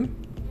know what I mean?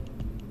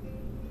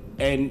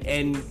 And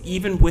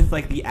even with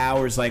like the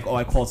hours, like, oh,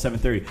 I called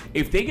 7:30.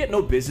 If they get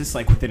no business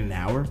like within an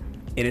hour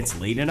and it's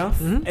late enough,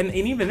 Mm-hmm. and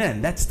even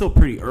then, that's still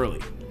pretty early.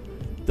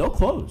 They'll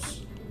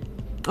close.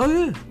 Oh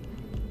yeah.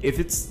 If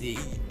it's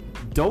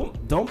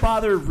don't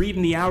bother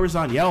reading the hours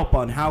on Yelp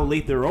on how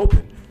late they're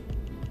open.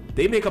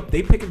 They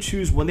pick and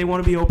choose when they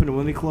want to be open and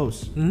when they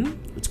close.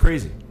 Mm-hmm. It's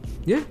crazy.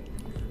 Yeah.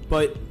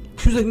 But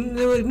She was like,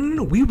 they're like,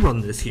 no, we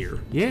run this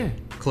here. yeah.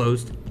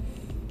 Closed.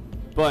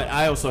 But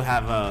I also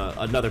have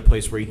another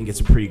place where you can get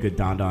some pretty good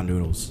Don Don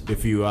noodles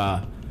if you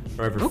are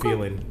ever Okay.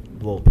 feeling a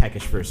little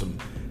peckish for some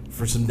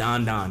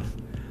Don Don.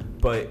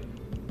 But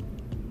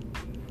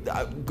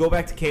go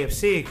back to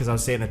KFC because I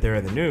was saying that they're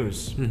in the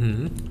news.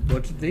 Mm-hmm.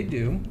 What did they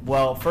do?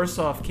 Well, first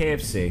off,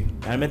 KFC,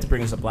 and I meant to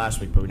bring this up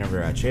last week, but we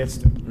never had a chance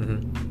to.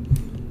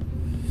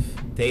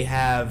 Mm-hmm. They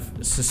have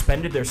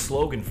suspended their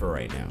slogan for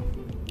right now.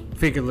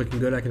 Finger looking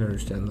good. I can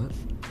understand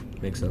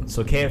that. Makes sense.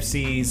 So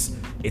KFC's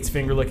 "It's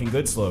Finger Looking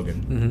Good"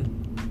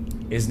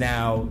 slogan is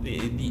now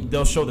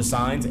they'll show the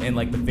signs and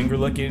like the finger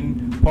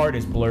looking part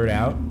is blurred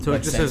out, So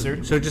like it just censored.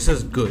 says. So it just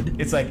says good.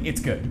 It's like it's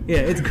good. Yeah,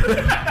 it's good.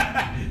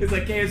 It's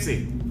like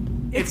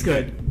KFC. It's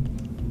good.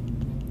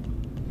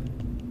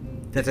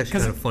 That's actually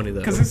kind of funny though.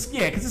 Because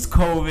it's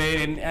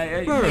COVID and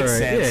it Right, makes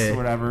sense yeah. or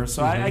whatever.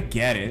 So I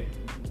get it.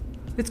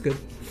 It's good.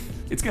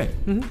 It's good.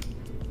 Mm-hmm.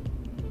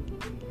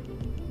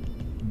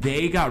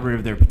 They got rid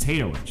of their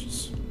potato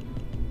wedges.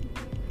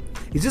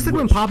 Is this like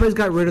when Popeyes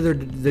got rid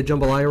of the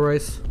jambalaya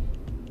rice,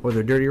 or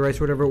their dirty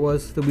rice, whatever it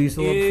was that we used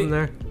to love from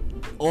there?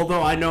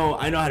 Although I know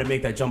how to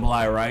make that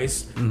jambalaya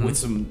rice Mm-hmm. with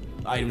some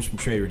items from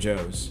Trader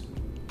Joe's.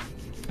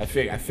 I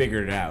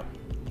figured it out,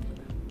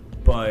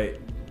 but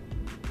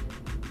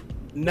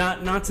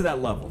not to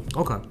that level.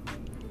 Okay.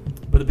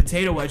 But the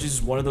potato wedges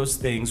is one of those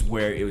things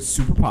where it was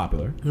super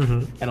popular,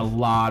 and a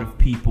lot of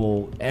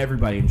people,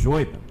 everybody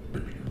enjoyed them.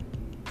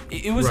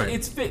 It was Right.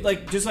 it's fit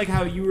like just like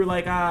how you were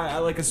like I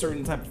like a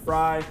certain type of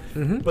fry,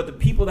 but the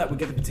people that would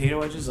get the potato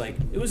wedges like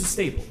it was a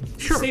staple,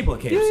 Sure. staple at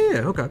KFC.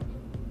 Yeah. Okay.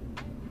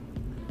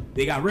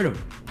 They got rid of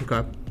them.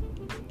 Okay.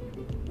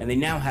 And they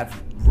now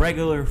have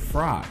regular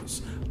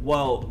fries.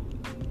 Well,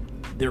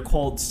 they're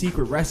called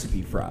secret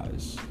recipe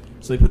fries.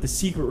 So they put the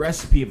secret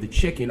recipe of the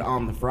chicken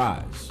on the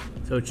fries,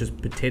 So it's just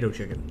potato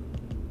chicken.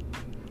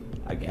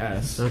 I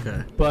guess.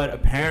 Okay. But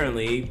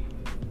apparently,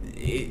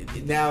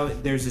 now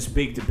there's this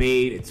big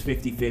debate. It's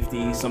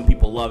 50-50. Some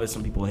people love it,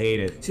 some people hate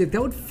it. See,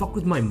 that would fuck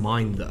with my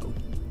mind though.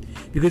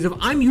 Because if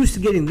I'm used to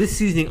getting this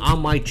seasoning on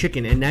my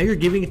chicken and now you're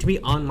giving it to me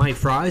on my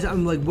fries,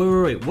 I'm like,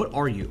 wait, what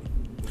are you?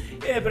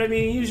 Yeah, but I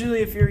mean,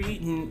 usually if you're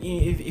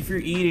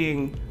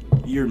eating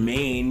your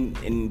main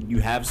and you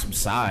have some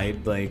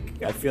side,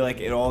 like I feel like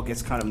it all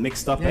gets kind of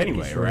mixed up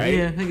anyway, right?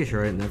 Yeah, I guess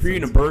you're right in that If you're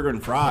eating a burger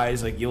and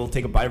fries, like you'll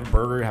take a bite of a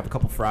burger, have a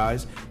couple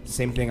fries.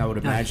 Same thing I would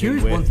Now, imagine.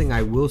 here's one thing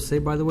I will say,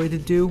 by the way, to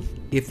do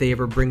if they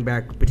ever bring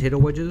back potato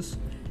wedges,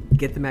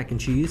 get the mac and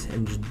cheese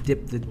and just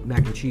dip the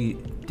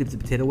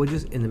potato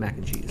wedges in the mac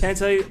and cheese. Can I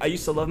tell you, I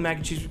used to love mac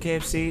and cheese from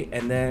KFC,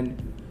 and then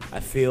I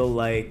feel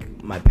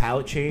like my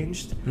palate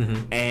changed,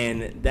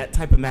 and that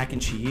type of mac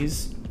and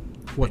cheese.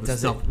 What it the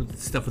doesn't-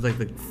 stuff with like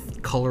the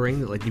coloring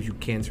that like gives you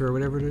cancer or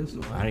whatever it is?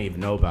 I don't even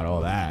know about all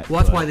that. Well,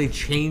 that's but- why they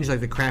changed like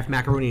the Kraft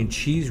macaroni and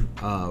cheese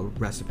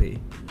recipe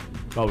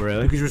Oh,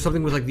 really? because there's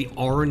something with like the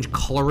orange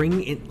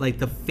coloring, in, like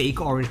the fake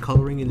orange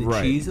coloring in the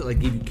Right. cheese that like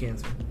gave you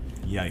cancer.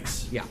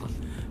 Yikes. Yeah.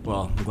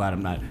 Well, I'm glad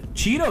I'm not.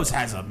 Cheetos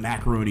has a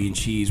macaroni and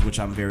cheese, which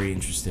I'm very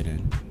interested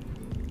in.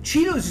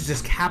 Cheetos is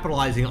just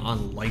capitalizing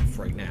on life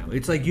right now.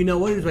 It's like, you know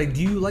what? It's like,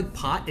 do you like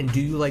pot and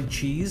do you like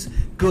cheese?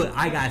 Good,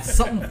 I got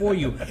something for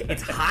you.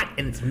 It's hot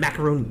and it's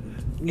macaroni.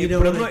 You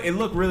know But what? it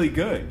looked really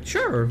good.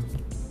 Sure.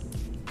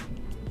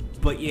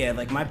 But yeah,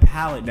 like my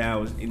palate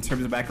now, in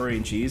terms of macaroni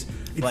and cheese,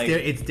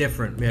 It's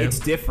different, man. it's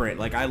different.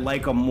 Like I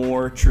like a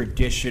more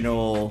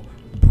traditional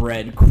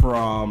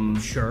breadcrumb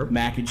Sure.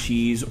 mac and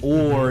cheese,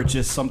 or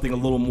just something a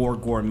little more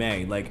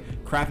gourmet.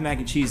 Like Kraft mac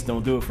and cheese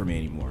don't do it for me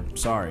anymore.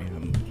 Sorry,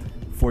 I'm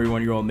a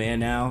 41-year-old man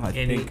now. I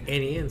think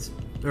Annie Ann's.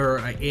 Or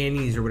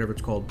Annie's or whatever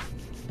it's called.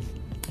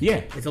 yeah.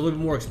 It's a little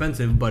bit more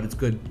expensive, but it's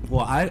good.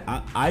 Well,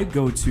 I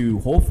go to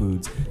Whole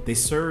Foods. They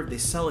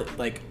sell it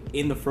like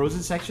in the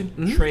frozen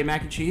section, tray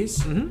mac and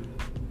cheese.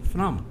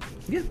 Phenomenal.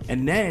 Yeah.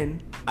 And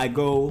then I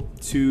go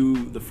to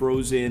the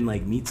frozen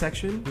like meat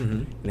section,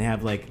 and they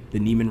have like the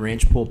Neiman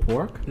Ranch pulled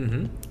pork,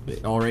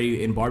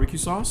 already in barbecue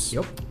sauce.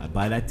 Yep. I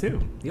buy that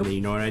too. Yep. And then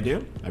you know what I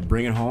do? I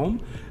bring it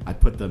home. I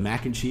put the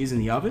mac and cheese in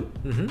the oven,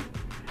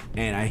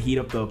 and I heat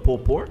up the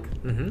pulled pork,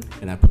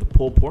 and I put the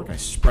pulled pork. I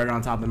spread it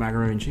on top of the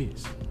macaroni and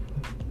cheese.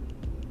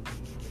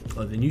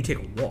 Oh, then you take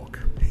a walk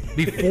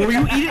before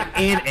you eat it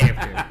and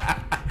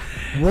after.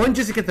 One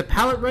just to get the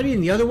palate ready,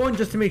 and the other one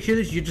just to make sure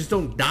that you just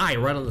don't die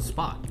right on the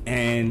spot.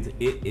 And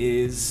it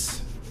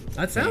is.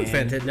 That sounds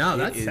fantastic. No,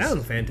 that it is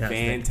sounds fantastic.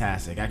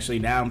 Fantastic. Actually,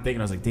 now I'm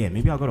thinking, I was like, damn,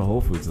 maybe I'll go to Whole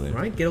Foods later.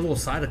 Right? Get a little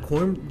side of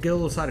corn. Get a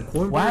little side of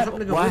cornbread Well, or something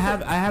to go I with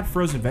have it. I have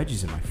frozen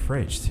veggies in my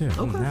fridge too.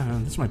 Okay. Now,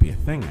 this might be a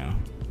thing now.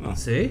 Oh.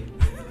 See?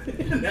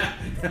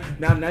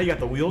 Now you got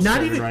the wheels Not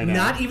turning even, right now.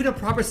 not even a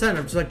proper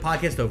setup. Just like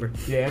podcast over.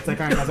 Yeah, it's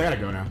like I gotta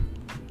go now.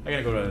 I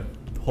gotta go to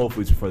Whole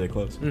Foods before they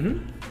close.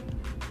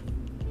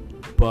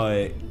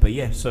 But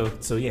yeah, so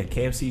yeah,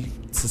 KFC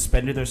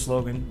suspended their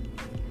slogan.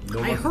 No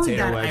I more heard potato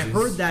that. wedges. I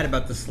heard that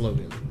about the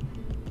slogan.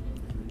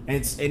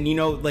 And you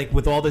know, like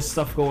with all this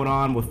stuff going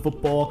on with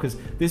football, because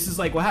this is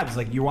like what happens.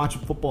 Like you're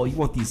watching football, you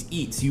want these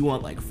eats, you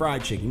want like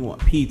fried chicken, you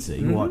want pizza,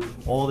 you want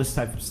all this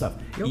type of stuff.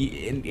 Yep.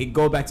 And it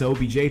go back to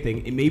OBJ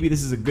thing. And maybe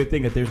this is a good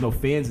thing that there's no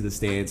fans in the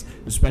stands,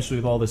 especially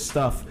with all this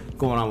stuff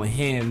going on with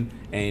him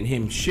and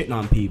him shitting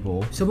on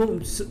people.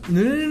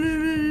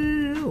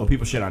 No. Well,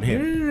 people shit on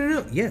him.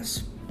 No.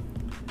 Yes.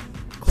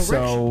 Correction.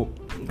 So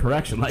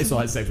correction, Lysol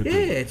has sex with Yeah,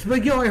 people. it's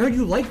like, yo, I heard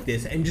you like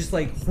this, and just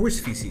like horse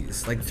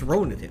feces, like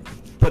thrown at him.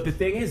 But the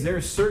thing is,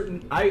 there's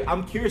certain.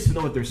 I'm curious to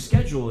know what their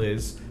schedule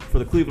is for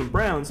the Cleveland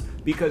Browns,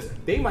 because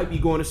they might be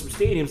going to some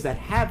stadiums that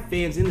have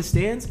fans in the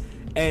stands,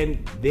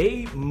 and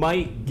they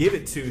might give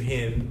it to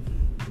him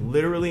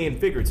literally and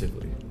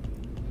figuratively.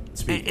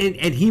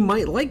 And he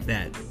might like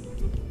that.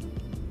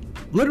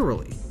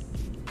 Literally.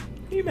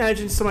 Can you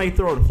imagine somebody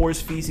throwing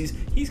horse feces?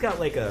 He's got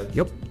like a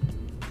Yep.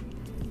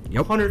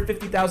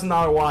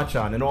 $150,000 watch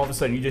on, and all of a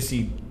sudden you just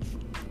see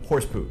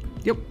horse poop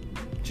Yep.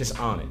 just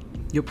on it.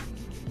 Yep.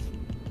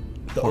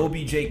 The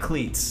OBJ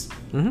cleats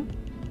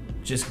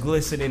just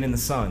glistening in the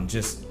sun,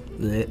 just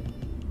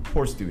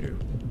horse doo-doo.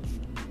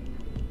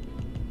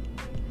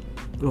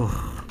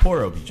 Ugh.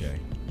 Poor OBJ.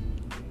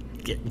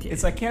 Yeah.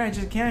 It's like, can't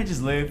I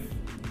just live?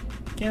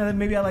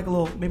 Maybe I like a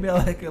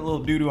little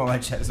doo-doo on my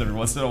chest every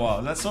once in a while.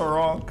 Is that so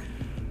wrong?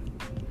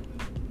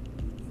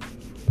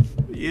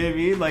 You know what I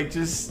mean? Like,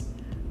 just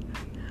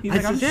he's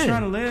like, I'm just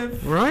trying to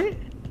live. Right?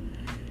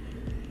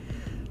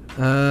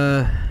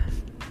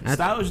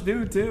 Stylish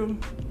dude too.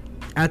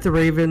 At the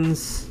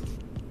Ravens,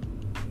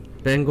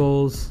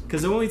 Bengals,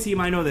 Because the only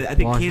team I know that I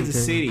think Washington.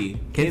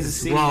 Kansas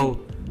City. Well,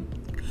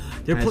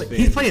 has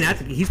he's fans.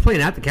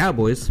 playing at the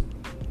Cowboys.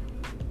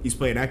 He's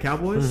playing at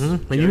Cowboys.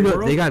 And Jerry you know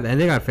Burrow? they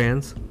got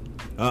fans.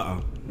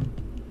 I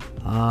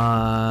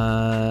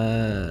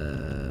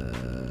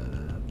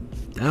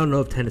don't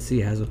know if Tennessee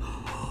has a.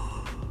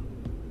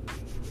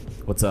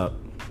 What's up?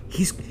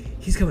 He's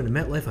coming to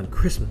MetLife on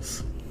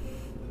Christmas.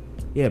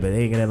 Yeah, but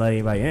they ain't gonna let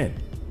anybody in.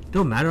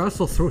 Don't matter. I'll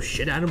still throw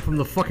shit at him from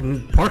the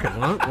fucking parking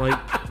lot. Like,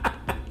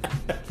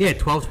 yeah,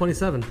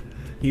 12/27.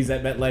 He's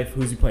at MetLife.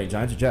 Who's he playing?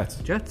 Giants or Jets?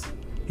 Jets.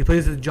 He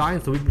plays the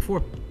Giants the week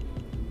before.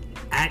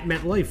 At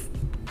MetLife,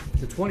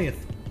 the 20th.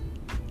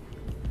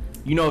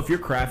 You know, if you're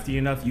crafty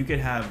enough, you could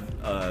have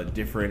a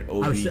different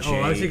OBJ.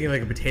 I was thinking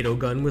like a potato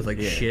gun with like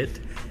shit.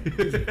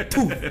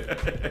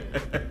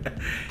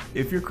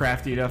 If you're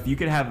crafty enough, you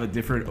could have a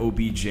different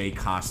OBJ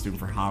costume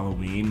for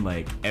Halloween,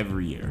 like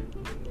every year.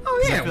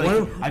 Oh yeah,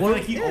 I feel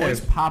like he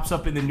always pops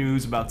up in the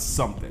news about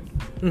something.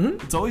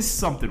 It's always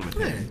something with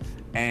him.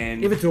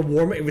 And If it's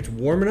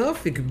warm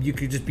enough, you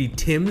could just be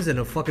Tim's and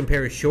a fucking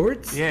pair of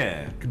shorts.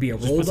 yeah, Could be a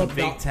just rolled put some up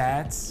fake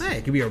tats. Hey,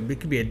 it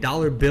could be a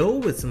dollar bill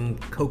with some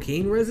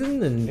cocaine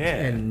resin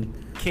and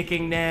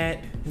Kicking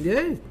net,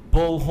 yeah.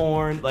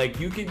 bullhorn. Like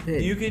you could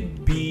Hey.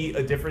 be be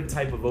a different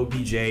type of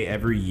OBJ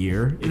every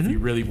year if you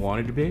really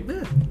wanted to be.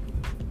 Yeah.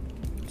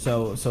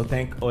 So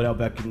thank Odell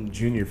Beckham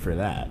Jr. for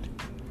that,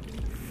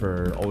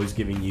 for always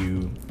giving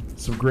you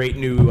some great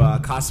new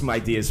costume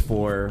ideas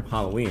for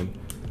Halloween.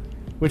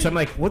 Which I'm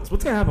like, what's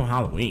gonna happen on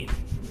Halloween?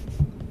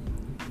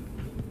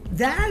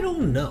 That I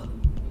don't know.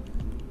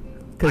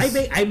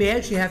 I may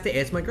actually have to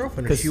ask my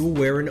girlfriend if she will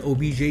wear an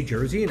OBJ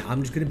jersey, and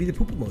I'm just going to be the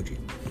poop emoji.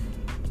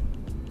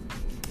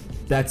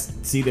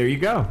 See, there you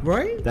go.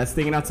 Right? That's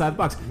thinking outside the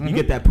box. You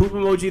get that poop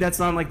emoji that's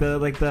on like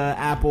the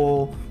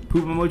Apple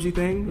poop emoji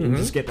thing. You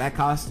just get that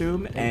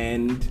costume,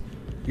 and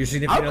Your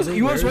significant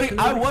other.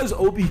 I was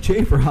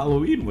OBJ for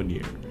Halloween one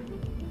year.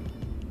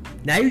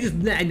 Now you're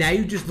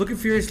just looking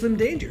for your Slim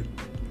Danger.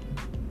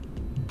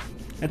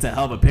 That's a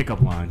hell of a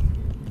pickup line.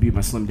 Be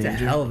my Slim That's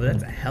Danger. a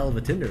hell of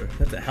a Tinder.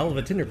 That's a hell of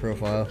a Tinder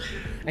profile.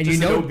 And Just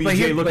you know, an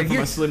OBJ looking for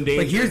my Slim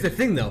Danger. But here's the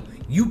thing, though.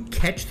 You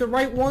catch the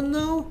right one,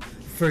 though.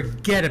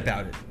 Forget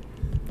about it.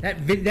 That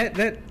video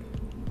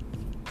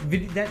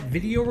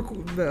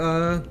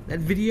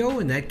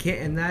and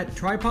that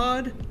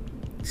tripod.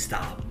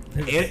 Stop.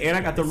 And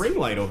I got the ring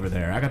light over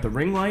there. I got the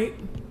ring light.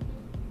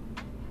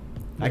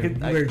 You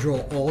better draw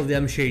all of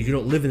them shades. You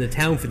don't live in the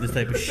town for this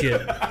type of shit.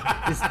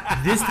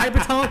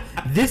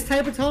 This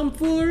type of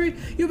tomfoolery.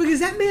 Because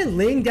that man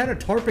laying down a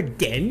tarp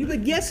again. You're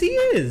like, yes, he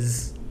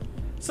is.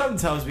 Something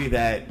tells me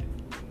that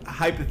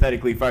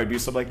hypothetically, if I would do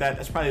something like that,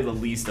 that's probably the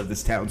least of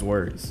this town's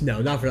worries.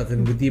 No, not for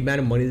nothing. With the amount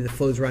of money that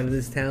flows around in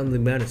this town, the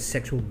amount of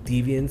sexual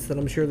deviance that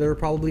I'm sure there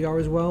probably are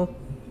as well.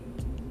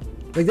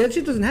 Like, that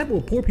shit doesn't happen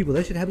with poor people.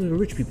 That shit happens with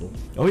rich people.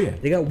 Oh yeah,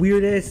 They got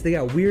weird ass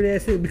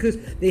things because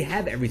they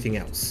have everything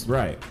else.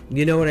 right.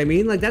 You know what I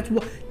mean? Like, that's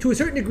what, to a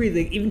certain degree,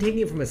 like, even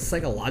taking it from a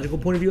psychological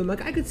point of view, I'm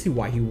like, I could see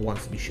why he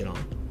wants to be shit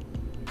on.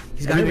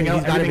 He's got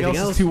Everything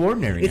else is too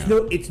ordinary.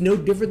 It's no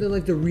different than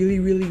like the really,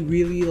 really,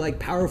 really like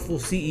powerful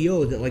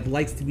CEO that like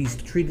likes to be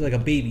treated like a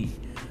baby,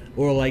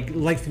 or like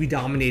likes to be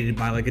dominated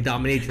by like a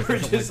dominatrix. Or Or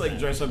just like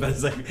dressed up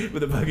as like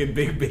with a fucking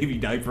big baby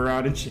diaper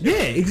on and shit. yeah,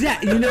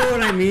 exactly. You know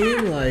what I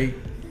mean?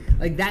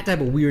 Like that type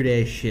of weird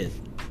ass shit.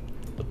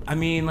 I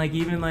mean, like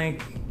even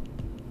like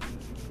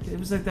it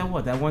was like that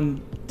one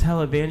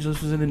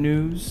televangelist was in the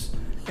news.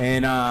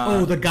 And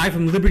the guy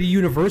from Liberty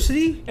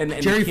University, and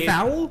Jerry the kid,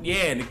 Fowle. Yeah,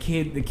 and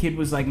the kid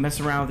was like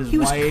messing around with his He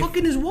was wife.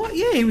 cucking his wife.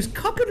 Yeah, he was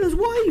cucking his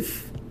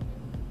wife.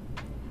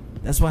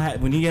 That's what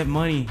when you get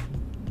money.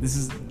 This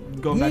is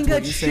going He back ain't to what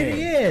got you're shit. saying.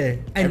 Yeah,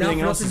 and Everything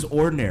not for else is nothing,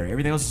 ordinary.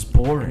 Everything else is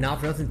boring.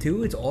 not for nothing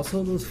too. It's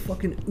also those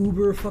fucking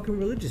uber fucking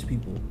religious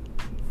people.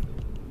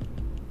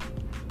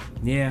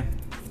 Yeah.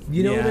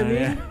 You know what I mean?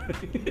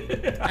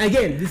 Yeah.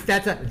 Again,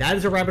 that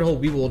is a rabbit hole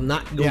we will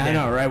not go Yeah, down.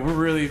 I know, right? We're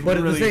really Well,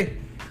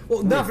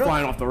 we're not for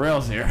flying off the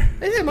rails here.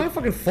 It's my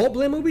fucking fault.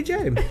 Blame OBJ.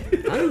 I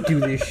don't do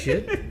this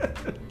shit.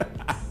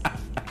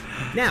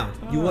 Now,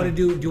 do you want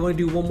to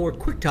do one more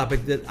quick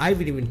topic that I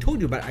haven't even told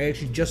you about? I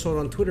actually just saw it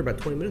on Twitter about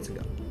 20 minutes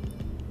ago.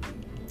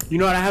 You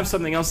know what? I have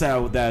something else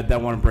that I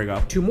want to bring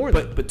up. Two more,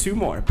 but two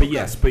more. But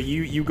yes, but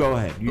you go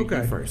ahead. You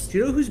first. Do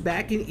you know who's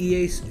back in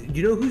EA? Do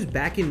you know who's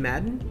back in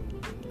Madden?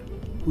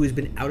 Who has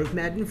been out of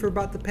Madden for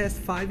about the past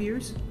 5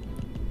 years?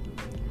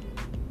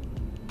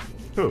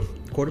 Who?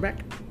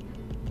 Quarterback.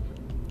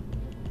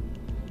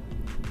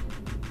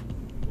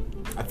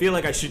 I feel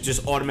like I should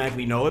just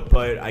automatically know it,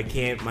 but I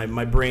can't.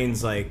 My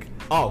brain's like,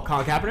 oh,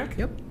 Colin Kaepernick?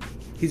 Yep.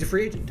 He's a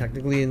free agent,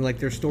 technically, in like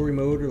their story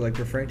mode or like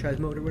their franchise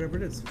mode or whatever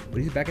it is. But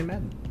he's back in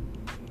Madden.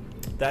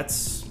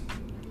 That's...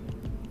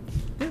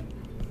 Yeah.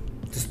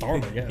 It's a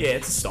start, yeah. Yeah,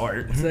 it's a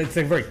start. It's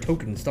a very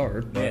token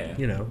start, but, Yeah.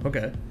 you know,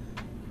 okay.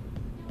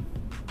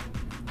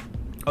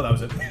 Oh, that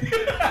was it.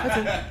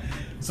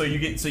 So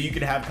you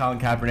could have Colin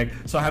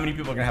Kaepernick. So how many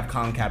people are gonna have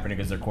Colin Kaepernick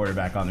as their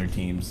quarterback on their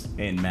teams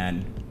in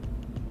Madden?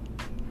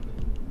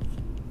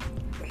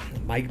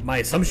 My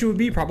assumption would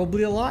be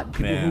probably a lot.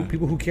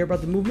 People who care about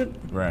the movement.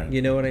 Right.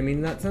 You know what I mean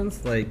in that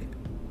sense? Like,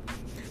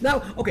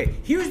 now, okay,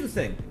 here's the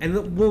thing,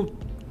 and we'll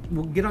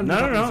get on.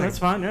 No, that's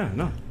fine. Yeah,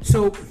 no.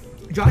 So,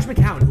 Josh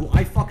McCown, who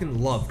I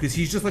fucking love, because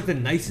he's just like the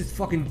nicest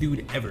fucking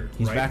dude ever.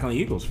 He's right? back on the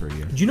Eagles for a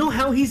year. Do you know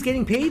how he's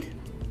getting paid?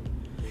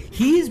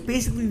 He is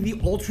basically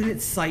the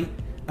alternate site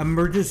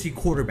emergency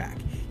quarterback.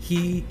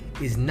 He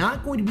is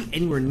not going to be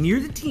anywhere near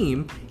the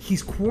team.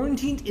 He's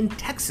quarantined in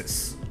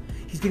Texas.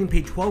 He's getting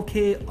paid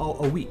 $12K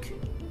a week.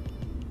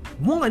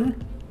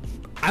 One,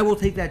 I will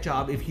take that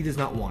job if he does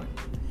not want it.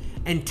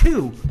 And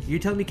two, you're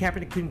telling me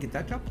Kaepernick couldn't get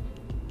that job?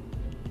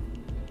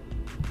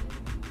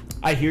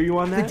 I hear you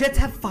on that. The Jets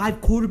have 5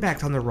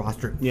 quarterbacks on their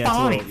roster.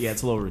 Yeah,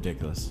 it's a little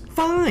ridiculous.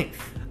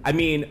 5. I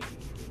mean,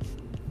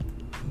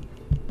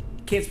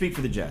 can't speak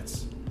for the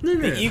Jets. No.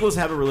 The Eagles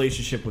have a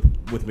relationship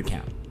with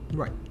McCown.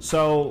 Right.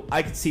 So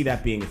I could see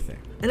that being a thing.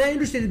 And I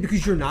understand it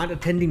because you're not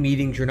attending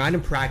meetings, you're not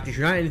in practice,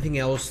 you're not anything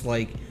else.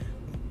 Like,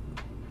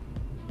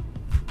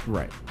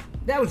 Right.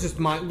 that was just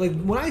my, like,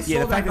 when I saw Yeah,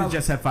 the that, fact that the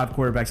Jets have 5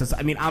 quarterbacks.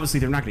 I mean, obviously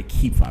they're not going to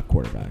keep 5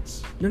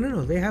 quarterbacks.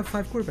 No, they have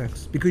 5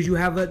 quarterbacks because you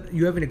have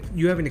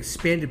an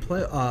expanded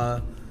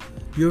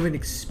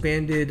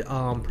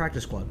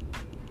practice squad.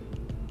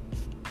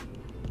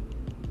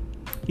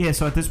 Yeah,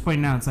 so at this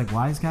point now, it's like,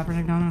 why is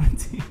Kaepernick not on a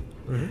team?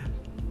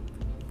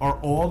 Are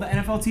all the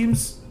NFL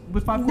teams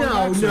with 5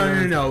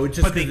 quarterbacks? No. It's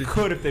just but they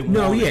could if they wanted.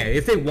 No, yeah,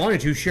 if they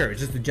wanted to, sure. It's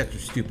just the Jets are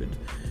stupid.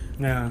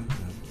 Yeah.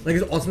 Like,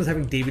 it's awesome as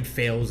having David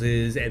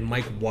Faleses and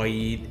Mike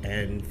White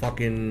and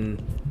fucking...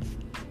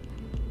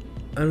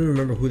 I don't even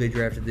remember who they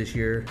drafted this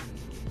year.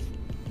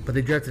 But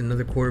they drafted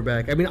another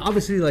quarterback. I mean,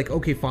 obviously, like,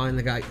 okay, fine,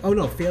 the guy... Oh,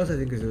 no, Fales, I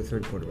think, is their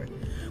third quarterback.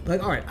 But,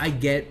 like, all right, I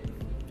get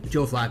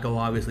Joe Flacco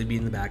obviously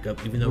being the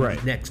backup, even though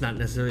his neck's not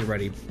necessarily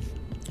ready.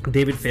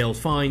 David Fales,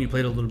 fine. You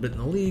played a little bit in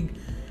the league.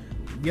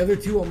 The other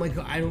two, I'm like,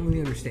 I don't really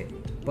understand.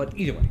 But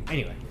either way,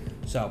 anyway.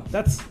 So,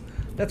 that's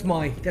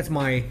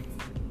my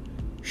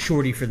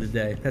shorty for the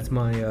day. That's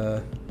my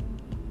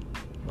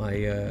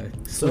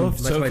So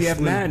if you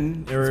have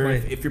Madden, or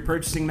if you're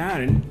purchasing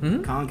Madden,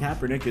 Mm-hmm. Colin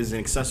Kaepernick is an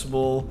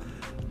accessible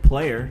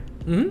player.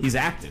 He's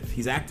active.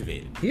 He's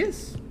activated. He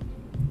is.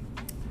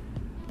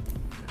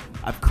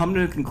 I've come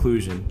to a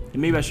conclusion,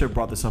 and maybe I should have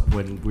brought this up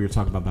when we were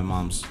talking about my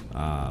mom's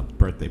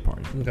birthday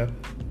party. Okay.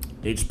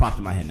 It just popped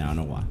in my head now. I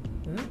don't know why.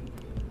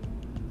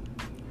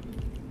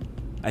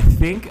 I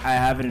think I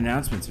have an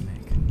announcement to make.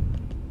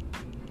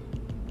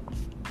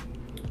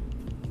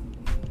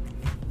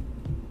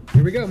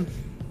 Here we go. I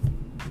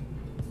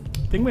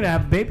think I'm gonna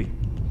have a baby.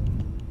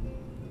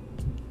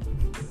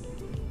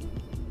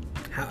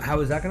 How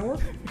is that gonna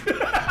work?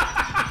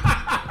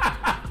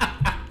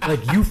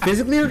 Like, you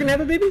physically are gonna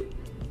have a baby?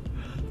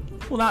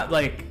 Well, not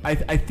like I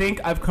think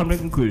I've come to a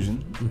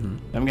conclusion.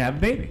 That I'm gonna have a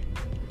baby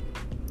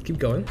Keep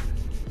going.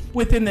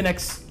 within the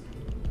next.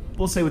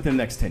 We'll say within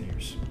the next 10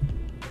 years.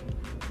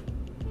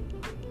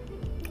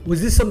 Was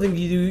this something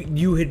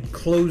you had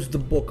closed the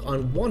book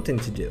on wanting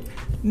to do?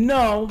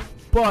 No,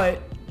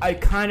 but I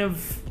kind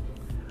of,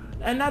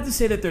 and not to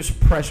say that there's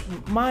pressure.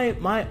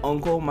 My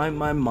uncle, my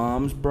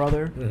mom's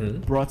brother,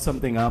 brought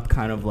something up,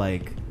 kind of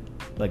like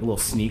a little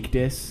sneak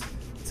diss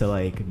to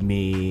like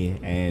me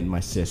and my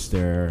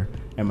sister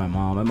and my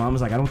mom. My mom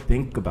was like, I don't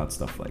think about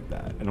stuff like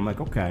that, and I'm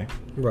like, okay.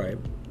 Right.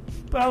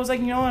 But I was like,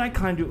 you know what? I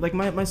kind of do. Like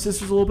my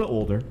sister's a little bit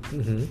older,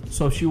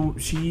 so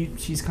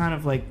she's kind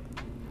of like,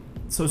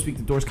 so to speak,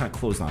 the door's kind of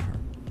closed on her,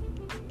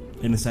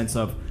 in the sense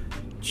of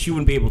she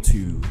wouldn't be able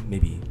to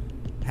maybe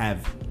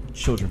have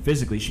children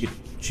physically. She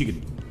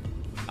could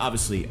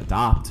obviously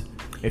adopt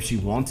if she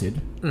wanted.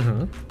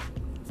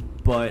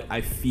 But I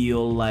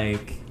feel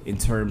like in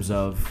terms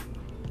of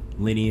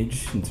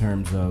lineage, in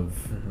terms of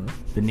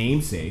the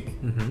namesake,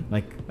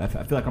 like I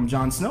feel like I'm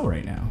Jon Snow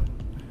right now.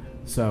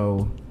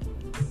 So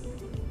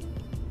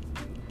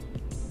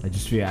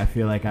I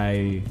feel like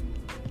at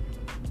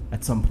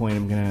some point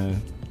I'm gonna,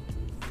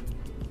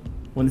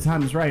 when the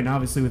time is right, and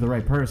obviously with the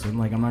right person,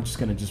 like I'm not just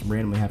gonna just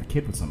randomly have a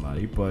kid with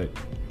somebody, but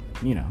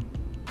you know,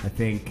 I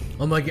think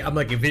I'm like,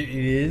 if it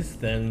is,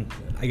 then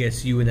I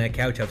guess you and that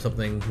couch have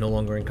something no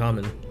longer in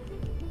common.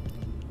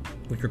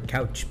 If your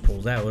couch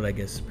pulls out, I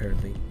guess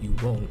apparently you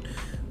won't.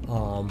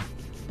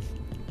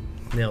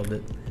 Nailed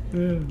it.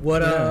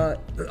 What?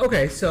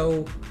 Okay,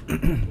 so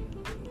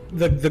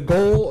the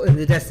goal and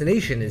the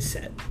destination is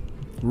set.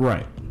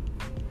 right.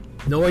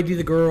 No idea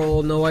the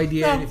girl, no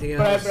idea anything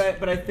else.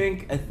 But I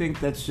think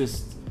that's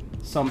just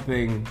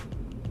something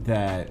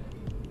that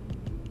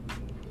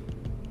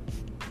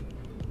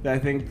I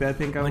think I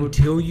would.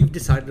 Until you've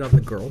decided on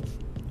the girl,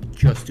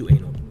 just do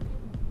anal.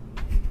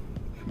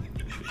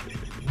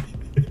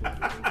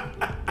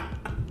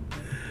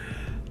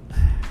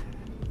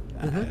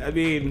 I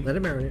mean, Let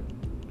it marinate.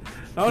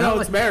 oh no,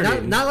 it's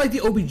marinating. Not like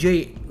the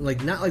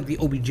OBJ, not like the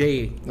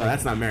OBJ. No,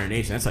 that's not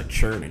marination. That's like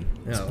churning.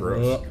 That's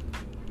gross.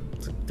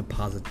 It's like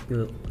deposit.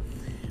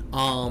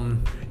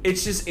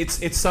 It's just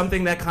it's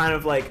something that kind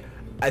of like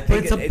I But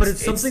think.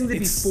 it's something that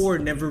before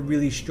never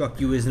really struck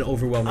you as an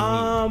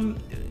overwhelming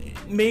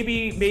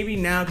need. Maybe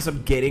now because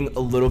I'm getting a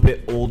little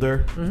bit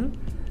older.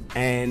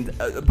 And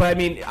but I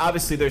mean,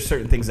 obviously, there's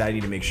certain things that I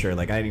need to make sure.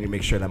 Like I need to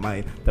make sure that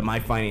my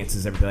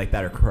finances, everything like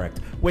that, are correct.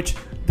 Which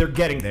they're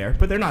getting there,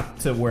 but they're not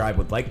to where I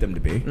would like them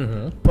to be.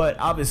 But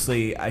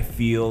obviously, I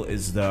feel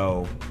as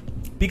though,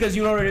 because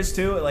you know what it is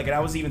too. Like, and I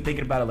was even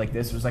thinking about it like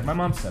this. It was like my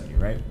mom's 70,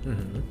 right?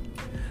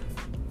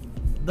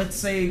 Let's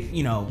say,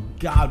 you know,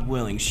 God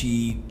willing,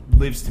 she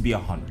lives to be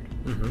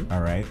 100.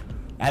 All right.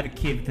 I have a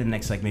kid within the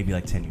next maybe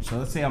 10 years. So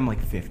let's say I'm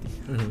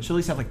 50. She'll at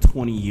least have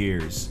 20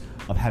 years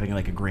of having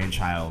a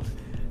grandchild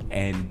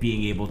and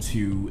being able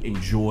to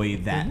enjoy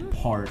that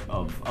part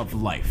of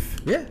life.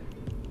 Yeah.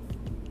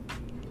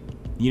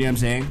 You know what I'm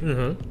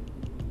saying?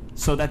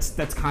 So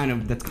that's kind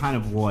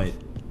of what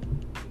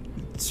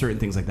certain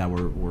things like that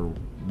were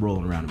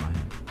rolling around in my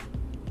head.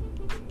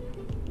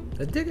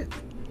 I dig it.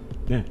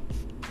 Yeah.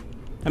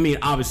 I mean,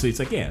 obviously, it's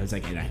and I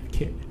have a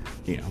kid,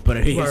 you know. But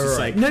I mean, it's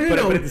just No.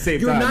 But at the same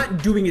You're time,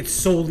 not doing it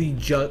solely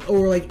just,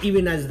 or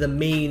even as the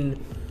main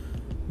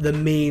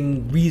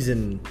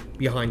reason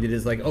behind it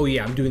is oh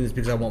yeah, I'm doing this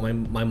because I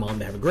want my mom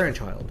to have a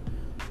grandchild.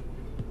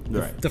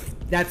 right?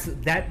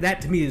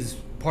 That to me is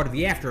part of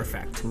the after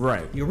effect.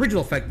 Right. The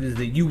original effect is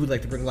that you would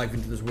like to bring life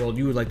into this world.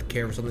 You would like to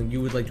care for something.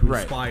 You would like to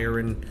inspire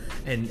and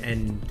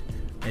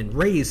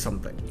raise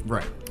something.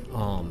 Right.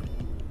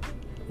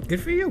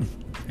 Good for you.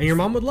 And your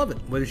mom would love it,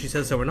 whether she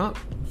says so or not.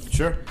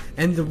 Sure.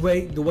 And the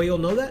way you'll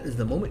know that is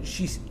the moment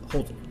she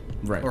holds it.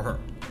 Right. Or her.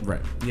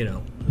 Right. You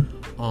know.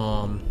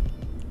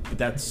 But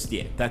that's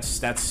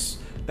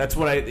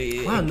what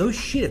I. Wow, no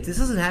shit. If this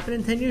doesn't happen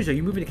in 10 years, are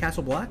you moving to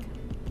Castle Black?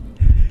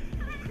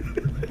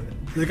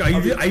 Like,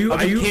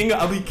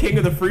 I'll be king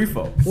of the free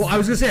folks. Well, I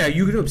was gonna say, are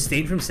you gonna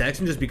abstain from sex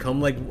and just become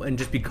like and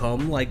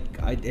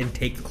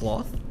take the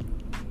cloth?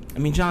 I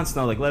mean, Jon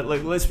Snow. Like,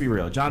 let's be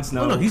real. Jon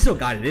Snow. Oh no, he still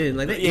got it in.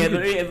 Like that Yeah,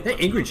 Ingrid, that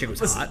Ingrid chick was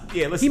listen, hot.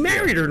 yeah, listen, he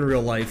married her in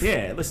real life.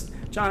 Yeah, listen,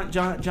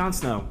 Jon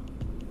Snow,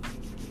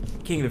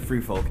 king of the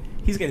free folk.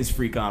 He's getting his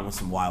freak on with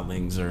some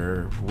wildlings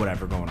or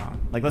whatever going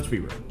on. Like, let's be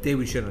real. They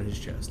would shit on his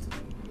chest.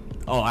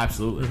 Oh,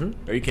 absolutely.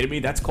 Mm-hmm. Are you kidding me?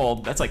 That's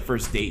like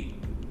first date.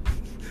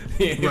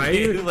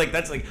 Right? Like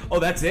that's like, oh,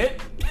 that's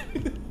it.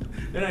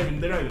 They're not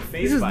even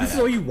phased by This that. is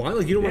all you want.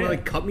 Like you don't want Yeah. to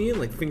like cut me and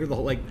like finger the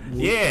whole like.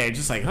 Yeah,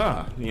 just like,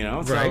 huh, you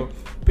know. So, Right.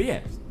 but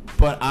yeah,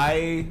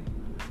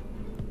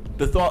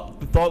 the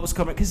thought was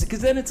coming because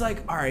then it's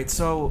like, all right,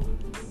 so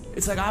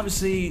it's like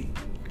obviously,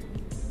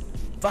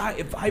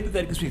 if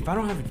hypothetically speaking, if I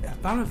don't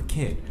have a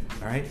kid,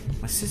 all right,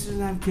 my sister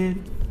doesn't have a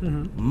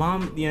kid,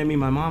 mom, you know what I mean,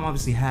 my mom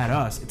obviously had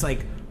us. It's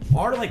like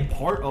our like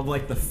part of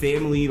like the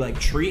family like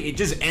tree. It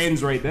just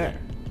ends right there.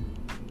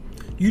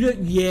 You don't,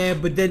 yeah,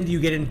 but then you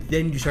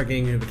start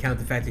getting into account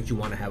the fact that you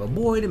want to have a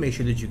boy to make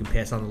sure that you can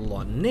pass on the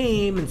Lawton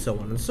name and so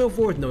on and so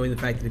forth, knowing the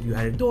fact that if you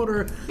had a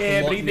daughter, Yeah,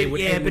 the but Lawton name would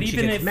end when she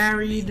even gets if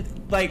married.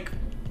 like,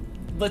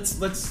 let's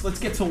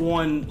get to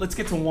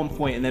one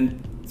point and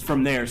then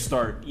from there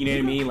start. You know what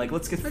I mean? Like,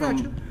 let's get I got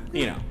from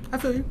you. you know. I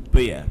feel you.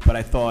 But yeah, but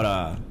I thought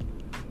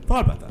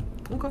about that.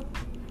 Okay.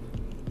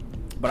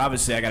 But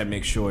obviously, I got to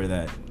make sure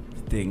that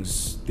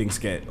things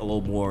get a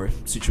little more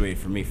situated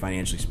for me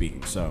financially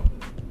speaking. So.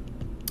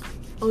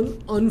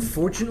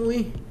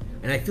 Unfortunately,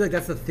 and I feel like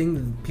that's the thing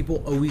that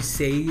people always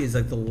say is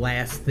like the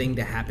last thing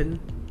to happen.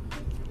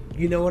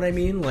 You know what I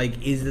mean?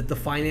 Like, is that the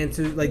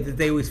finances, like that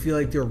they always feel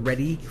like they're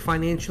ready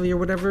financially or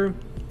whatever.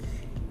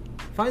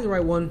 Find the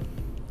right one,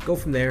 go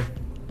from there.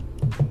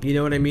 You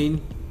know what I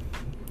mean?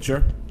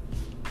 Sure.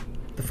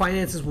 The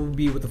finances will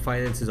be what the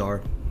finances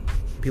are.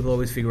 People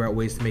always figure out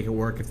ways to make it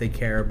work if they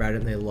care about it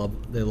and they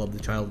love the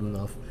child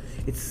enough.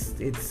 It's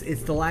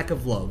the lack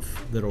of love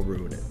that'll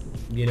ruin it.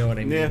 You know what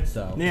I mean? Yeah.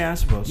 So Yeah, I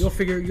suppose. you'll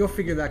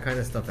figure that kind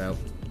of stuff out.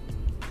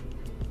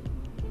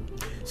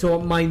 So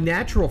my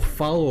natural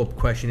follow-up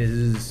question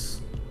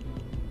is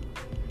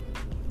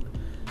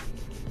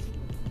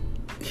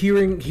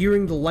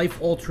hearing the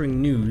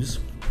life-altering news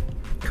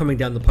coming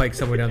down the pike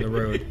somewhere down the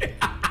road.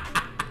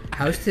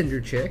 How's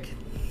Tinder chick?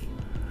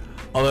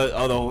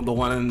 Although the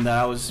one that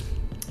I was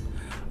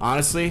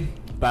honestly,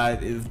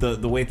 but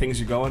the way things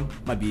are going,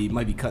 might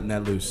be cutting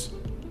that loose.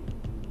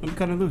 I'm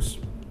cutting it loose.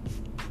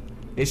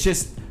 It's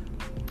just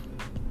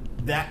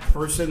that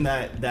person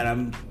that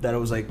I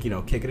was like, you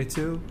know, kicking it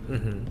to,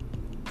 and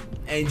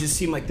it just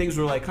seemed like things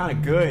were like kind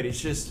of good.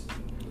 It's just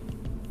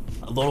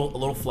a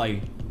little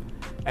flighty,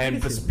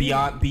 and but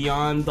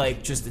beyond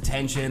like just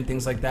attention,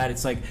 things like that.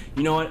 It's like,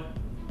 you know what?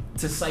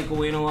 To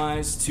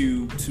psychoanalyze,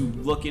 to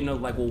look into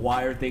like, well,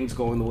 why are things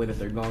going the way that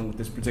they're going with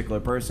this particular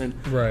person?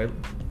 Right.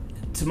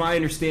 To my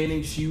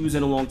understanding, she was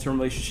in a long-term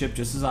relationship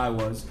just as I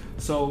was,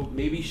 so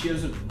maybe she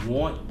doesn't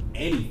want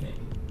anything.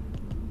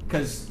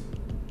 Because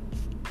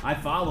I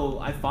follow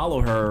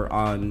her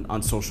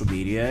on social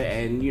media,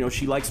 and you know,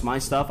 she likes my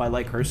stuff, I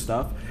like her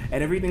stuff,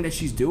 and everything that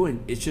she's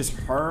doing, it's just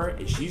her,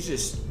 and she's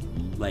just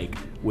like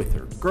with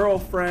her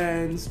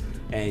girlfriends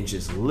and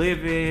just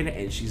living,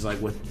 and she's like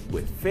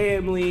with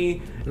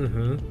family,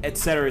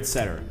 etc.,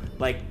 etc.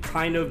 Like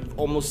kind of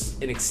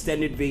almost an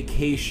extended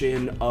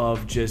vacation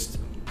of just,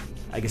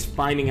 I guess,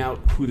 finding out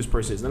who this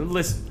person is. And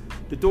listen,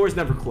 the door's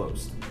never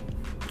closed.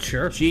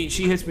 Sure. She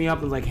hits me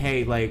up and like,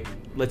 hey, like,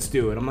 let's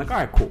do it. I'm like, all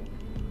right, cool.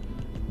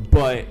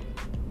 But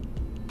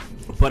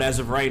as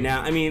of right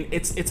now, I mean,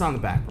 it's on the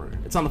back burner.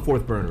 It's on the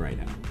fourth burner right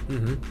now. You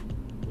know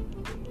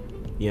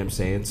what I'm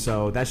saying?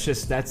 So that's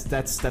just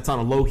that's on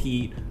a low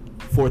heat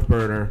fourth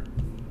burner,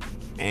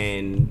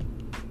 and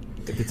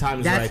if the time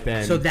is right,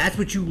 then So that's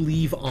what you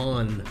leave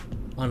on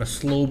a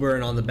slow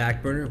burn on the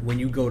back burner when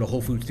you go to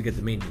Whole Foods to get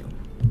the main meal.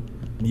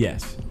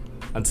 yes,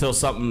 until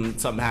something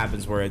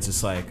happens where it's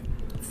just like,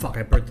 Fuck,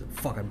 I burnt.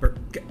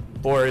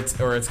 or it's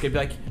gonna be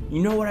like,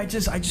 you know what? I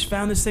just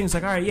found this thing. It's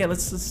like, all right, yeah,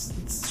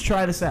 let's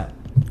try this out.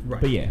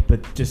 Right. But yeah,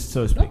 but just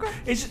so to speak, Okay.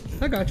 it's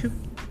just, I got you.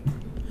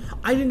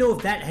 I didn't know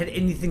if that had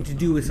anything to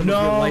do with some of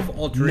your life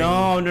altering.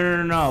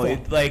 No.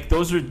 It, like,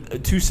 those are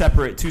two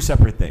separate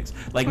things.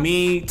 Like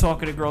me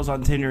talking to girls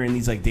on Tinder and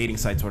these like dating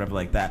sites, or whatever,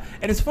 like that.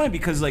 And it's funny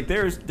because like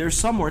there's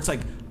some where it's like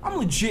I'm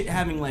legit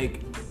having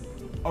like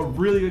a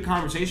really good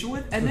conversation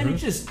with, and then it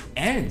just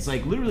ends.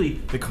 Like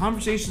literally, the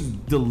conversation's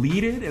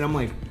deleted, and I'm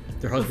like,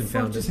 Their husband what the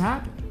fuck found just it.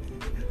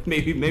 happened?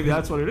 Maybe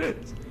that's what it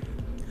is.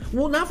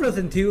 Well, not for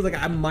nothing too. Like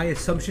my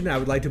assumption, I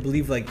would like to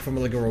believe, like from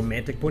like a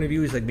romantic point of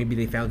view, is like maybe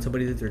they found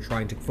somebody that they're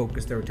trying to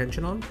focus their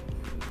attention on,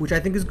 which I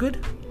think is good.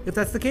 If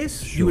that's the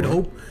case, you would Sure.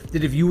 hope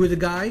that if you were the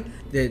guy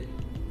that,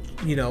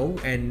 you know,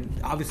 and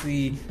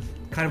obviously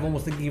kind of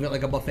almost thinking of it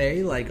like a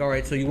buffet. Like, all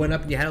right, so you went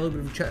up and you had a little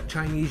bit of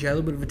Chinese, you had a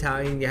little bit of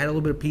Italian, you had a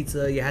little bit of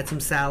pizza, you had some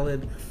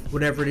salad,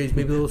 whatever it is,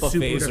 maybe a little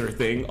soup. Buffets are a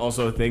thing,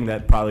 also a thing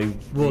that probably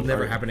will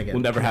never happen again.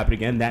 Will never happen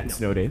again. That and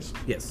snow days.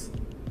 Yes.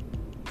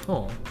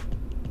 Oh.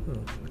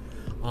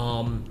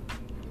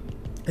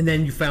 And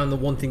then you found the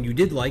one thing you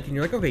did like, and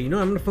you're like, okay, you know,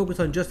 I'm going to focus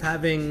on just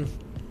having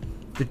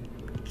the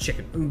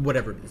chicken,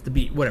 whatever it is, the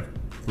beef, whatever.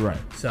 Right.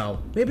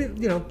 So maybe,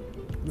 you know,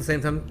 at the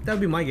same time, that would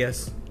be my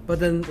guess. But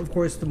then, of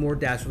course, the more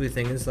dastardly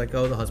thing is like,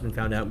 oh, the husband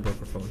found out and broke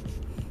her phone.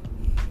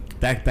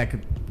 That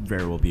could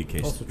very well be a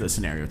case, Also the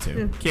scenario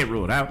too. Yeah. Can't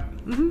rule it out.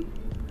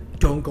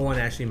 Don't go on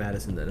Ashley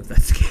Madison then, if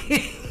that's the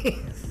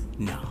case.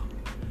 No.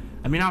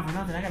 I mean, not for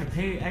nothing. I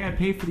gotta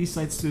pay for these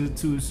sites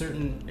to a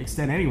certain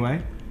extent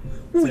anyway.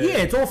 Well, yeah,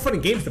 it's all fun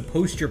and games to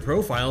post your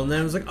profile, and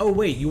then I was like, oh,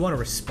 wait, you want a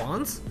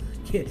response?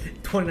 Yeah,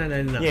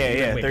 $29.99.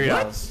 Yeah, Wait,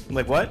 $30. I'm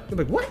like, what? I'm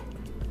like, what?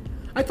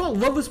 I thought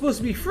love was supposed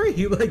to be free.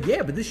 You're like,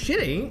 yeah, but this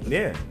shit ain't.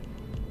 Yeah.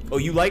 Oh,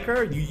 you like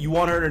her? You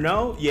want her to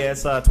know? Yeah,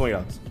 it's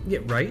 $20. Yeah,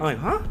 right? I'm like,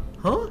 huh?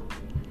 Huh?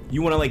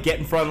 You want to like get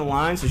in front of the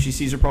line so she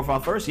sees her profile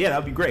first? Yeah,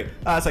 that'd be great.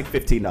 It's like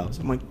 $15.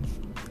 I'm like,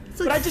 It's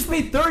like, but I just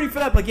paid $30 for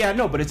that. Like, yeah,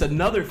 no, but it's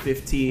another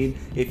 $15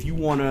 if you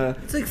want to.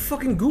 It's like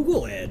fucking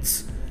Google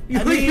ads. You,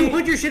 I mean- you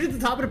want your shit at the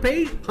top of the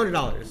page?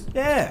 $100.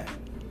 Yeah.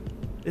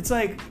 It's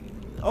like,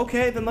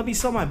 okay, then let me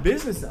sell my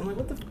business. I'm like,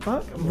 what the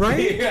fuck?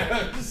 Right?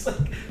 Yeah. I'm just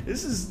like,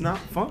 this is not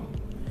fun.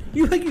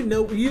 You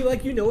know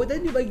what?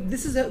 Then you like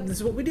this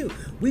is what we do.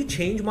 We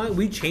change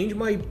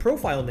my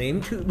profile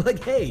name to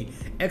like, hey,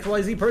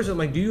 XYZ person. I'm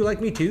like, do you like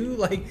me too?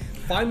 Like,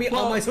 find me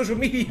on my social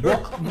media.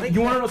 Well, Like,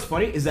 you want to know what's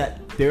funny is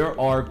that there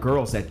are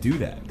girls that do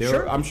that.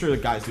 Sure. I'm sure the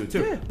guys do it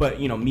too. Yeah. But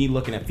you know, me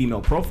looking at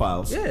female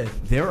profiles, Yeah.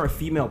 there are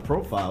female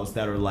profiles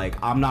that are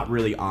like, I'm not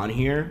really on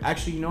here.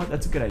 Actually, you know what?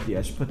 That's a good idea.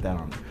 I should put that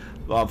on.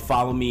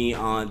 Follow me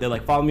on. They're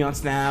like, follow me on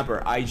Snap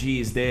or IG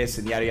is this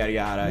and yada yada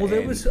yada. Well,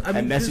 there was- I mean,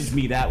 and message there's-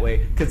 me that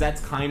way because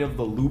that's kind of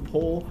the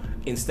loophole.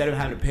 Instead of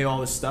having to pay all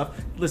this stuff,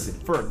 listen,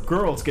 for a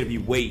girl, it's gonna be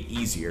way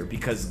easier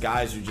because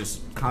guys are just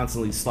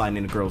constantly sliding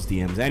into girls'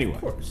 DMs anyway.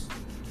 of course.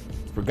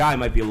 For a guy, it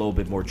might be a little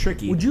bit more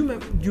tricky. Do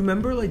you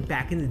remember like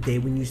back in the day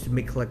when you used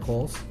to collect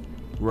calls?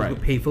 Right.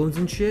 With payphones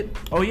and shit.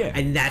 Oh yeah.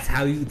 And that's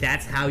how you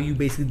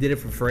basically did it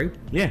for free.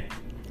 Yeah.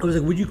 I was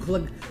like, would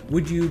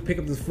you pick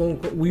up this phone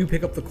call? Will you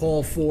pick up the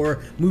call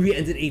for movie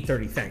ends at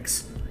 8:30?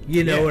 Thanks.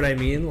 You know Yeah. what I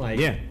mean? Like,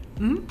 Yeah.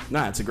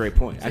 Nah, it's a great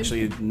point.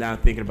 Actually, now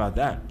thinking about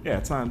that, yeah,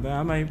 it's not.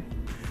 I might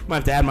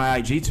have to add my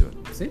IG to it.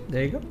 see,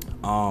 there you go.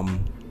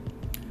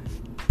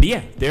 But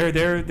yeah,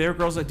 there are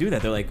girls that do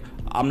that. They're like,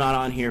 I'm not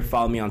on here.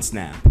 Follow me on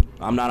Snap.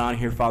 I'm not on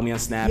here. Follow me on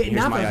Snap. Yeah,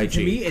 Here's not my but IG.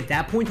 to me at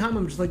that point in time,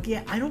 I'm just like,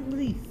 yeah, I don't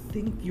really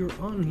think you're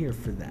on here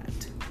for that.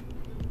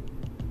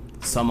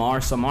 Some are,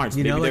 some aren't.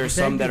 You Maybe know, like there are you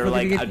said, some that you're are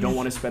like, looking at I don't these-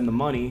 want to spend the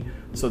money,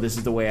 so this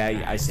is the way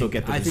I still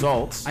get the I think-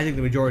 results. I think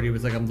the majority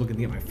was like, I'm looking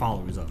to get my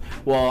followers up.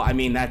 Well, I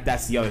mean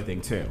that's the other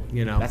thing too.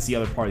 You know? that's the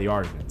other part of the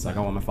argument. It's like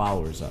I want my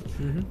followers up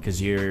because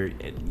you're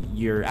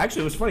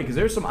actually it was funny because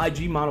there's some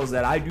IG models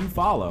that I do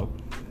follow.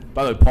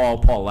 By the way,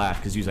 Paul laughed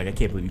because he was like, I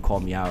can't believe you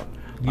called me out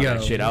on Yo.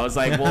 that shit. I was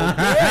like, well,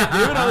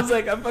 yeah, dude. I was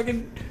like, I was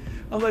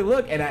like,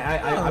 look, and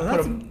I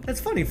put him.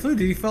 That's funny.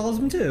 Flutie follows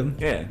him too.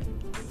 Yeah.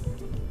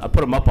 I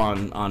put him up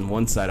on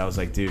one side. I was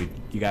like, dude,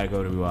 you got to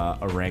go to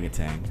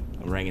Orangutan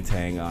on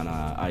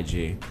IG.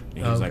 And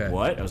he was Okay. like,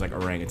 what? I was like,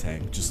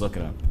 Orangutan. Just look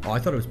it up. Oh, I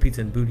thought it was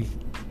pizza and booty.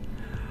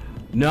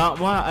 No,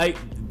 well,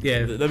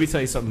 Yeah. Let me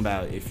tell you something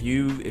about it. If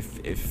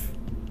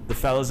the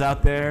fellas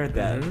out there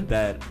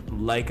that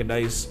like a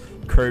nice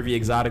curvy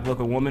exotic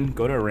looking woman,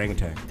 go to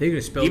Orangutan. They're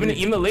gonna spell Even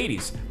it. the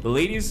ladies. The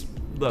ladies,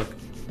 look.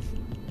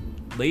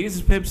 Ladies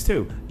is pimps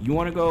too. You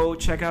want to go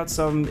check out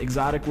some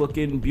exotic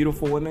looking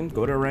beautiful women?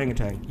 Go to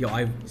Orangutan. Yo,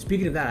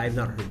 speaking of that, I've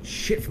not heard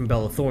shit from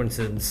Bella Thorne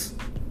since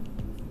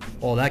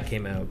all that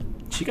came out.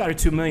 She got her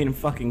 $2 million and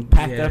fucking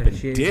packed up and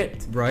she-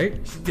 dipped. Right?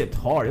 She dipped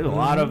hard. There's a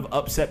lot of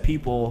upset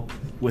people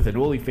with an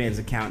OnlyFans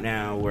account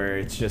now where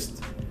it's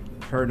just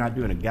her not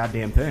doing a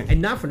goddamn thing.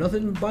 And not for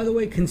nothing, by the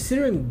way,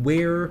 considering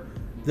where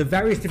the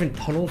various different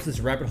tunnels this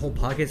rabbit hole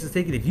podcast is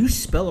taking, if you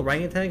spell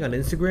orangutan on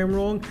Instagram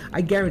wrong,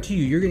 I guarantee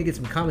you're going to get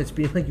some comments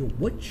being like, yo,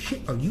 what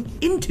shit are you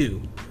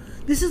into?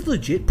 This is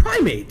legit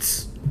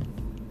primates.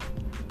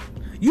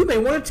 You may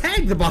want to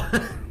tag the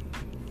bot.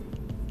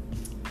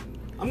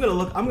 I'm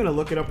gonna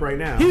look it up right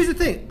now. Here's the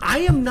thing. I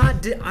am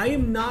not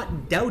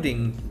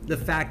doubting the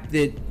fact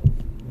that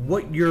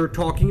what you're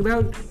talking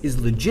about is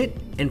legit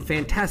and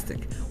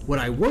fantastic. What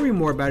I worry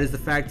more about is the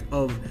fact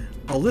of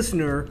a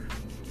listener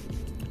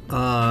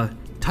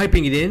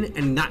typing it in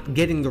and not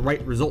getting the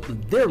right result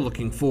that they're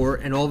looking for,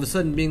 and all of a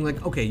sudden being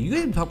like, okay, you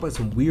guys talk about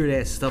some weird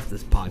ass stuff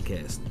this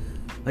podcast.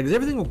 Like, is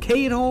everything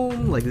okay at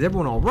home? Like, is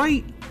everyone all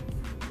right?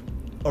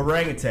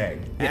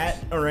 Orangutan.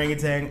 Yes. At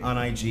Orangutan on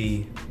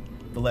IG.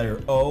 The letter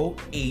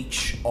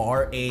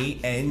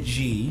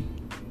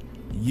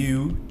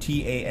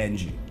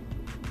OHRANGUTANG.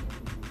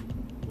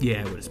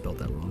 Yeah, I would have spelled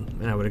that wrong,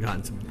 and I would have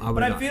gotten some.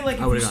 But I feel like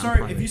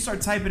if you start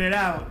typing it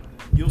out,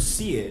 you'll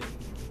see it.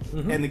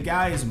 And the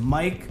guy is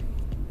Mike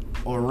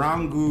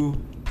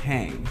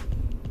Orangutan.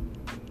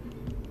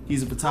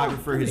 He's a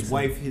photographer. that His makes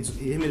wife,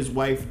 him and his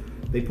wife,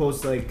 they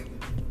post like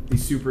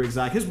these super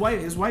exotic. His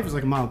wife is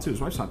like a model too. His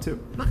wife's hot too.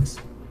 Nice.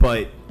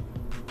 But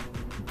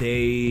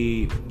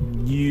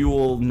you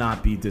will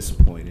not be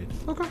disappointed.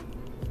 Okay.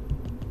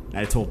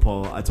 I told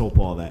Paul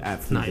that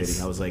at Fleet Nice.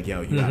 Dating. I was like,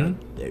 yo, you gotta,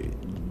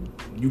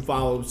 you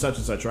follow such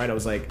and such, right? I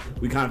was like,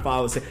 we kind of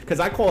follow the same, because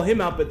I call him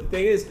out, but the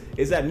thing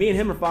is that me and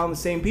him are following the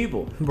same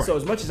people. Right. So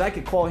as much as I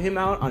could call him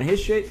out on his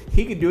shit,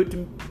 he could do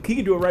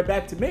it right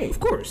back to me. Of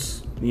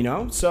course. You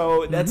know?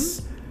 So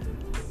that's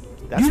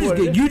You what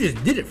it is. you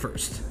just did it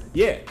first.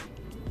 Yeah.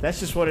 That's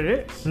just what it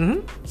is.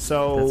 Mm-hmm.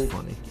 So That's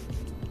funny.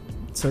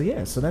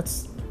 So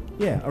that's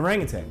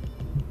orangutan.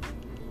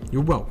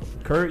 You're welcome.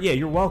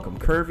 You're welcome.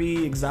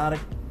 Curvy, exotic,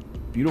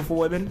 beautiful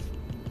women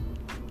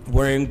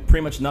wearing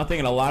pretty much nothing,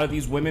 and a lot of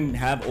these women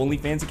have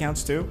OnlyFans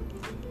accounts too.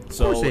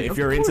 So if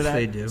you're into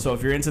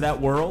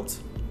that world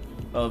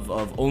of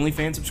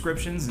OnlyFans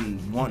subscriptions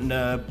and wanting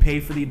to pay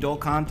for the adult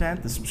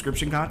content, the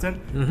subscription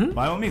content,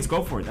 by all means,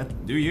 go for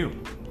it. Do you?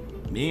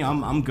 Me,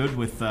 I'm good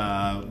with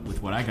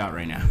what I got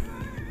right now.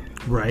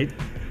 Right.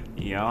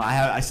 You know,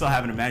 I still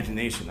have an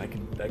imagination. I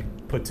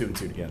could put two and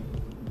two together.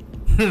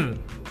 I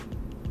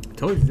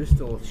told you, there's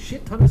still a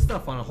shit ton of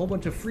stuff on a whole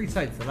bunch of free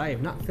sites that I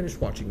have not finished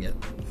watching yet.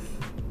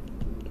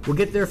 We'll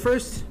get there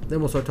first, then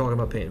we'll start talking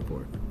about paying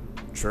for it.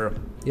 True.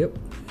 Yep.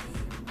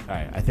 All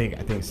right, I think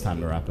it's time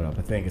to wrap it up.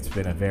 I think it's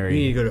been a very.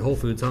 You need to go to Whole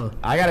Foods, huh?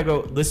 I gotta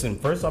go. Listen,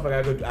 first off, I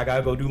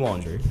gotta go do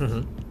laundry,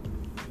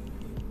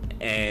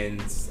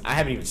 and I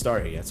haven't even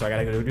started yet, so I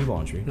gotta go do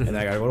laundry, and then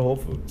I gotta go to Whole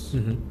Foods,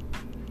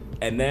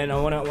 and then I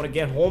wanna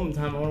get home in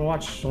time. I wanna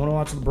watch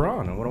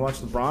LeBron. I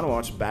wanna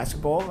watch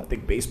basketball. I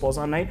think baseball's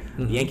on night.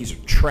 The Yankees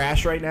are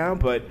trash right now,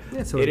 but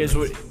it is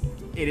what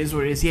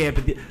it is. Yeah,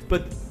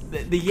 but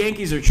the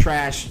Yankees are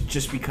trash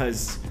just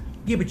because.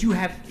 Yeah, but you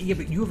have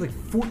like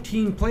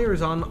 14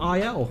 players on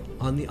IL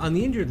on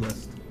the injured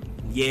list.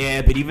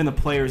 Yeah, but even the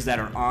players that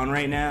are on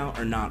right now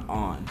are not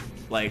on.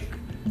 Like.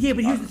 Yeah,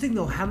 but here's the thing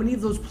though: how many of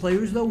those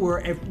players though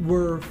were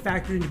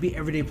factored in to be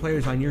everyday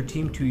players on your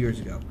team 2 years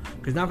ago?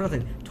 Because not for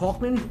nothing,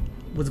 Talkman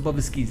was above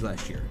his skis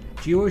last year.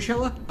 Gio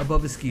Urshela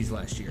above his skis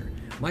last year.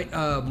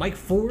 Mike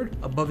Ford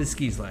above his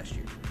skis last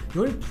year.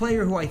 The only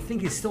player who I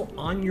think is still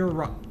on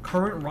your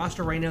current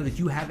roster right now that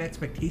you have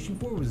expectation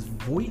for was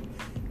Voit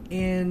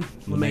and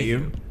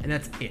LeMahieu, and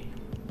that's it.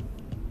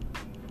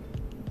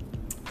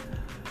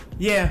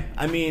 Yeah,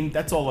 I mean,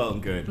 that's all well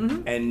and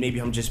good. And maybe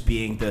I'm just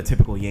being the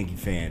typical Yankee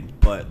fan,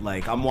 but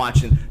like I'm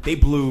watching, they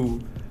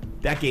blew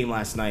that game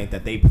last night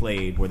that they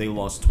played where they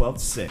lost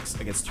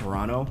 12-6 against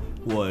Toronto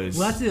was.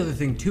 Well, that's the other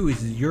thing too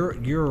is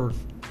your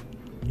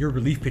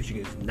relief pitching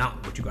is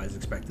not what you guys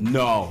expected.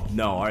 No.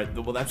 All right,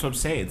 well, that's what I'm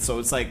saying. So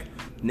it's like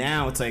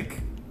now it's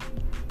like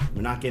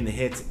we're not getting the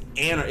hits,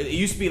 and it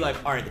used to be like,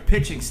 all right, the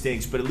pitching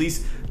stinks, but at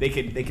least they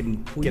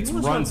can get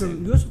some runs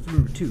in. You also have to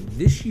remember too,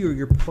 this year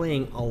you're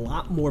playing a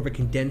lot more of a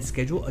condensed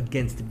schedule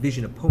against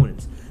division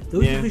opponents.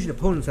 Those division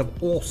opponents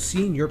have all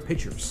seen your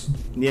pitchers.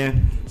 Yeah.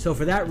 So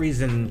for that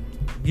reason,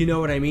 you know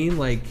what I mean?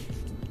 Like,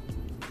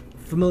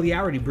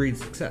 familiarity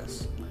breeds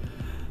success.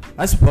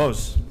 I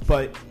suppose,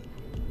 but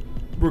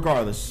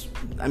regardless,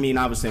 I mean,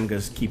 obviously I'm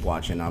going to keep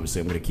watching.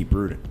 Obviously I'm going to keep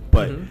rooting.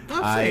 But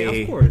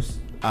of course.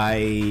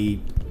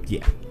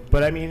 Yeah.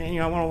 But I mean, you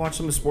know, I want to watch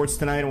some of the sports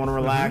tonight. I want to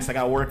relax. I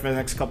got work for the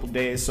next couple of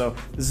days, so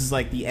this is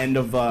like the end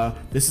of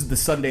this is the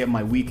Sunday of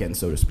my weekend,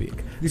 so to speak.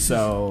 This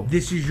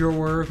is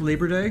your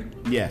Labor Day,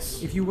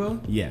 yes, if you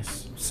will.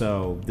 Yes.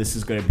 So this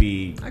is going to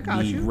be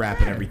me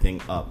wrapping everything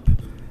up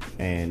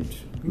and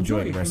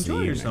enjoying the rest of the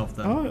evening. Yourself,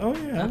 though. Oh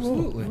yeah,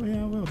 absolutely.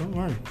 I will. Don't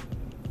worry.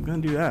 I'm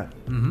gonna do that.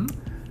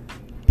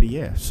 But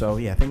yeah, so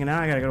yeah, thinking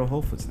now I gotta go to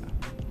Whole Foods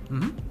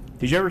now.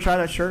 Did you ever try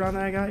that shirt on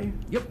that I got you?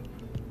 Yep.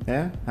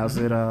 Yeah? How's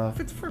it?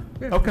 Fits for,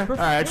 yeah, okay. perfect.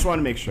 All right, I just want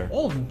to make sure.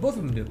 All of them, both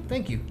of them do.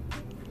 Thank you.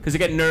 Because I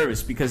get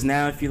nervous because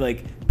now I feel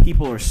like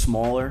people are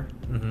smaller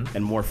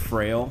and more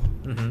frail.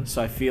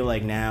 So I feel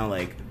like now,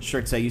 like,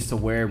 shirts I used to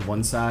wear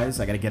one size,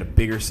 I got to get a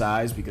bigger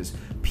size because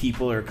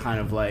people are kind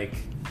of like...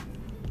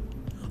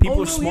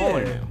 People are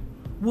smaller now.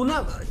 Well,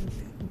 not...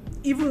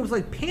 Even with,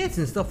 like, pants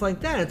and stuff like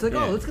that, it's like,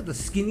 oh, let's get the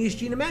skinniest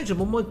jean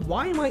imaginable. I'm like,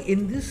 why am I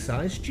in this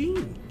size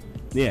jean?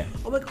 Yeah.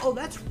 I'm like, oh,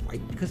 that's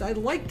right, because I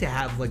like to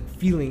have, like,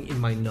 feeling in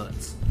my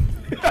nuts.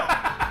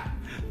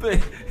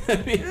 But, I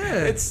mean,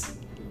 it's...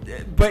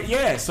 But,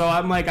 yeah, so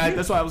I'm like,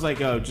 that's why I was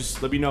like, oh,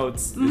 just let me know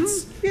it's...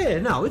 Yeah,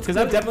 no, it's... Because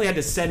I've definitely had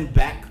to send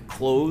back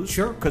clothes.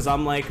 Sure. Because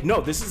I'm like,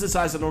 no, this is the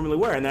size I normally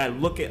wear. And then I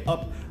look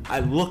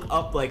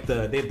up, like,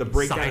 they have the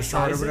breakdown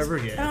size or whatever,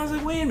 yeah. And I was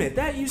like, wait a minute,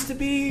 that used to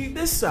be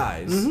this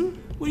size.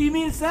 What do you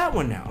mean it's that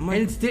one now? I'm like,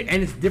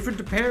 and it's different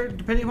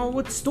depending on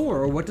what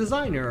store or what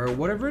designer or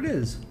whatever it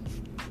is.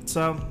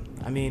 So,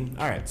 I mean,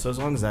 all right. So as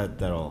long as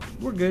that'll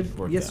we're good.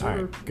 work. Yes, all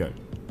sir. right, good.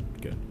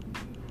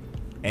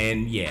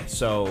 And yeah,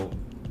 so,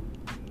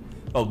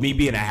 me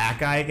being a hat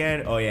guy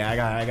again. Oh yeah,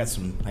 I got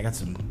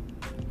some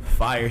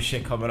fire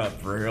shit coming up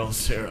real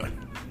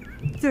soon.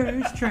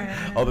 Thirst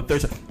trap. Oh, the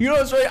thirst. You know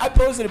what's right? I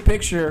posted a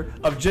picture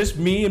of just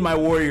me in my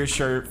Warrior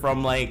shirt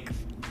from like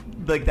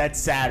that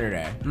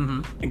Saturday,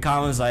 and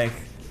Colin's like,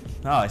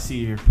 oh, I see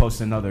you're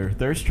posting another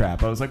thirst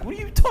trap. I was like, what are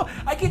you talking?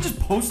 I can't just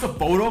post a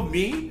photo of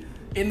me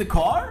in the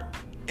car.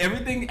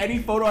 Everything, any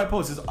photo I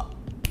post is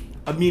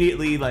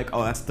immediately like,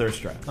 oh, that's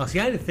thirst trap. Oh, see,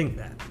 I didn't think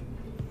that.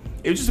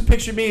 It was just a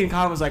picture of me, and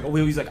Colin was like, oh,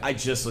 he's like, I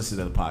just listened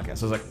to the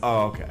podcast. I was like,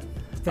 oh, okay.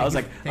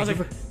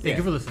 Thank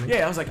you for listening.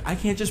 Yeah, I was like, I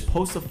can't just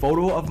post a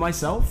photo of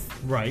myself,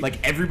 right? Like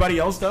everybody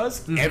else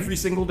does every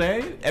single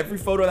day. Every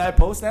photo that I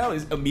post now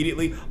is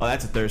immediately, oh,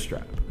 that's a thirst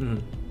trap.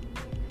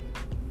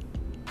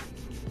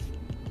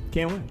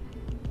 Can't win.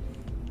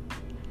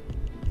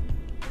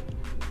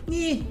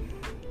 Yeah.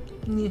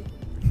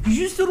 Because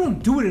you still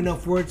don't do it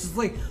enough where it's just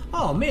like,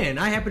 oh man,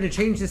 I happen to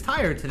change this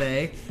tire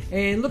today,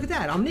 and look at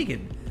that, I'm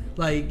naked.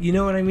 Like, you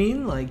know what I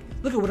mean? Like,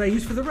 look at what I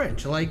used for the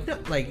wrench. Like, no,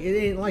 like it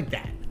ain't like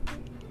that.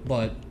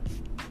 But,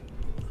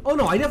 oh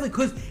no, I definitely,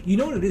 because you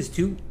know what it is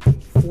too,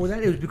 for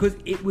that? It was because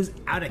it was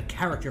out of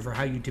character for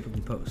how you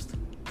typically post.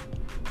 And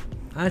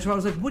that's why I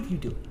was like, what are you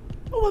doing?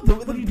 Oh,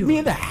 what are you doing? Me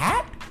in the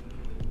hat?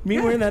 Me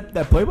wearing that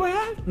Playboy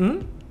hat?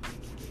 Mm-hmm.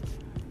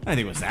 I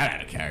think it was that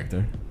out of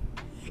character.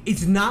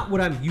 It's not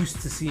what I'm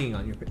used to seeing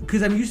on your page.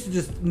 Because I'm used to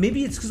just,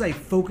 maybe it's because I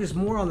focus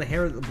more on the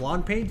hair of the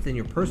blog page than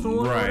your personal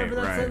one or whatever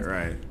that says.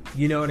 Right.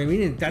 You know what I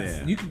mean? And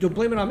that's, you can, don't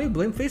blame it on me,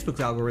 blame Facebook's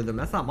algorithm.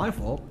 That's not my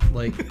fault.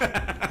 Like,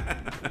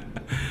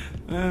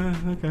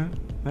 okay.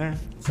 Alright.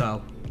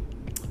 So.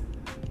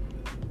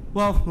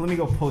 Well, let me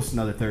go post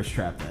another thirst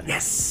trap then.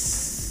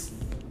 Yes!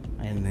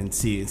 And then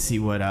see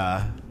what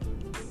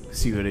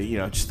you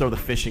know, just throw the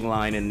fishing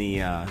line in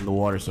the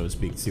water, so to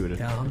speak. See what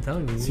Yeah, I'm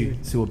telling you.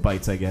 see what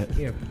bites I get.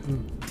 Yeah,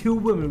 two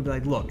women would be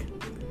like, look,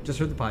 just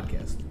heard the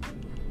podcast.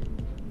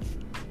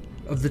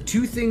 Of the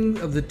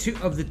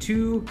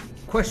two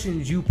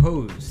questions you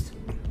posed,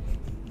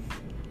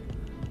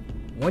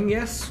 one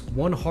yes,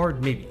 one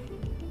hard maybe.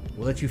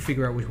 We'll let you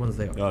figure out which ones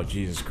they are. Oh,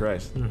 Jesus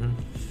Christ. Mm-hmm.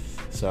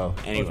 So,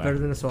 anyway. Well, it's better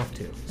than a soft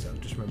two, so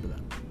just remember that.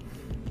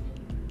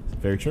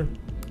 Very true.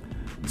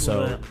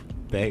 So,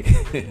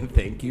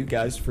 thank you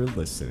guys for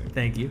listening.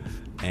 Thank you.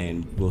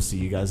 And we'll see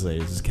you guys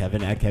later. This is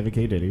Kevin at Kevin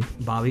K. Diddy.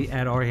 Bobby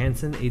at R.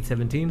 Hansen,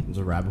 817. It's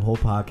a Rabbit Hole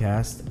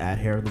Podcast at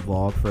Hair of the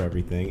Vlog for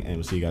everything. And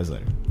we'll see you guys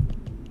later.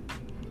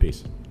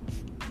 Peace.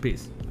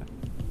 Peace.